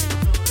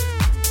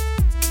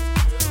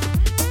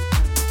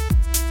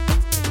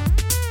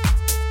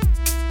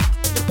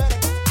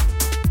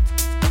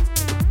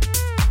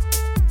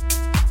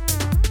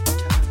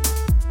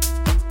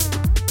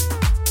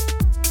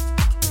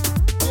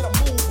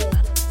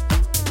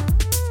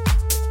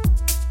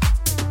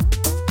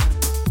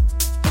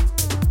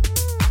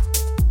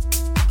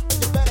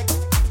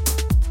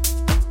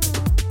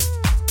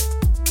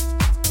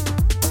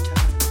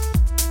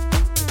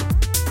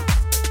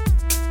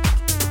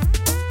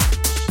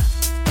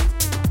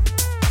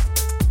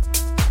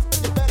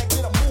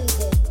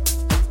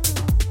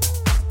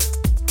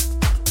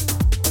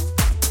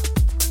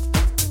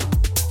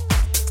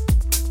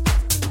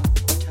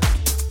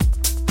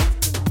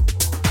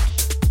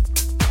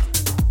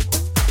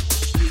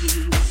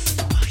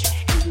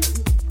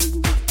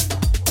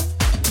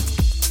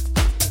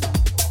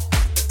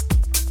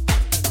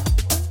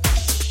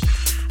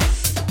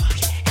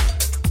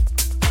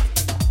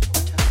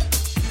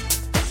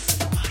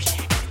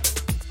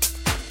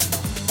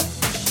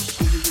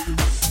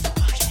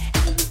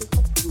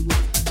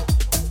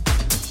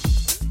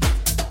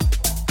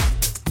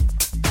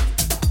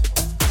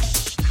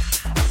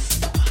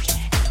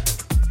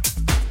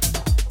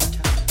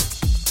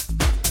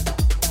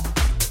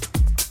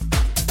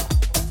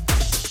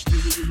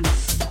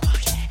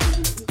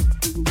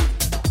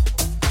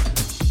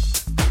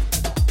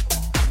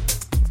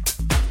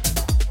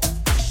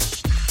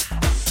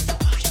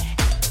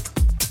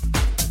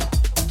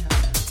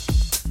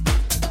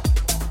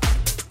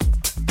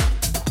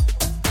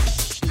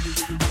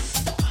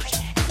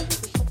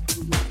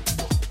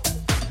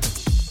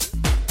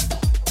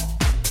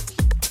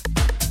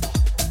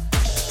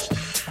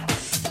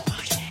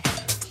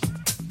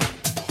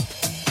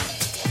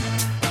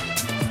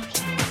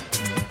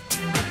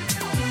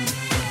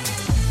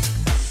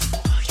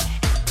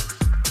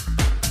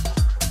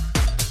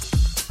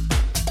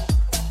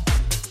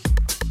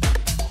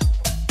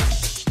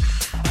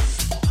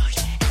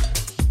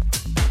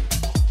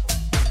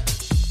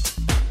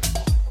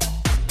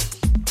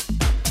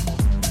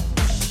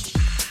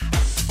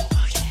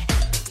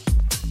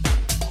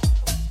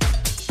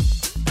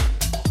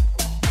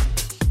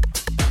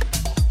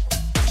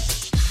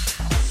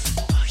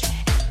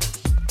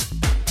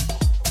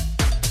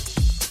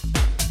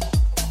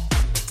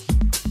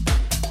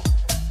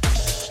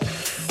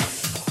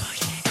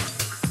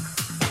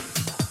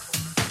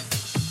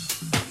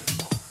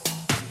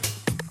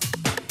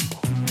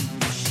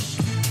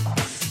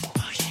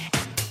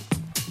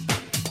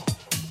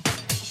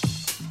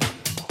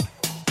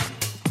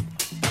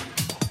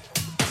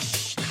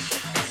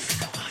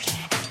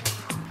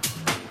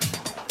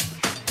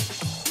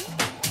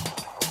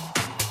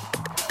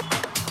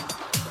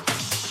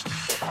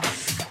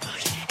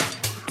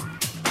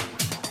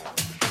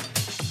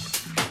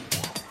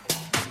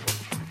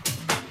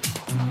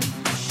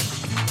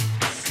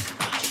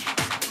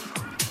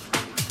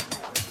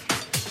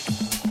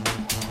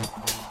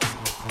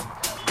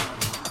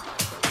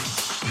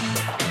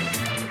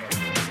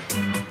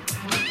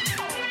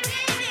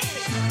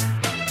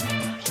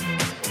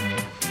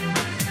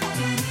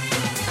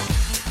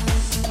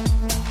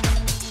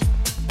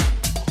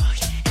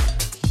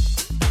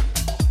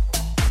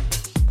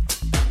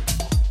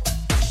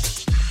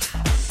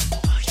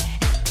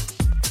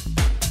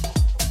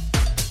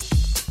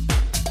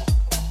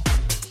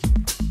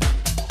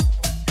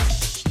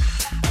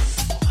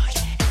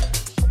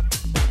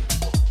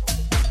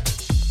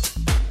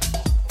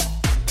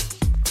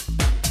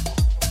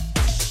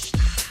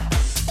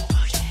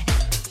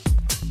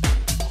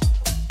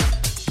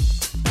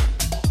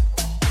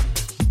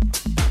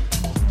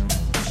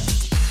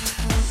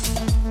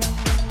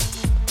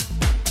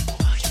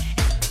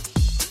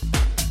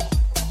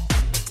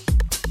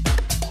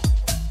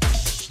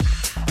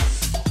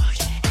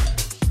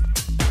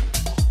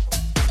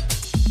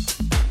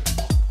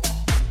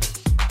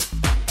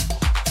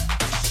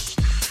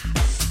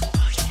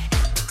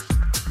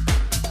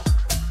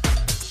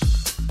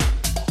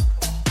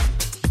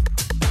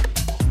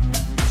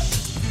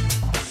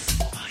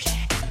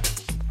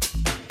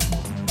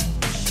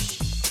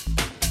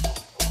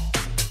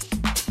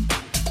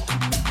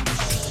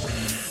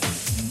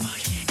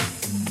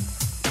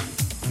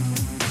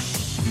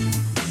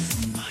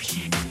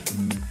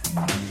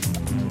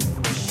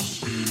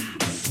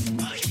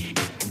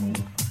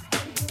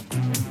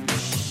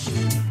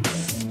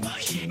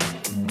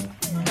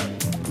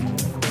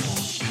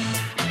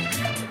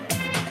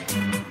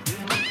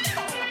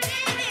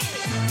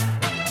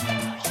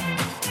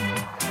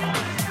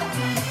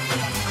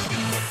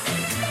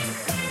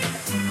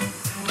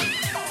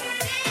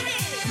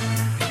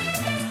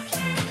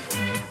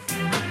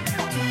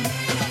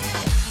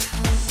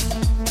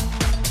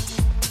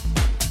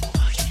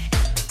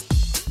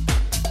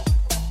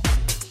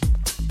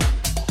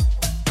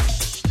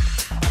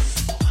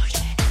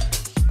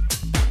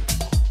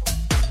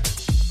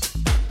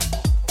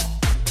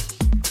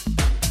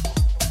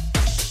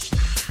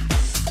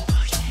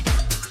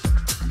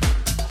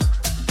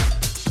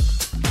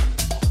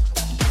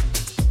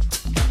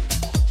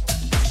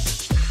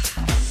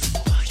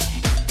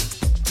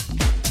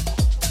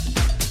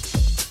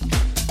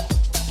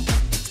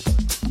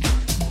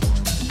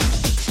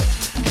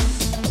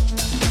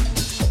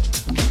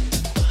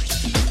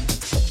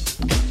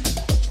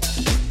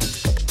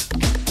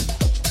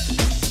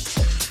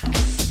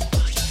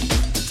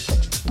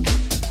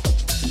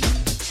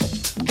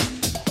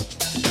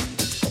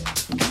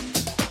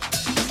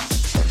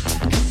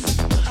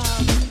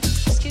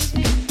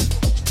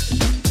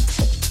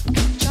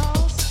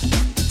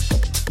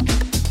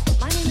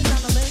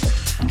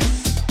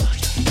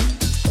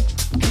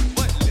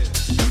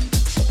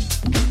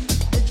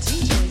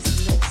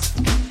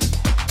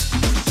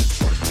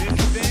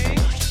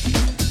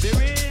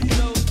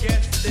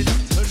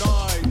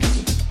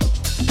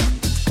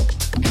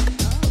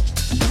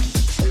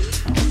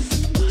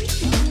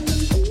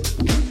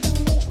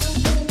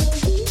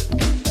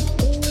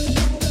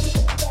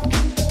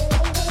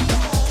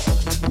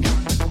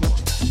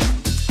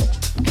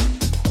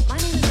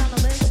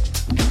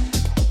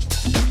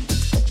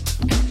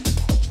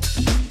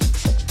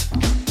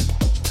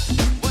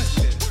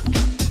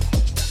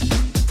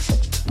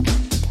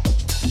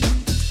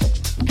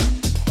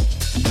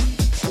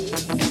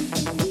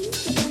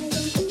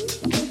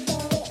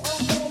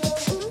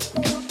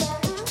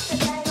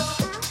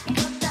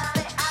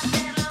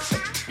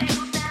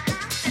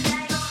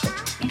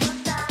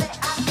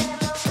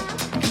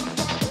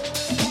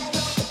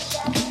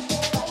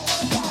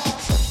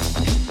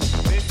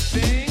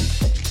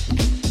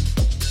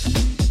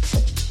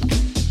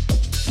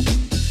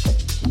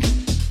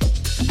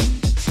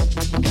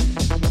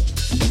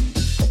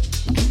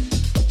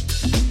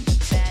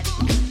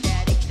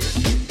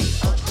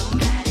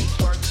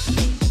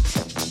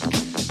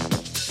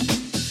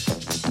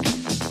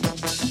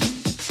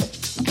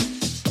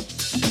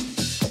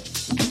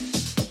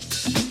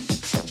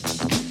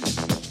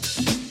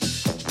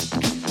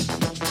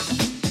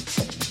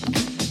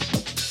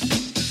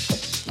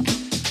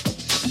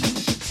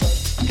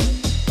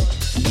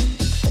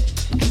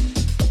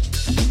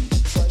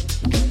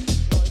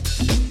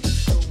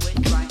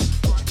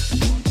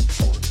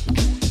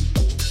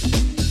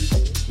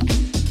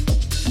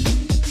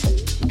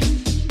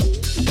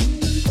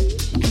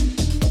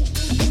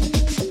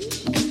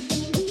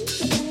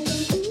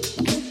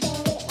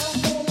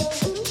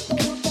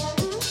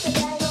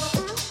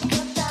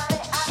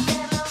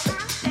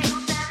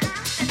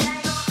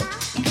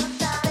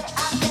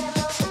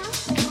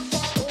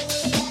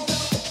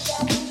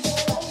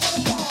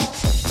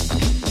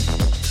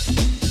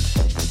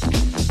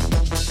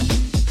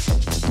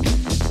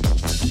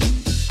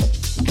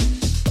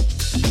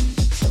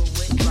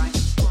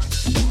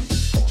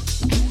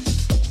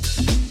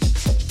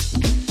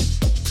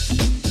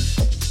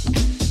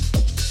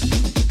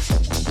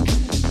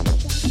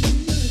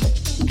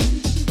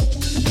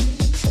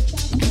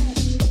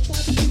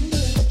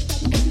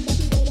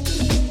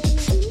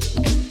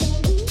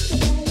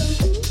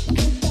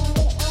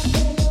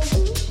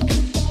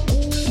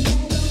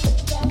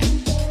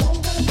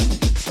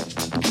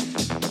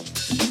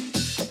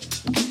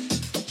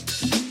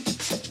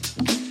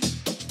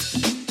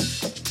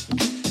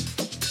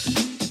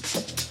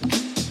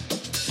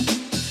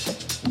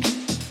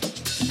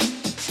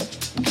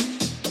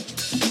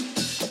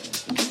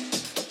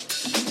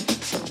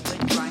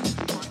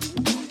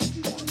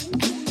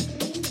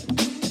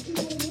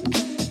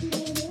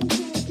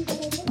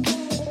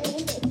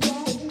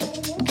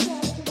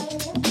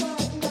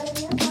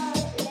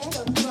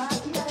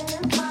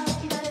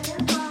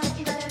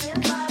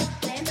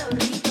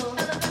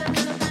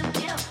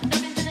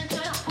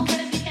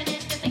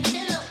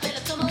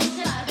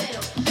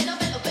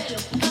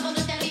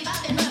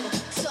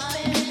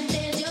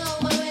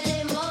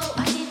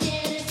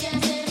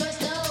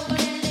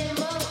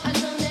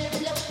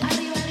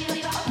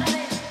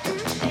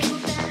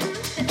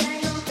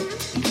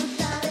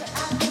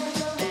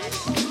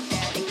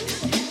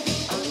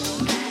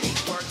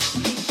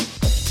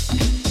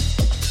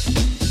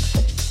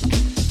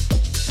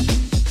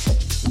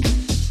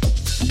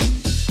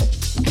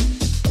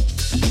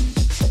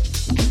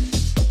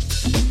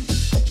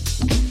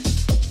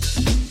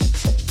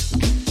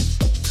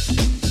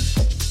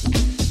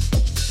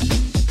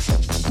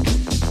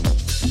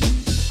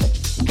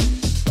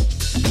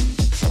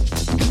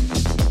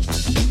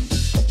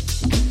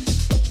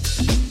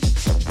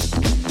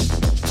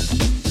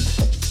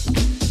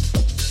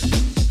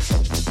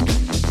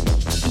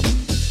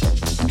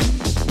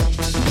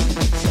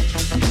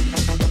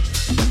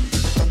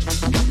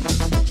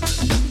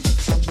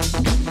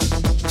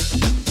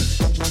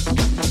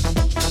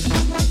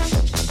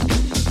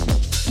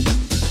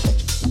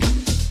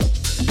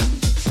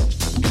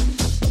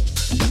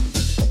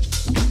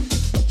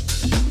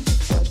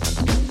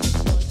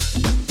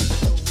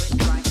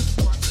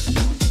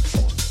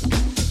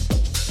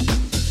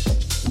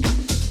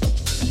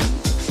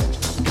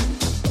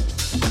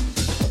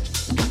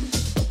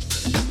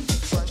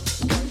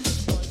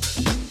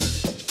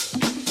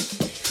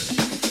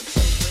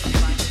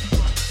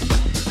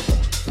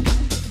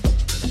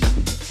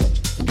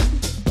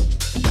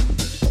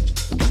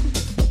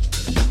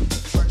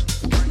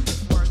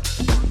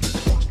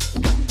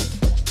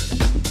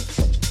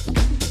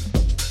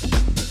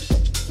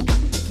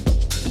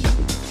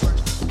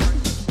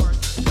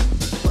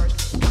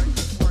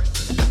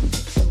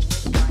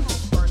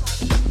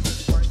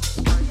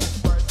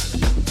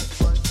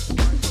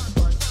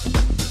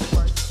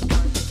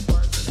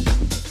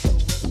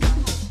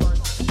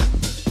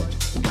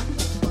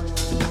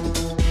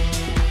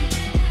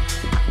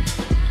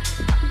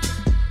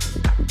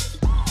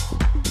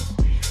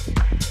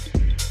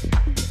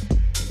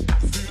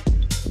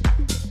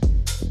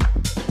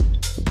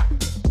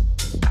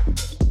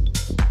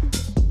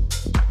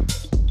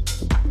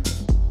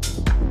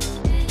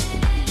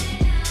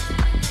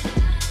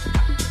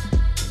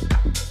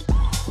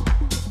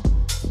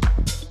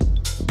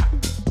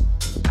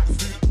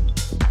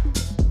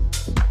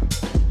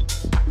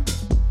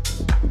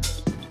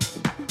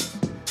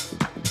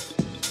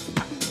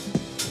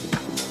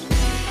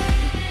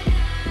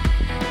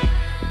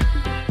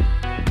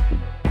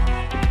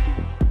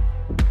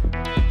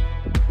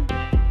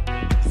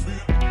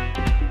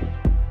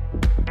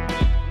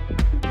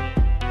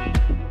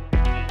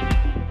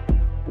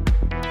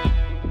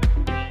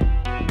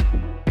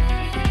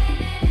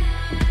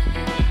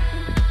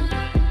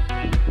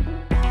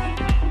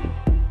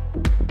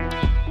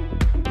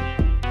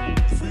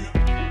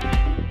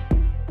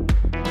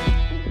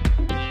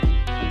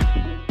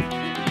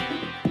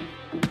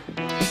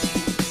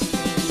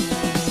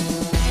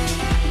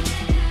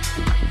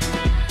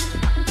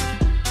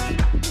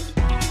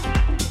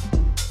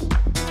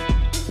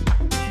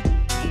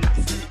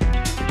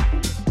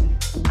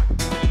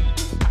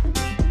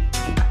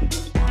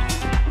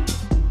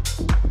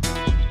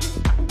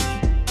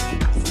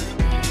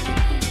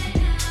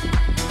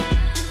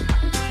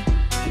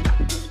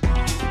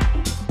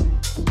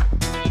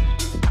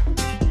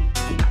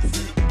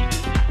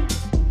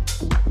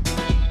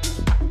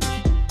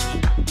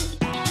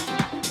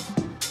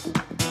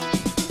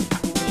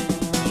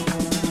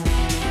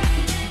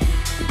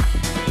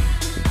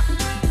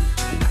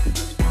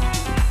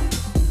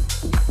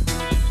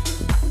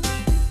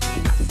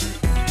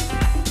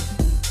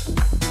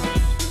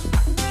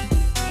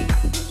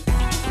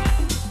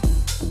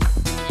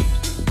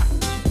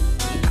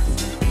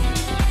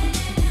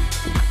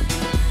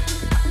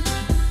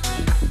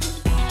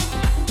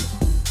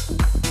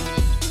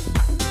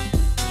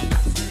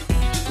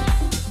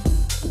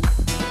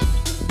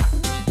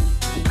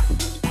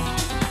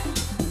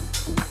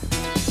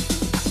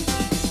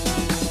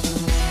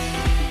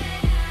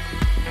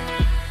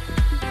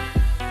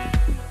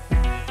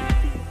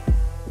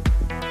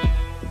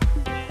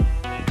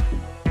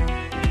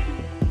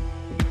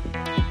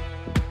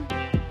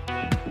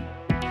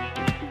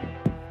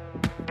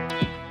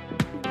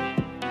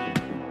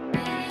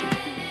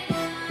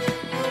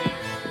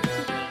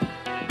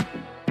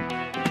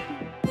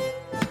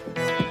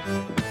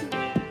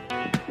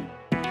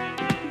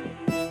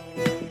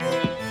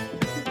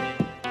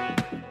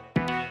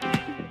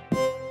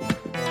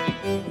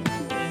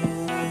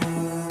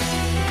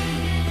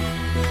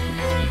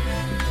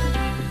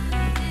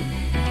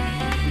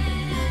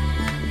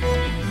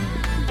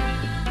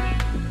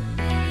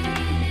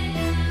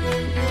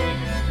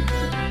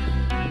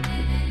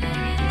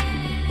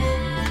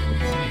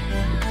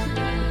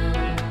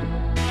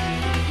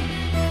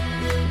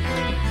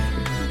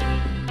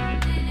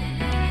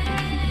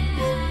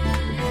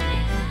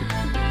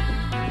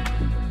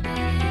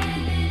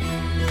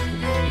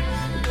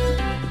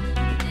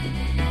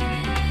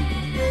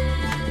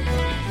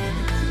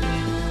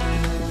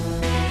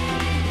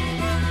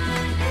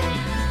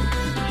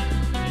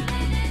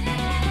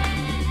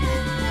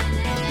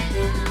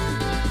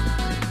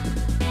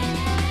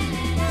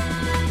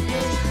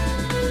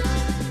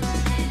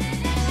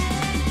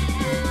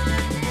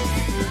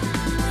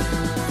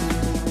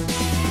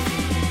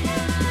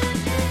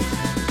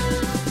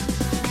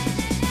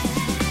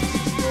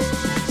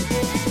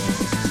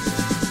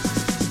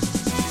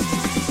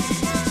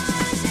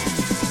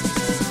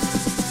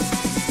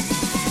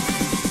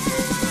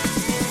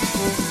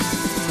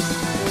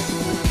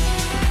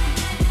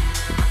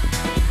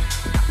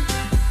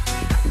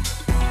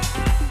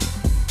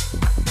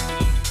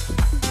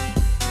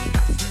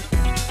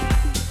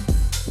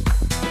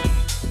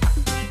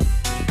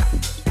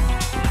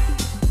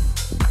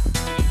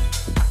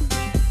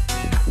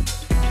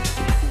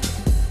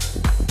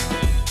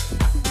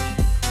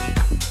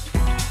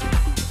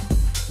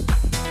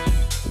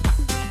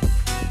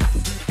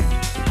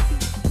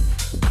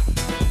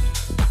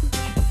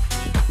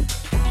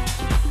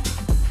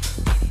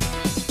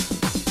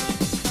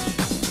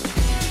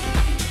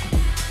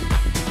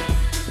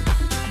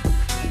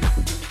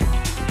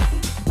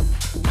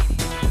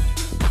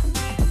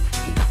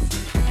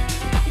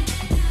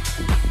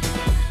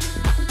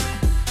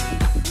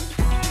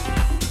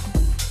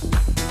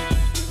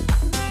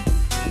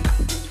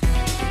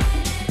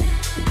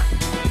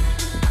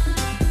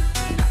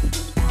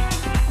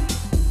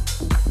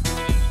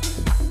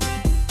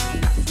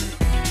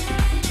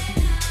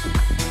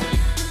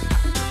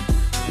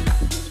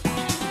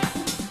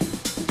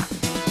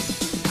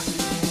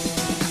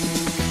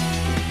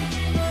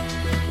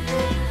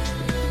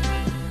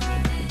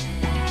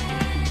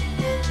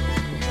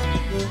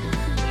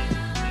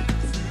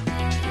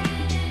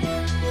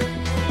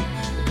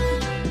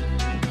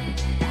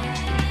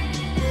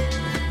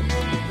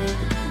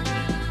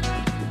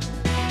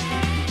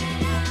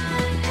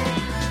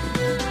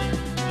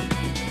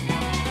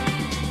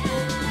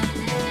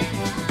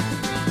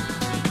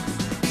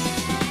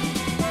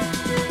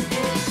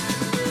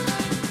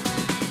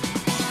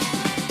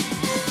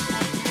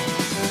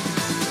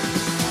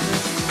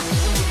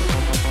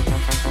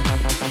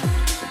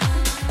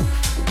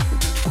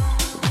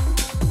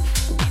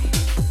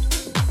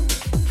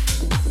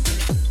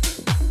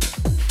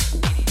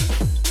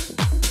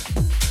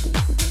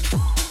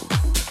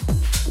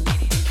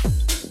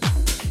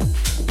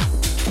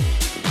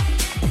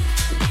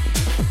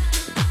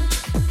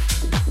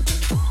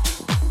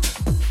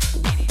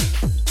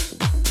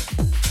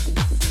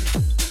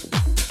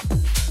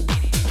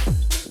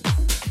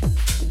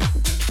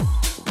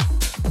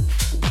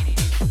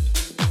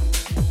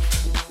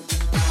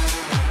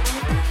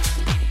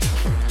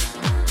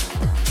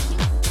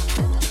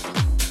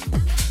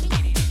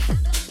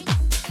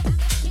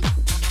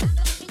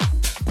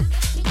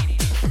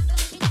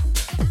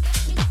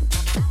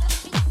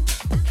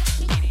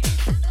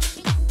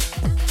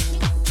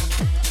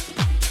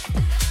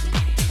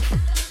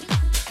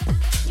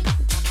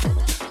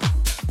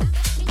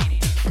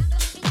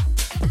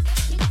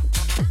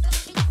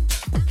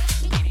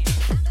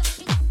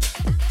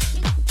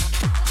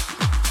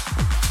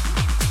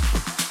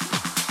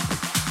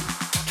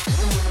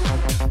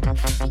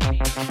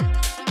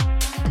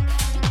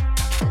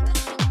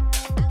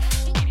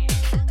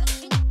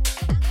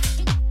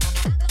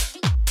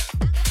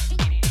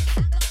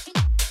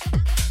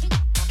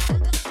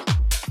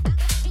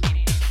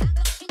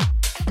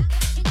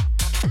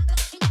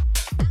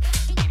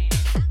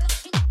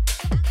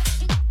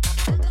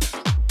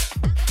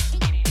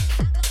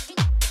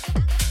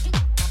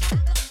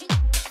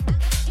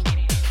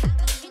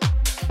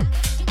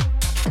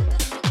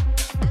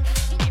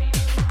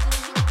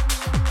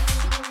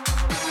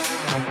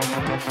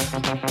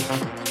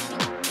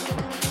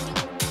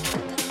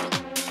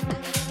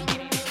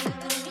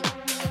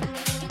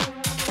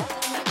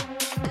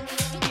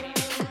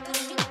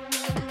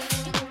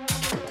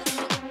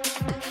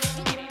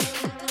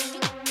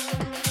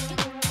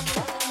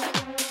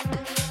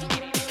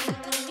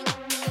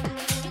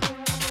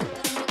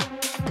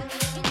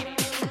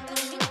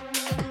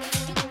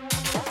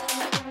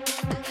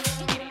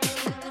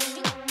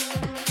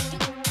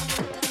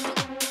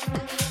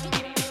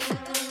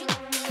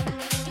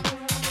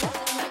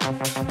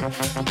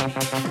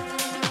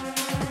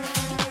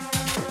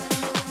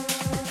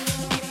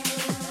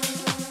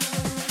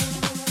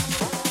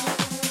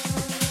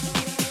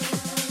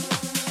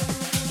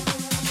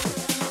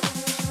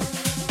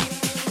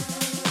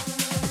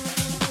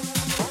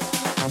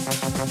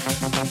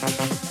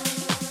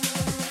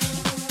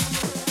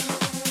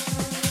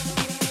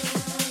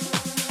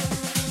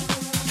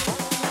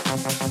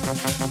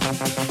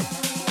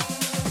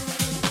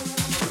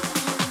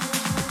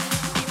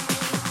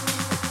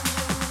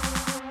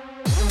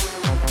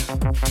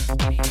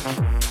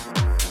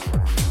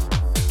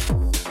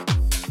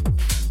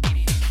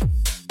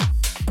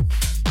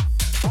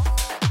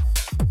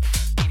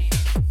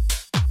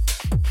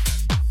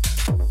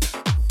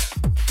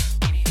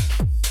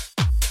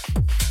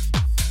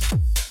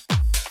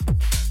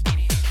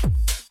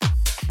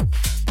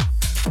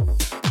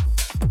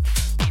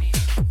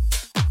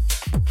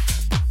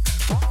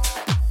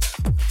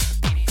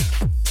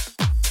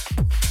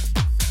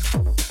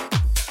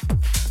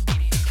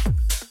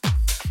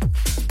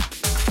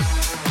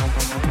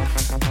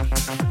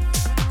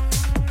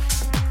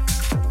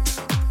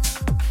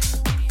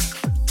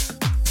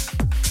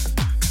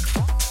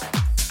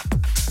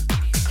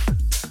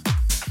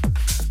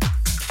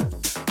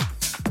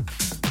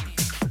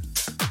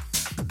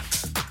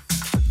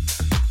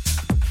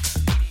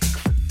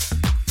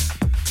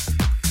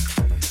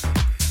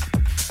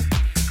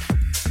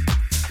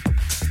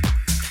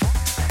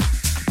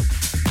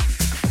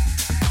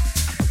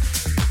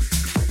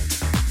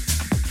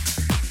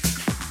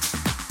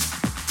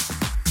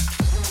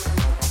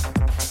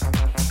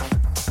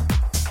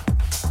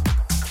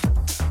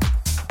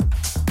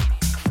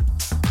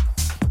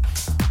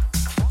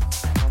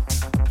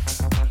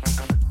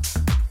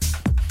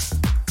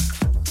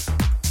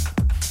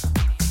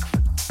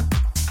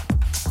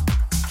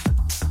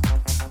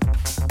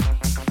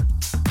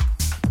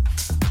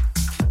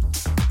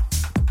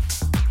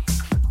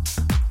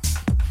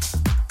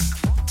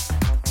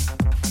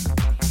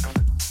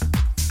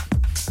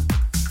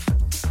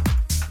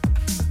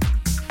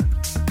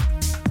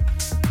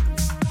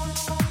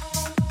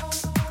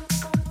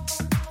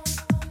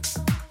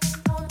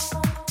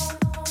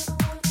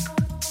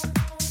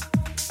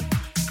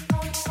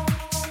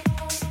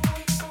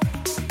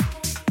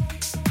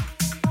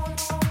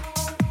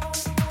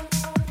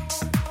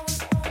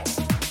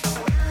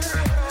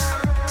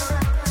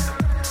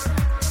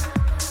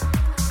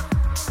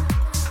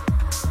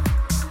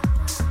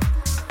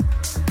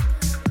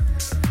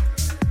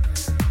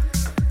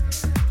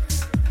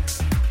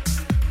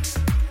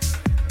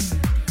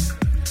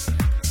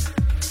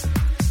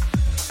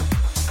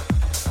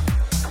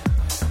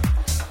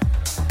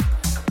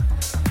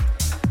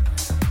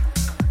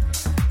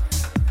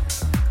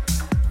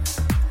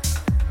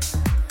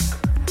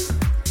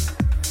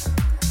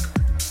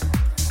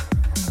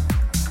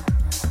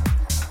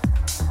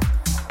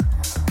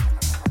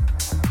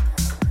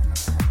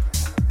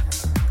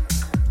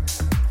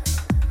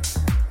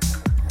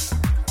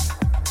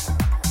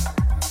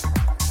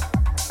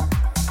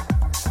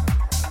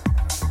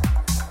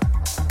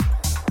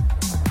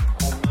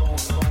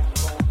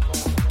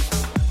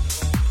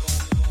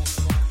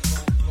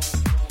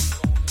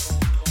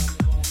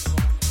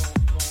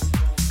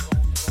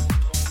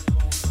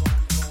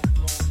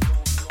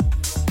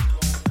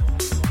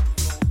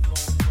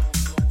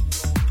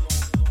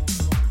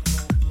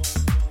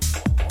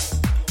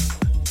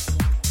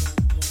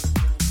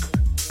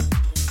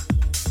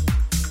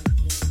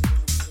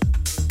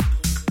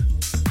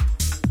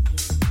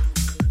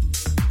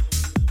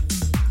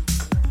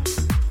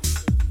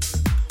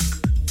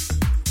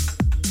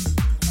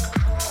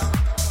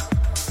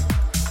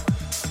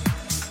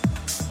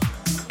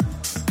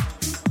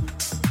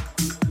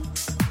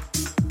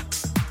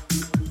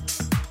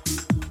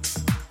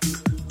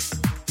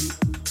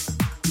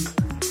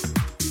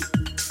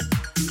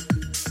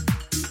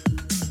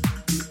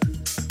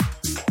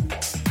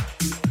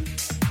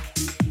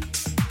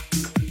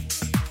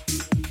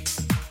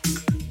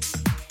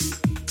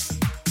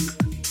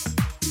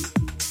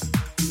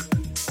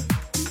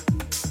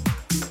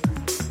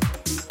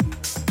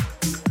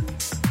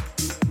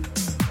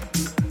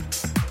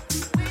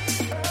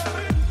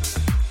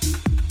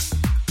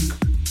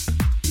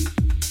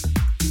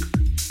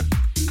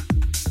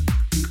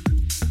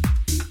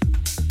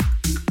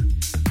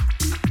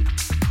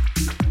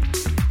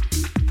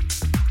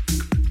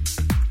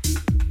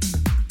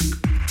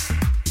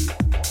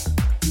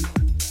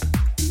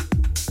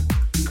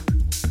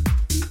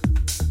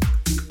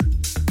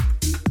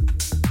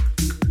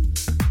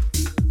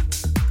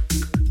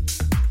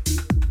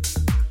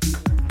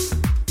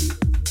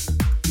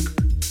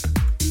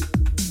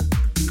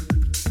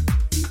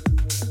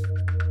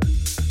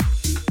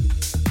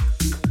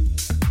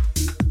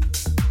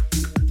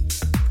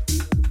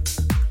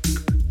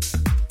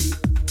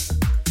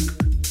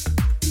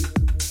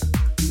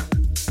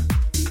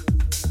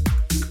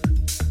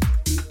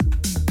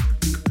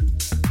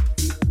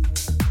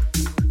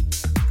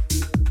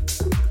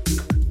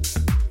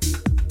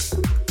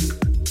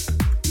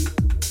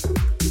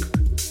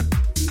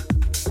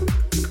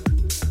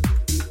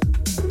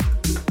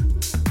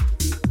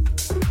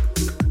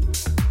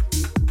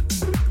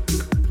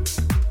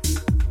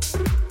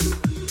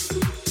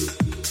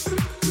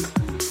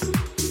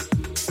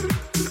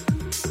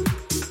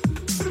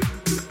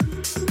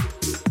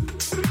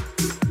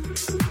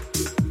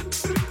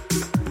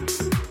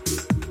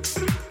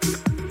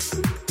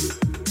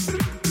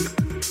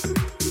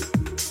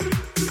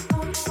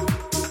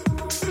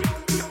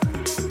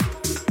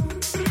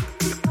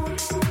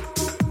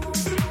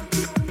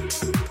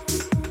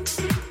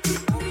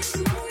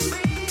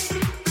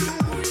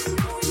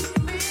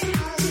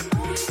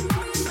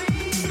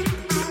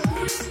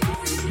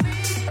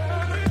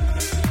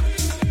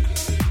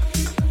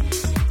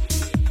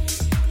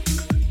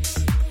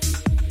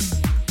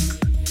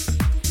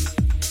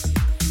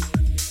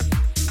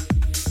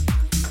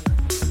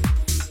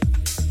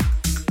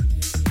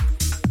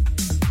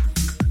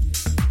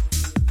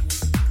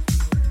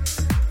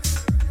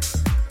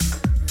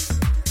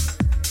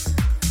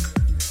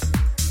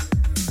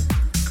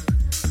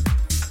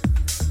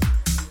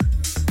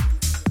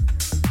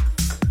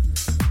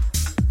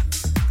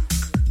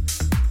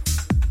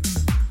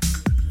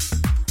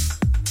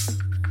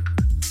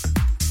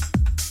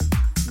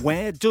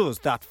 Where does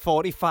that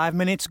 45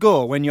 minutes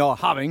go when you're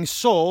having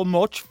so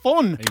much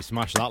fun? He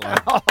smashed that,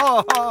 like.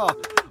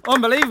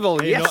 Unbelievable,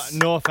 Hey, yes.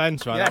 No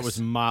offence, right? Yes. That was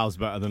miles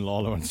better than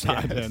Lawler on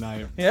Saturday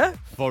night. Yeah?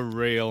 For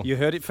real. You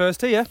heard it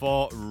first here.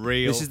 For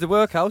real. This is the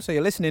workhouse. Are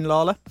you listening,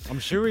 Lawler? I'm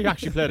sure he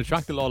actually played a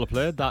track that Lawler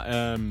played.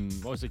 That,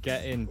 what was it?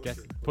 Get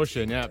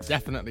pushing. Yeah,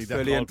 definitely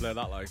Brilliant. played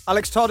that, like.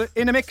 Alex Todd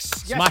in a mix.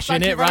 Yes,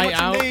 Smashing thank you it very right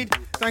much out. Indeed.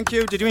 Thank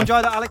you. Did you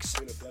enjoy that, Alex?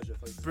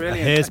 Brilliant.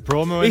 Here's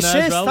promo He in there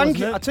says as well, thank wasn't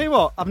you. it? I tell you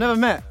what, I've never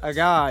met a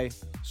guy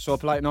so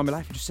polite in all my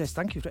life who just says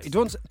thank you.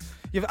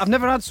 I've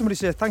never had somebody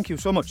say thank you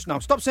so much. Now,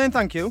 stop saying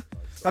thank you.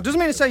 That doesn't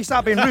mean to say you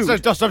start being rude.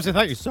 Stop saying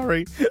thank you.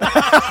 Sorry.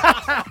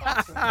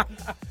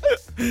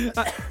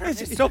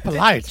 It's so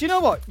polite. Do you know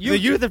what? The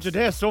youth of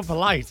today are so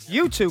polite.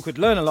 You two could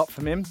learn a lot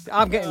from him.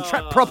 I'm getting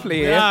trapped properly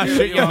here. Yeah,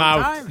 shut your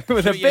mouth.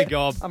 With Shut a your bit,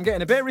 gob. I'm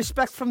getting a bit of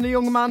respect from the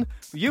young man.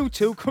 You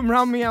two come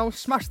round me house,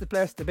 smash the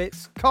place to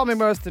bits, call me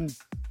worse than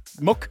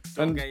muck.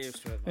 Don't get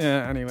used to it.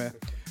 Yeah, anyway.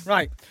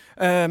 Right.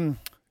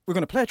 We're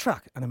going to play a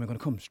track and then we're going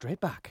to come straight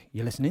back.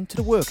 You're listening to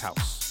The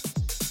Workhouse.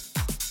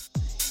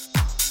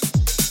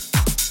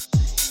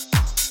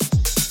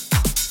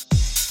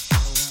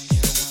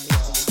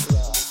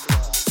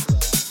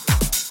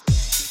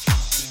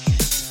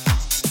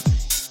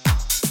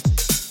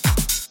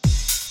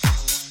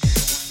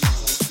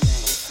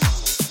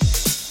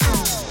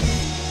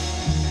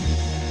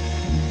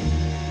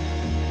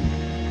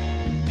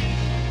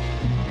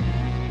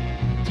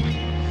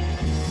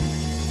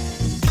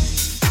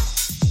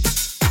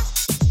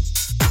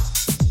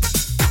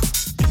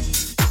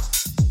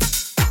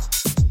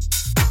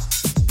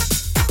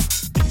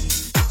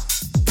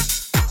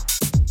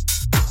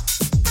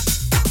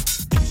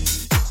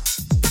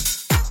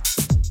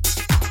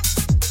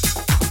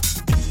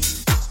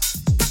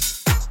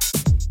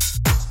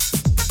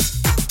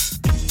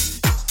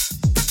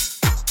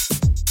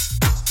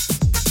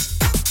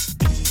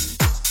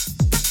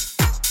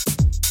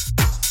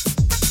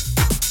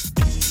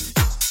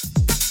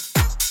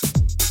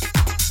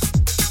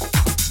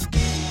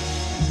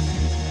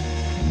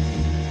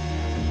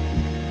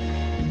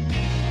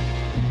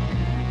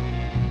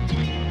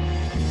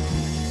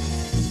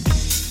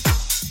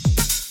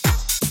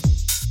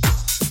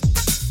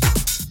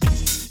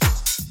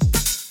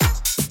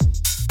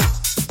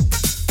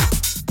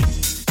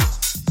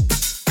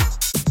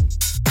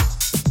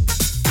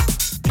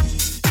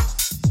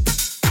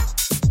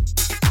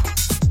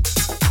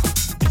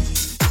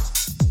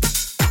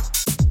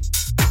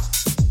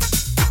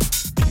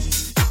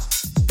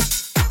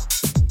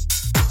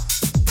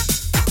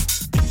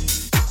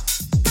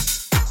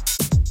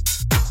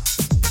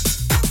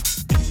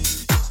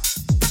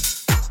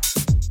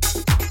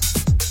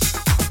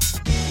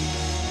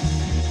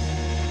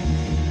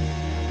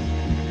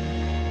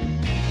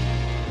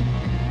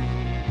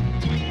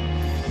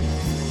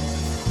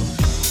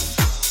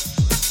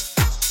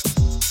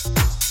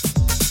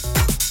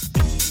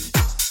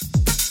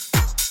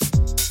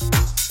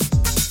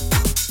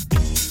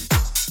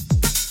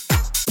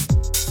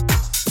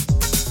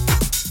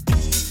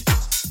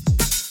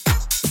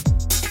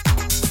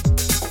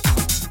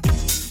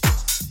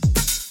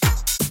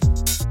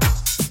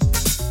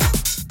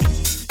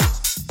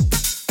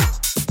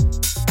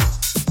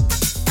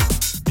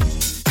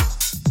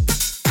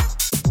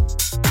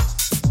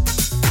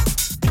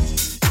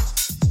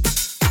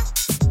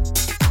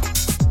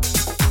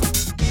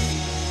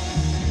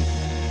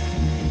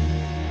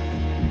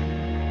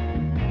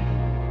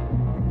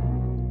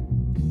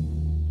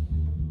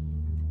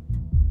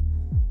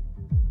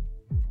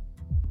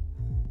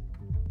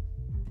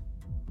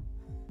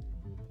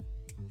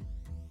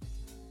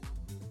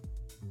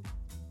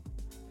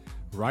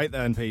 Right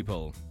then,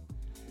 people.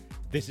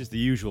 This is the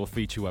usual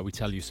feature where we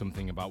tell you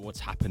something about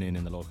what's happening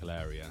in the local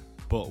area,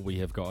 but we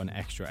have got an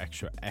extra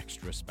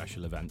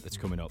special event that's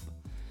coming up.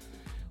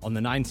 On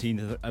the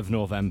 19th of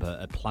November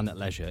at Planet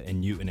Leisure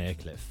in Newton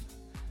Aycliffe.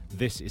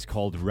 This is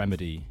called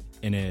Remedy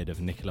in aid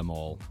of Nicola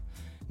Mall.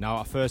 Now,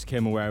 I first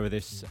came aware of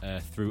this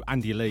through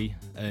Andy Lee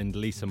and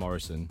Lisa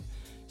Morrison.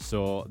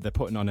 So they're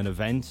putting on an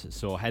event.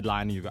 So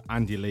headlining, you've got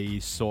Andy Lee,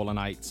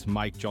 Solonites,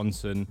 Mike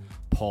Johnson,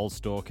 Paul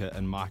Stoker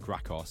and Mark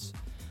Rakos.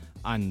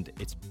 And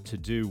it's to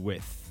do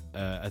with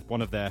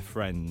one of their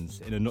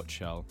friends. In a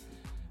nutshell,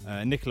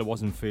 Nicola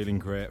wasn't feeling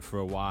great for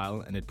a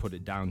while and had put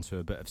it down to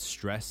a bit of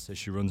stress as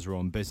she runs her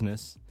own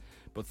business.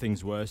 But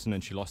things worsened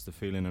and she lost the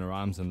feeling in her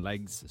arms and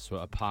legs, so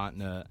her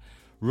partner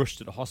rushed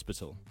to the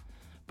hospital.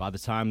 By the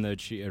time that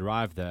she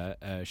arrived there,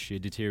 she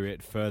had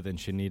deteriorated further and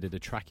she needed a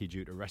trachea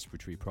due to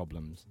respiratory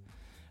problems.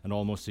 And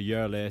almost a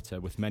year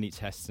later, with many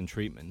tests and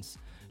treatments,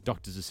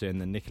 doctors are saying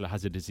that Nicola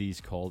has a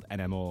disease called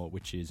NMO,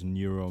 which is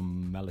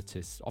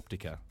neuromyelitis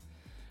optica,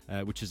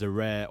 which is a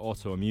rare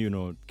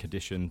autoimmune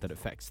condition that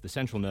affects the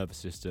central nervous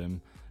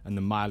system and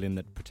the myelin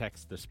that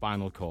protects the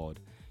spinal cord.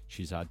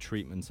 She's had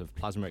treatments of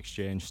plasma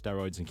exchange,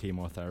 steroids and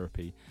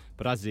chemotherapy,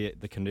 but as the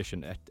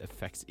condition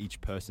affects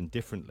each person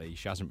differently,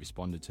 she hasn't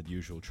responded to the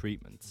usual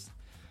treatments,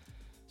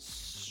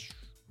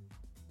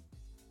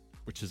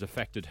 which has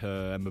affected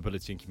her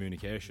mobility and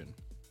communication.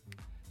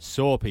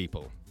 So,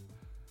 people,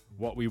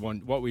 what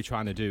we're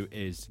trying to do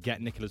is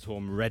get Nicola's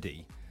home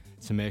ready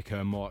to make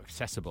her more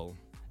accessible.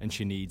 And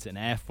she needs an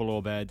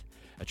airflow bed,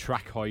 a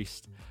track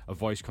hoist, a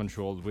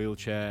voice-controlled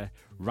wheelchair,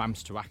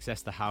 ramps to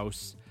access the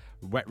house,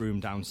 wet room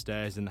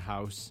downstairs in the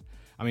house.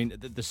 I mean,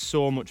 there's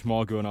so much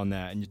more going on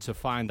there. And to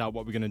find out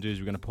what we're going to do is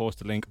we're going to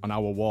post a link on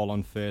our wall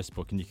on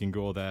Facebook, and you can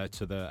go there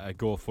to the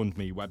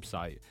GoFundMe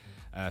website.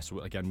 So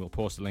again, we'll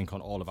post a link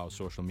on all of our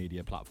social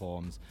media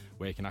platforms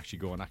where you can actually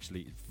go and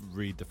actually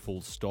read the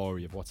full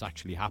story of what's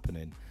actually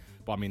happening.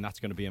 But I mean, that's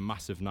going to be a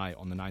massive night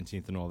on the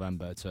 19th of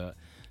November to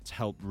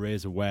help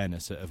raise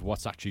awareness of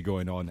what's actually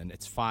going on. And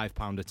it's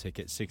 £5 a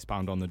ticket,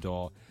 £6 on the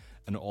door,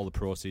 and all the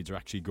proceeds are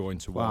actually going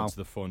towards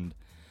the fund.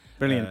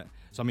 Brilliant.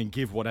 So I mean,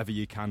 give whatever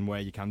you can where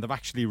you can. They've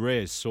actually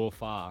raised so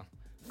far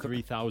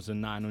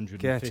 £3,950.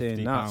 Get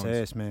in, that's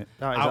ace, mate.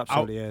 That is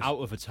absolutely ace. Out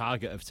of a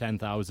target of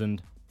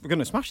 10,000. We're going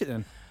to smash it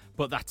then.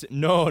 But that's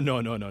no.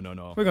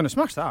 We're going to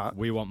smash that.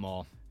 We want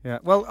more. Yeah.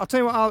 Well, I'll tell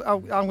you what.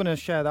 I'm going to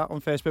share that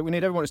on Facebook. We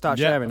need everyone to start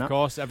sharing that. Of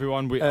course,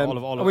 everyone.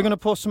 Are we going to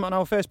post something on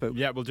our Facebook?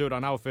 Yeah, we'll do it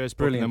on our Facebook.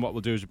 Brilliant. And then what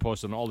we'll do is we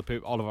post on all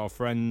of our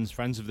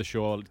friends of the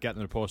show, get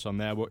them to post on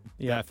their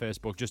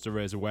Facebook just to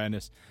raise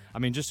awareness. I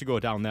mean, just to go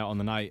down there on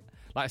the night.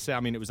 Like I say, I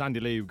mean, it was Andy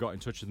Lee who got in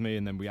touch with me,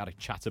 and then we had a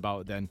chat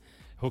about it. Then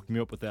hooked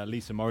me up with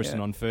Lisa Morrison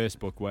on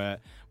Facebook, where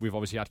we've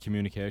obviously had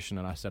communication,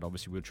 and I said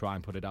obviously we'll try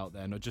and put it out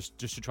there, just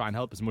to try and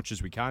help as much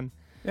as we can.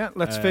 Yeah,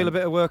 let's feel a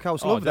bit of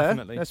WorkHOUSE love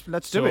definitely. there.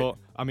 Let's do it.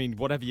 I mean,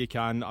 whatever you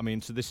can. I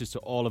mean, so this is to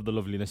all of the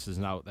lovely listeners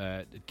out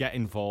there. Get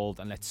involved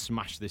and let's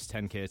smash this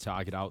 10k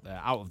target out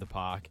there, out of the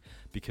park,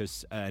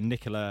 because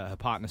Nicola, her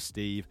partner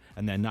Steve,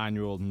 and their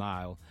 9-year-old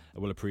Niall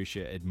will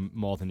appreciate it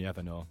more than you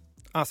ever know.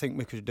 I think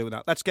we could do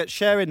that. Let's get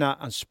sharing that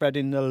and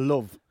spreading the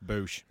love.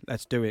 Boosh.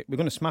 Let's do it. We're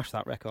going to smash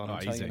that record. I'll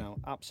tell easy. you now.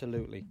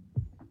 Absolutely.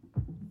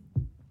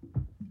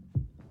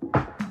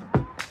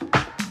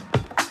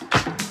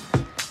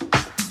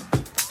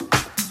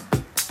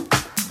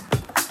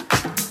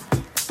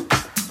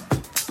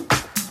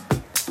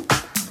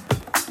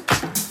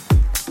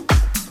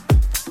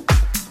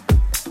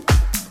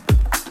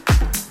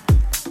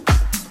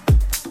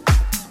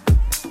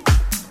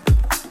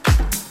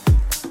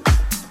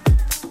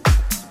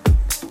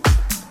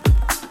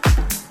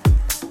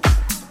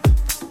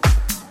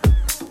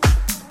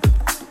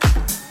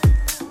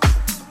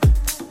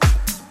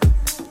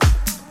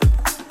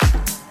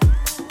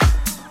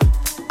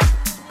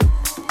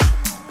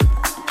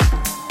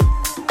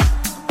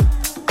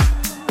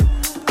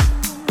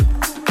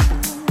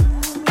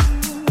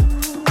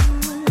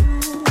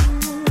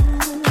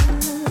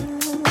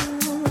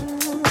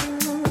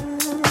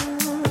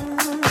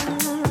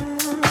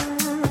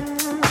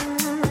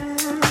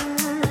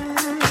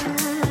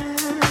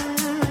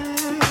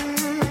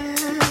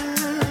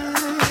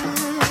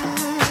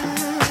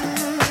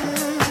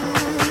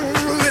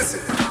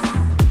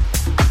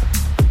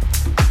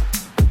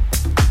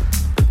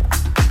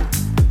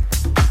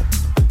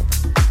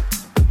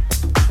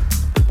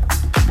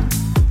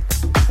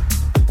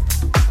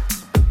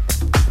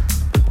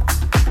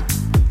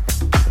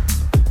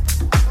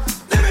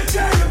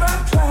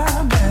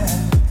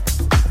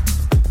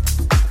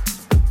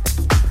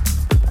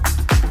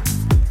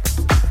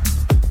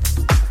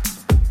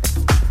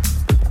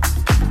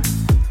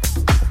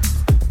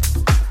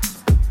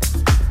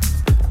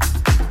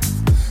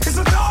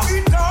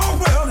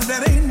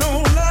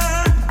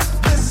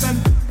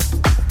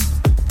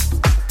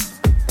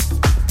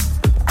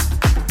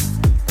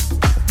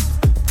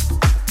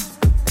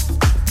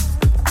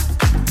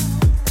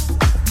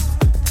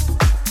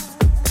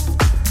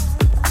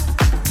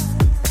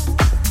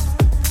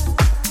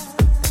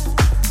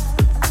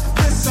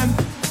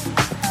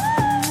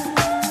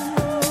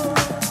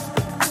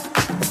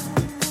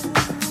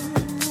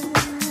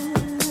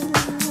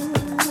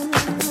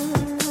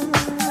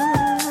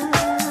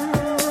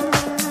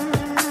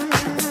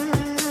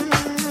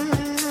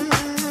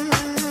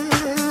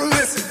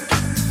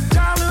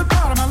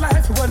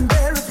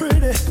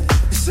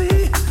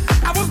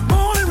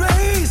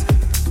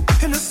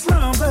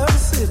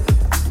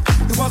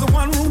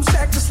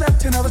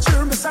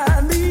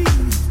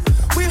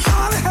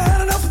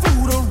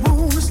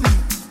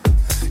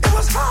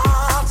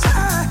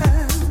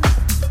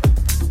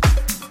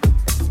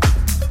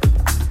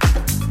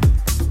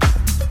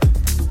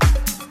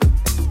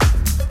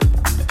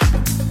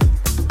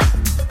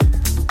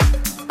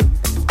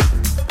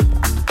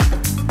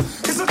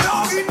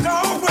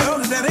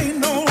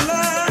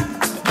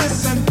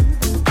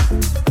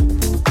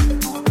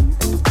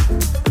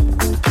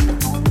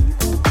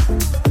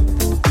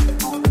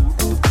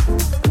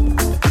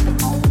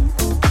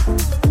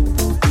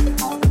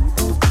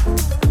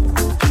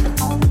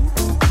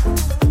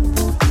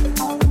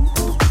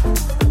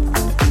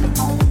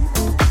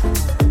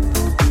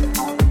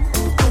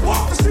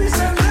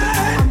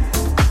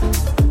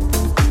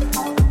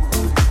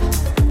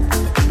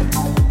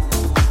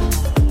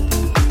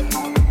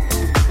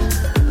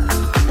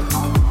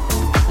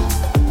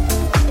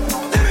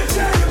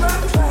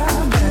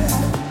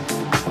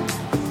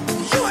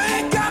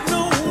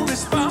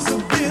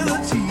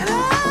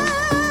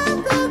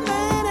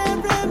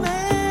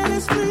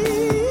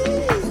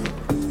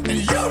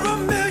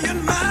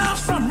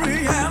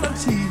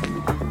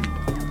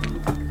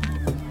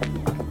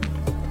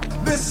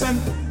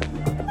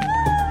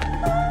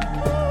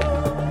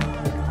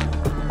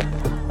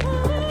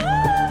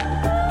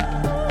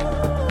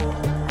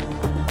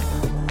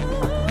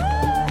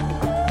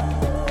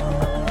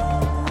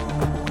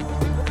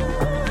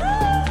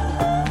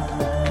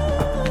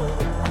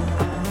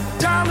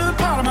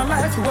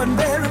 life wasn't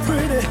very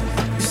pretty.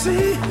 You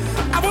see,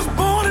 I was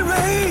born and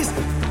raised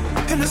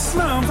in the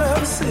slums of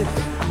the city.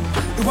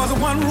 It was a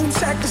one-room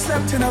shack that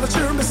slept 10 other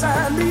children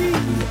beside me.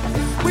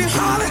 We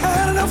hardly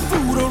had enough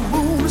food or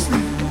room to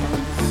sleep.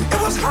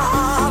 It was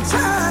hard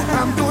time.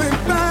 I'm doing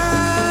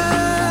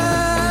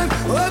fine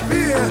up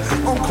here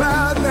on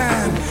cloud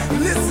nine.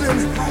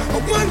 Listen,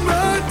 one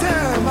more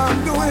time.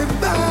 I'm doing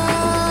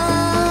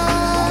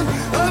fine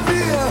up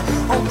here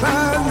on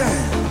cloud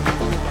nine.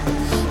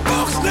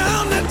 Folks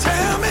down there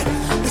tell me,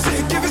 they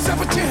say give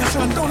yourself a chance,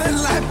 son. Don't let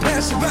life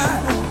pass you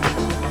by.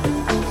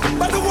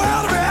 But the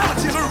world of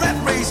reality is a rat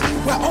race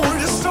where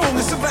only the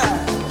strongest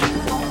survive.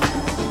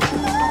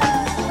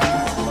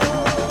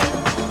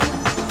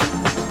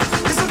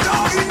 It's a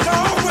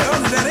dog-eat-dog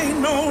world, that ain't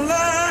no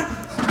lie.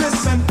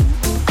 Listen.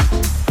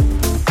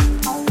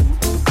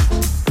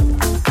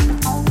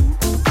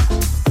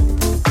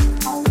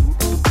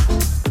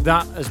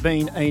 That has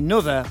been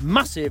another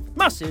massive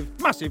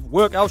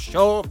workout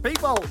show,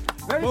 people.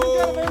 Ladies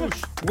and gentlemen,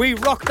 we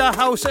rocked the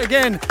house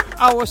again.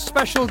 Our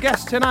special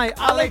guest tonight,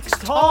 Alex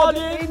Todd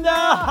in the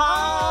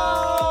house.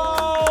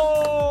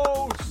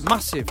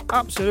 Massive,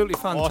 absolutely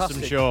fantastic.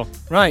 Awesome show.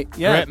 Right,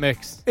 yeah. Great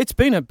mix. It's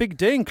been a big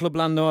day in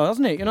Clubland though,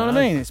 hasn't it? You know what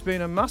I mean? It's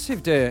been a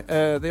massive day.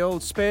 The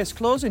old space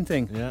closing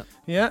thing. Yeah.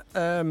 Yeah.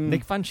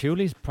 Nick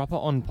Fanciulli's proper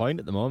on point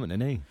at the moment,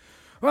 isn't he?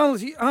 Well,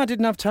 I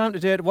didn't have time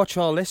today to watch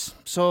all this,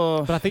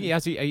 so... But I think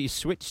he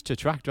switched to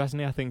Tractor,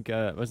 hasn't he? I think,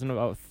 wasn't it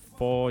about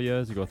 3-4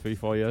 years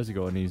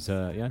ago, and he's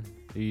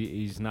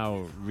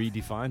now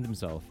redefined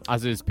himself,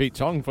 as is Pete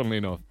Tong, funnily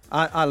enough.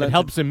 It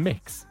helps him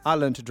mix. I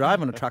learned to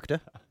drive on a tractor.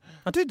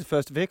 I did, the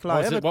first vehicle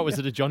I ever... What was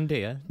it, a John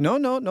Deere? No,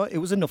 it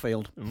was a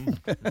Nuffield.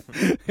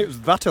 It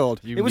was that old.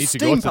 You was need to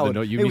steam-powered.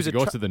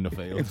 go to the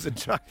Nuffield. It was a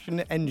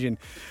traction engine.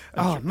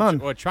 Oh, man.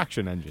 Or a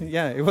traction engine.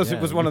 Yeah, it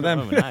was one of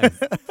them. Oh, nice.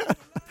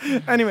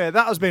 Anyway,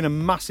 that has been a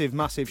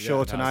massive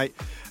show tonight.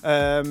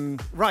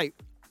 Right.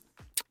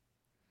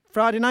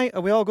 Friday night,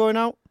 are we all going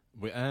out?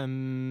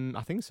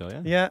 I think so,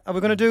 yeah. Yeah, are we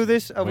going to do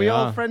this? Are we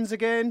all friends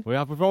again?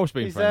 We've always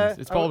been friends.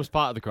 It's always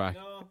part of the crack.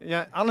 No.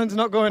 Yeah, Alan's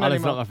not going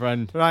Alan's anymore. not my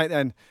friend. Right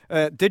then.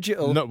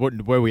 Digital. No,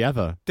 were we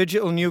ever?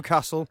 Digital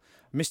Newcastle.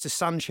 Mr.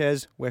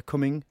 Sanchez, we're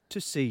coming to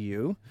see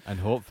you.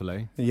 And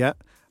hopefully. Yeah.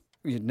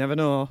 You'd never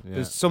know. Yeah.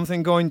 There's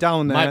something going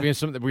down there. Might be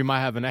something. We might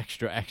have an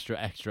extra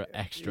special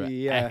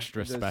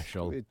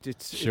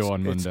show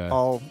on Monday. It's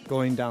all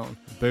going down.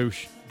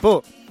 Boosh.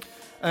 But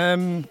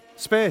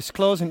Space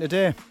closing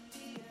today.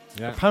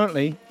 Yeah.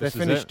 Apparently they're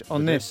finished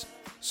on this,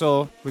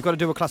 so we've got to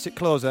do a classic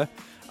closer.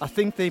 I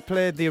think they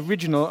played the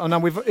original. And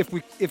now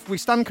if we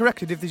stand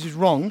corrected if this is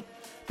wrong,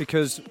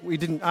 because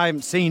I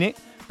haven't seen it,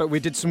 but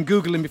we did some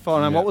googling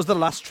beforehand. What was the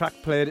last track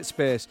played at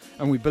Space?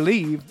 And we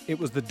believe it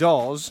was The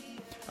Doors.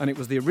 And it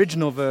was the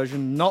original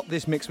version, not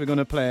this mix we're going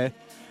to play.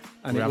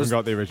 And we haven't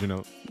got the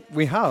original.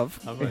 We have.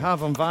 We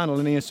have on vinyl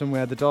in here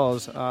somewhere, The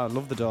Doors. I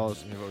love The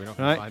Doors. Yeah, but we're not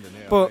going to find it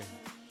here, but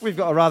we've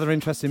got a rather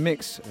interesting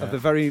mix of the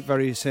very,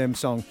 very same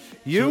song.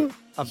 So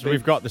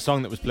we've got the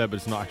song that was played, but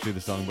it's not actually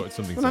the song, but it's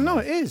something similar. No,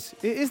 it is.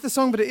 It is the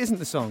song, but it isn't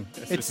the song.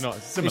 It's not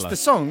similar. It's the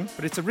song,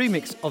 but it's a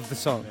remix of the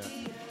song.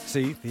 Yeah.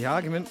 See, the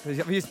argument.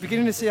 You're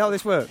beginning to see how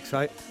this works,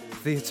 right?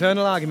 The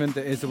eternal argument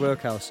that is the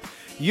Workhouse.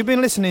 You've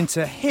been listening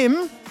to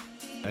him.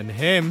 And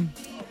him.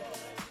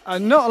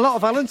 And not a lot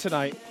of Alan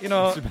tonight, you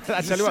know.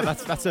 I tell you what,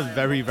 that's a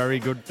very, very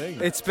good thing.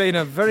 It's been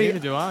a very... Neither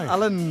do I.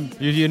 Alan...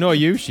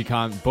 She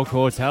can't book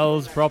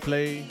hotels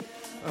properly.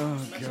 Oh,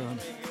 God.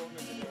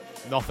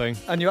 Nothing.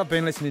 And you have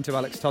been listening to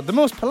Alex Todd, the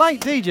most polite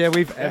DJ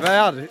we've ever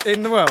had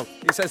in the world.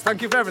 He says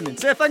thank you for everything.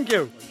 Say thank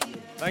you.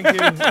 Thank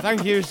you.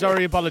 Thank you.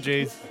 Sorry,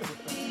 apologies.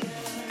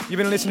 You've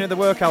been listening to the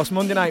Workhouse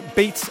Monday night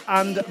Beats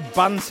and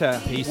Banter.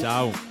 Peace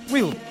out.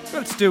 We'll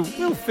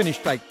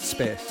finish like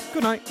Space.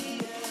 Good night.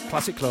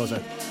 Classic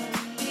closer.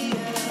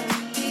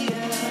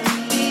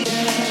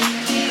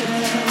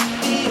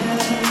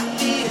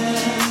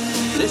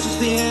 This is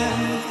the end.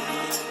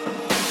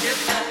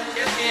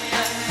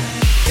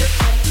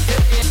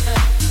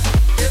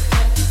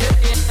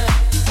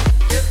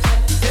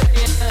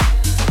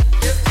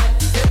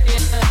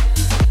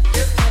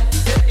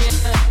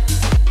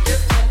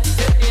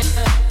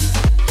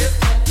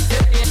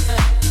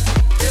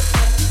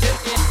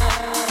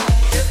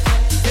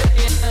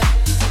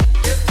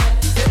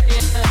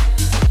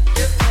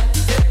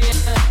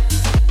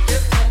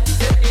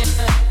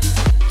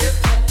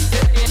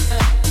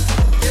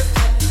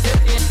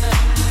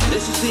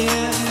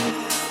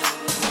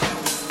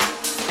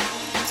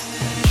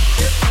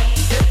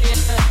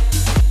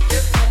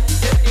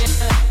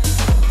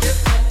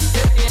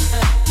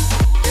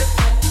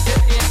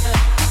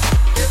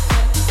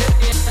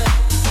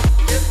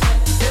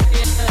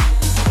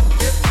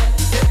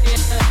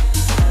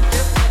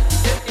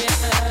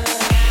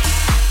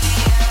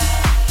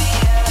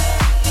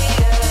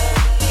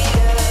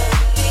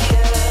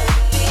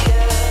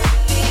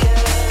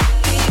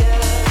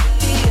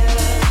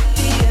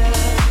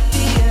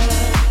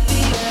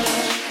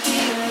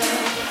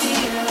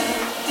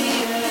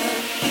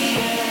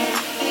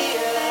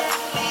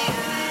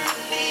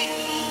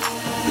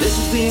 This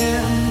is the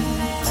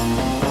end.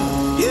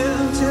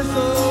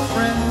 beautiful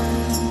friend.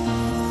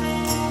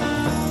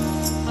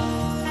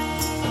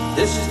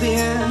 This is the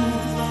end,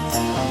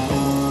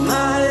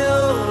 my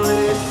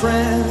only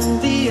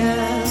friend, the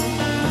end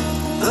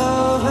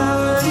of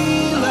our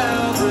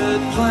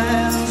elaborate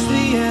plans,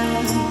 the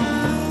end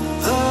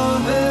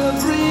of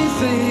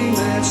everything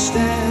that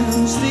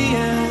stands, the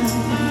end,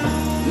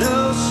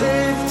 no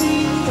safety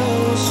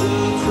or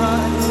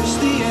surprise,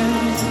 the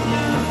end.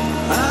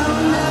 I'll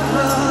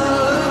never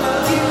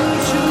look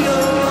into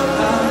your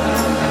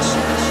eyes.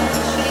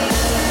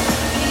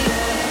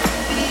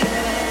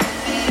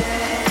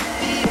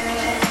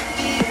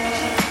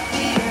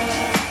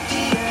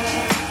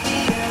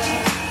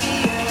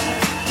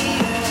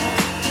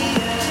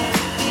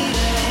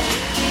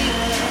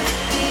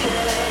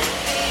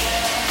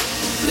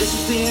 This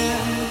is the end.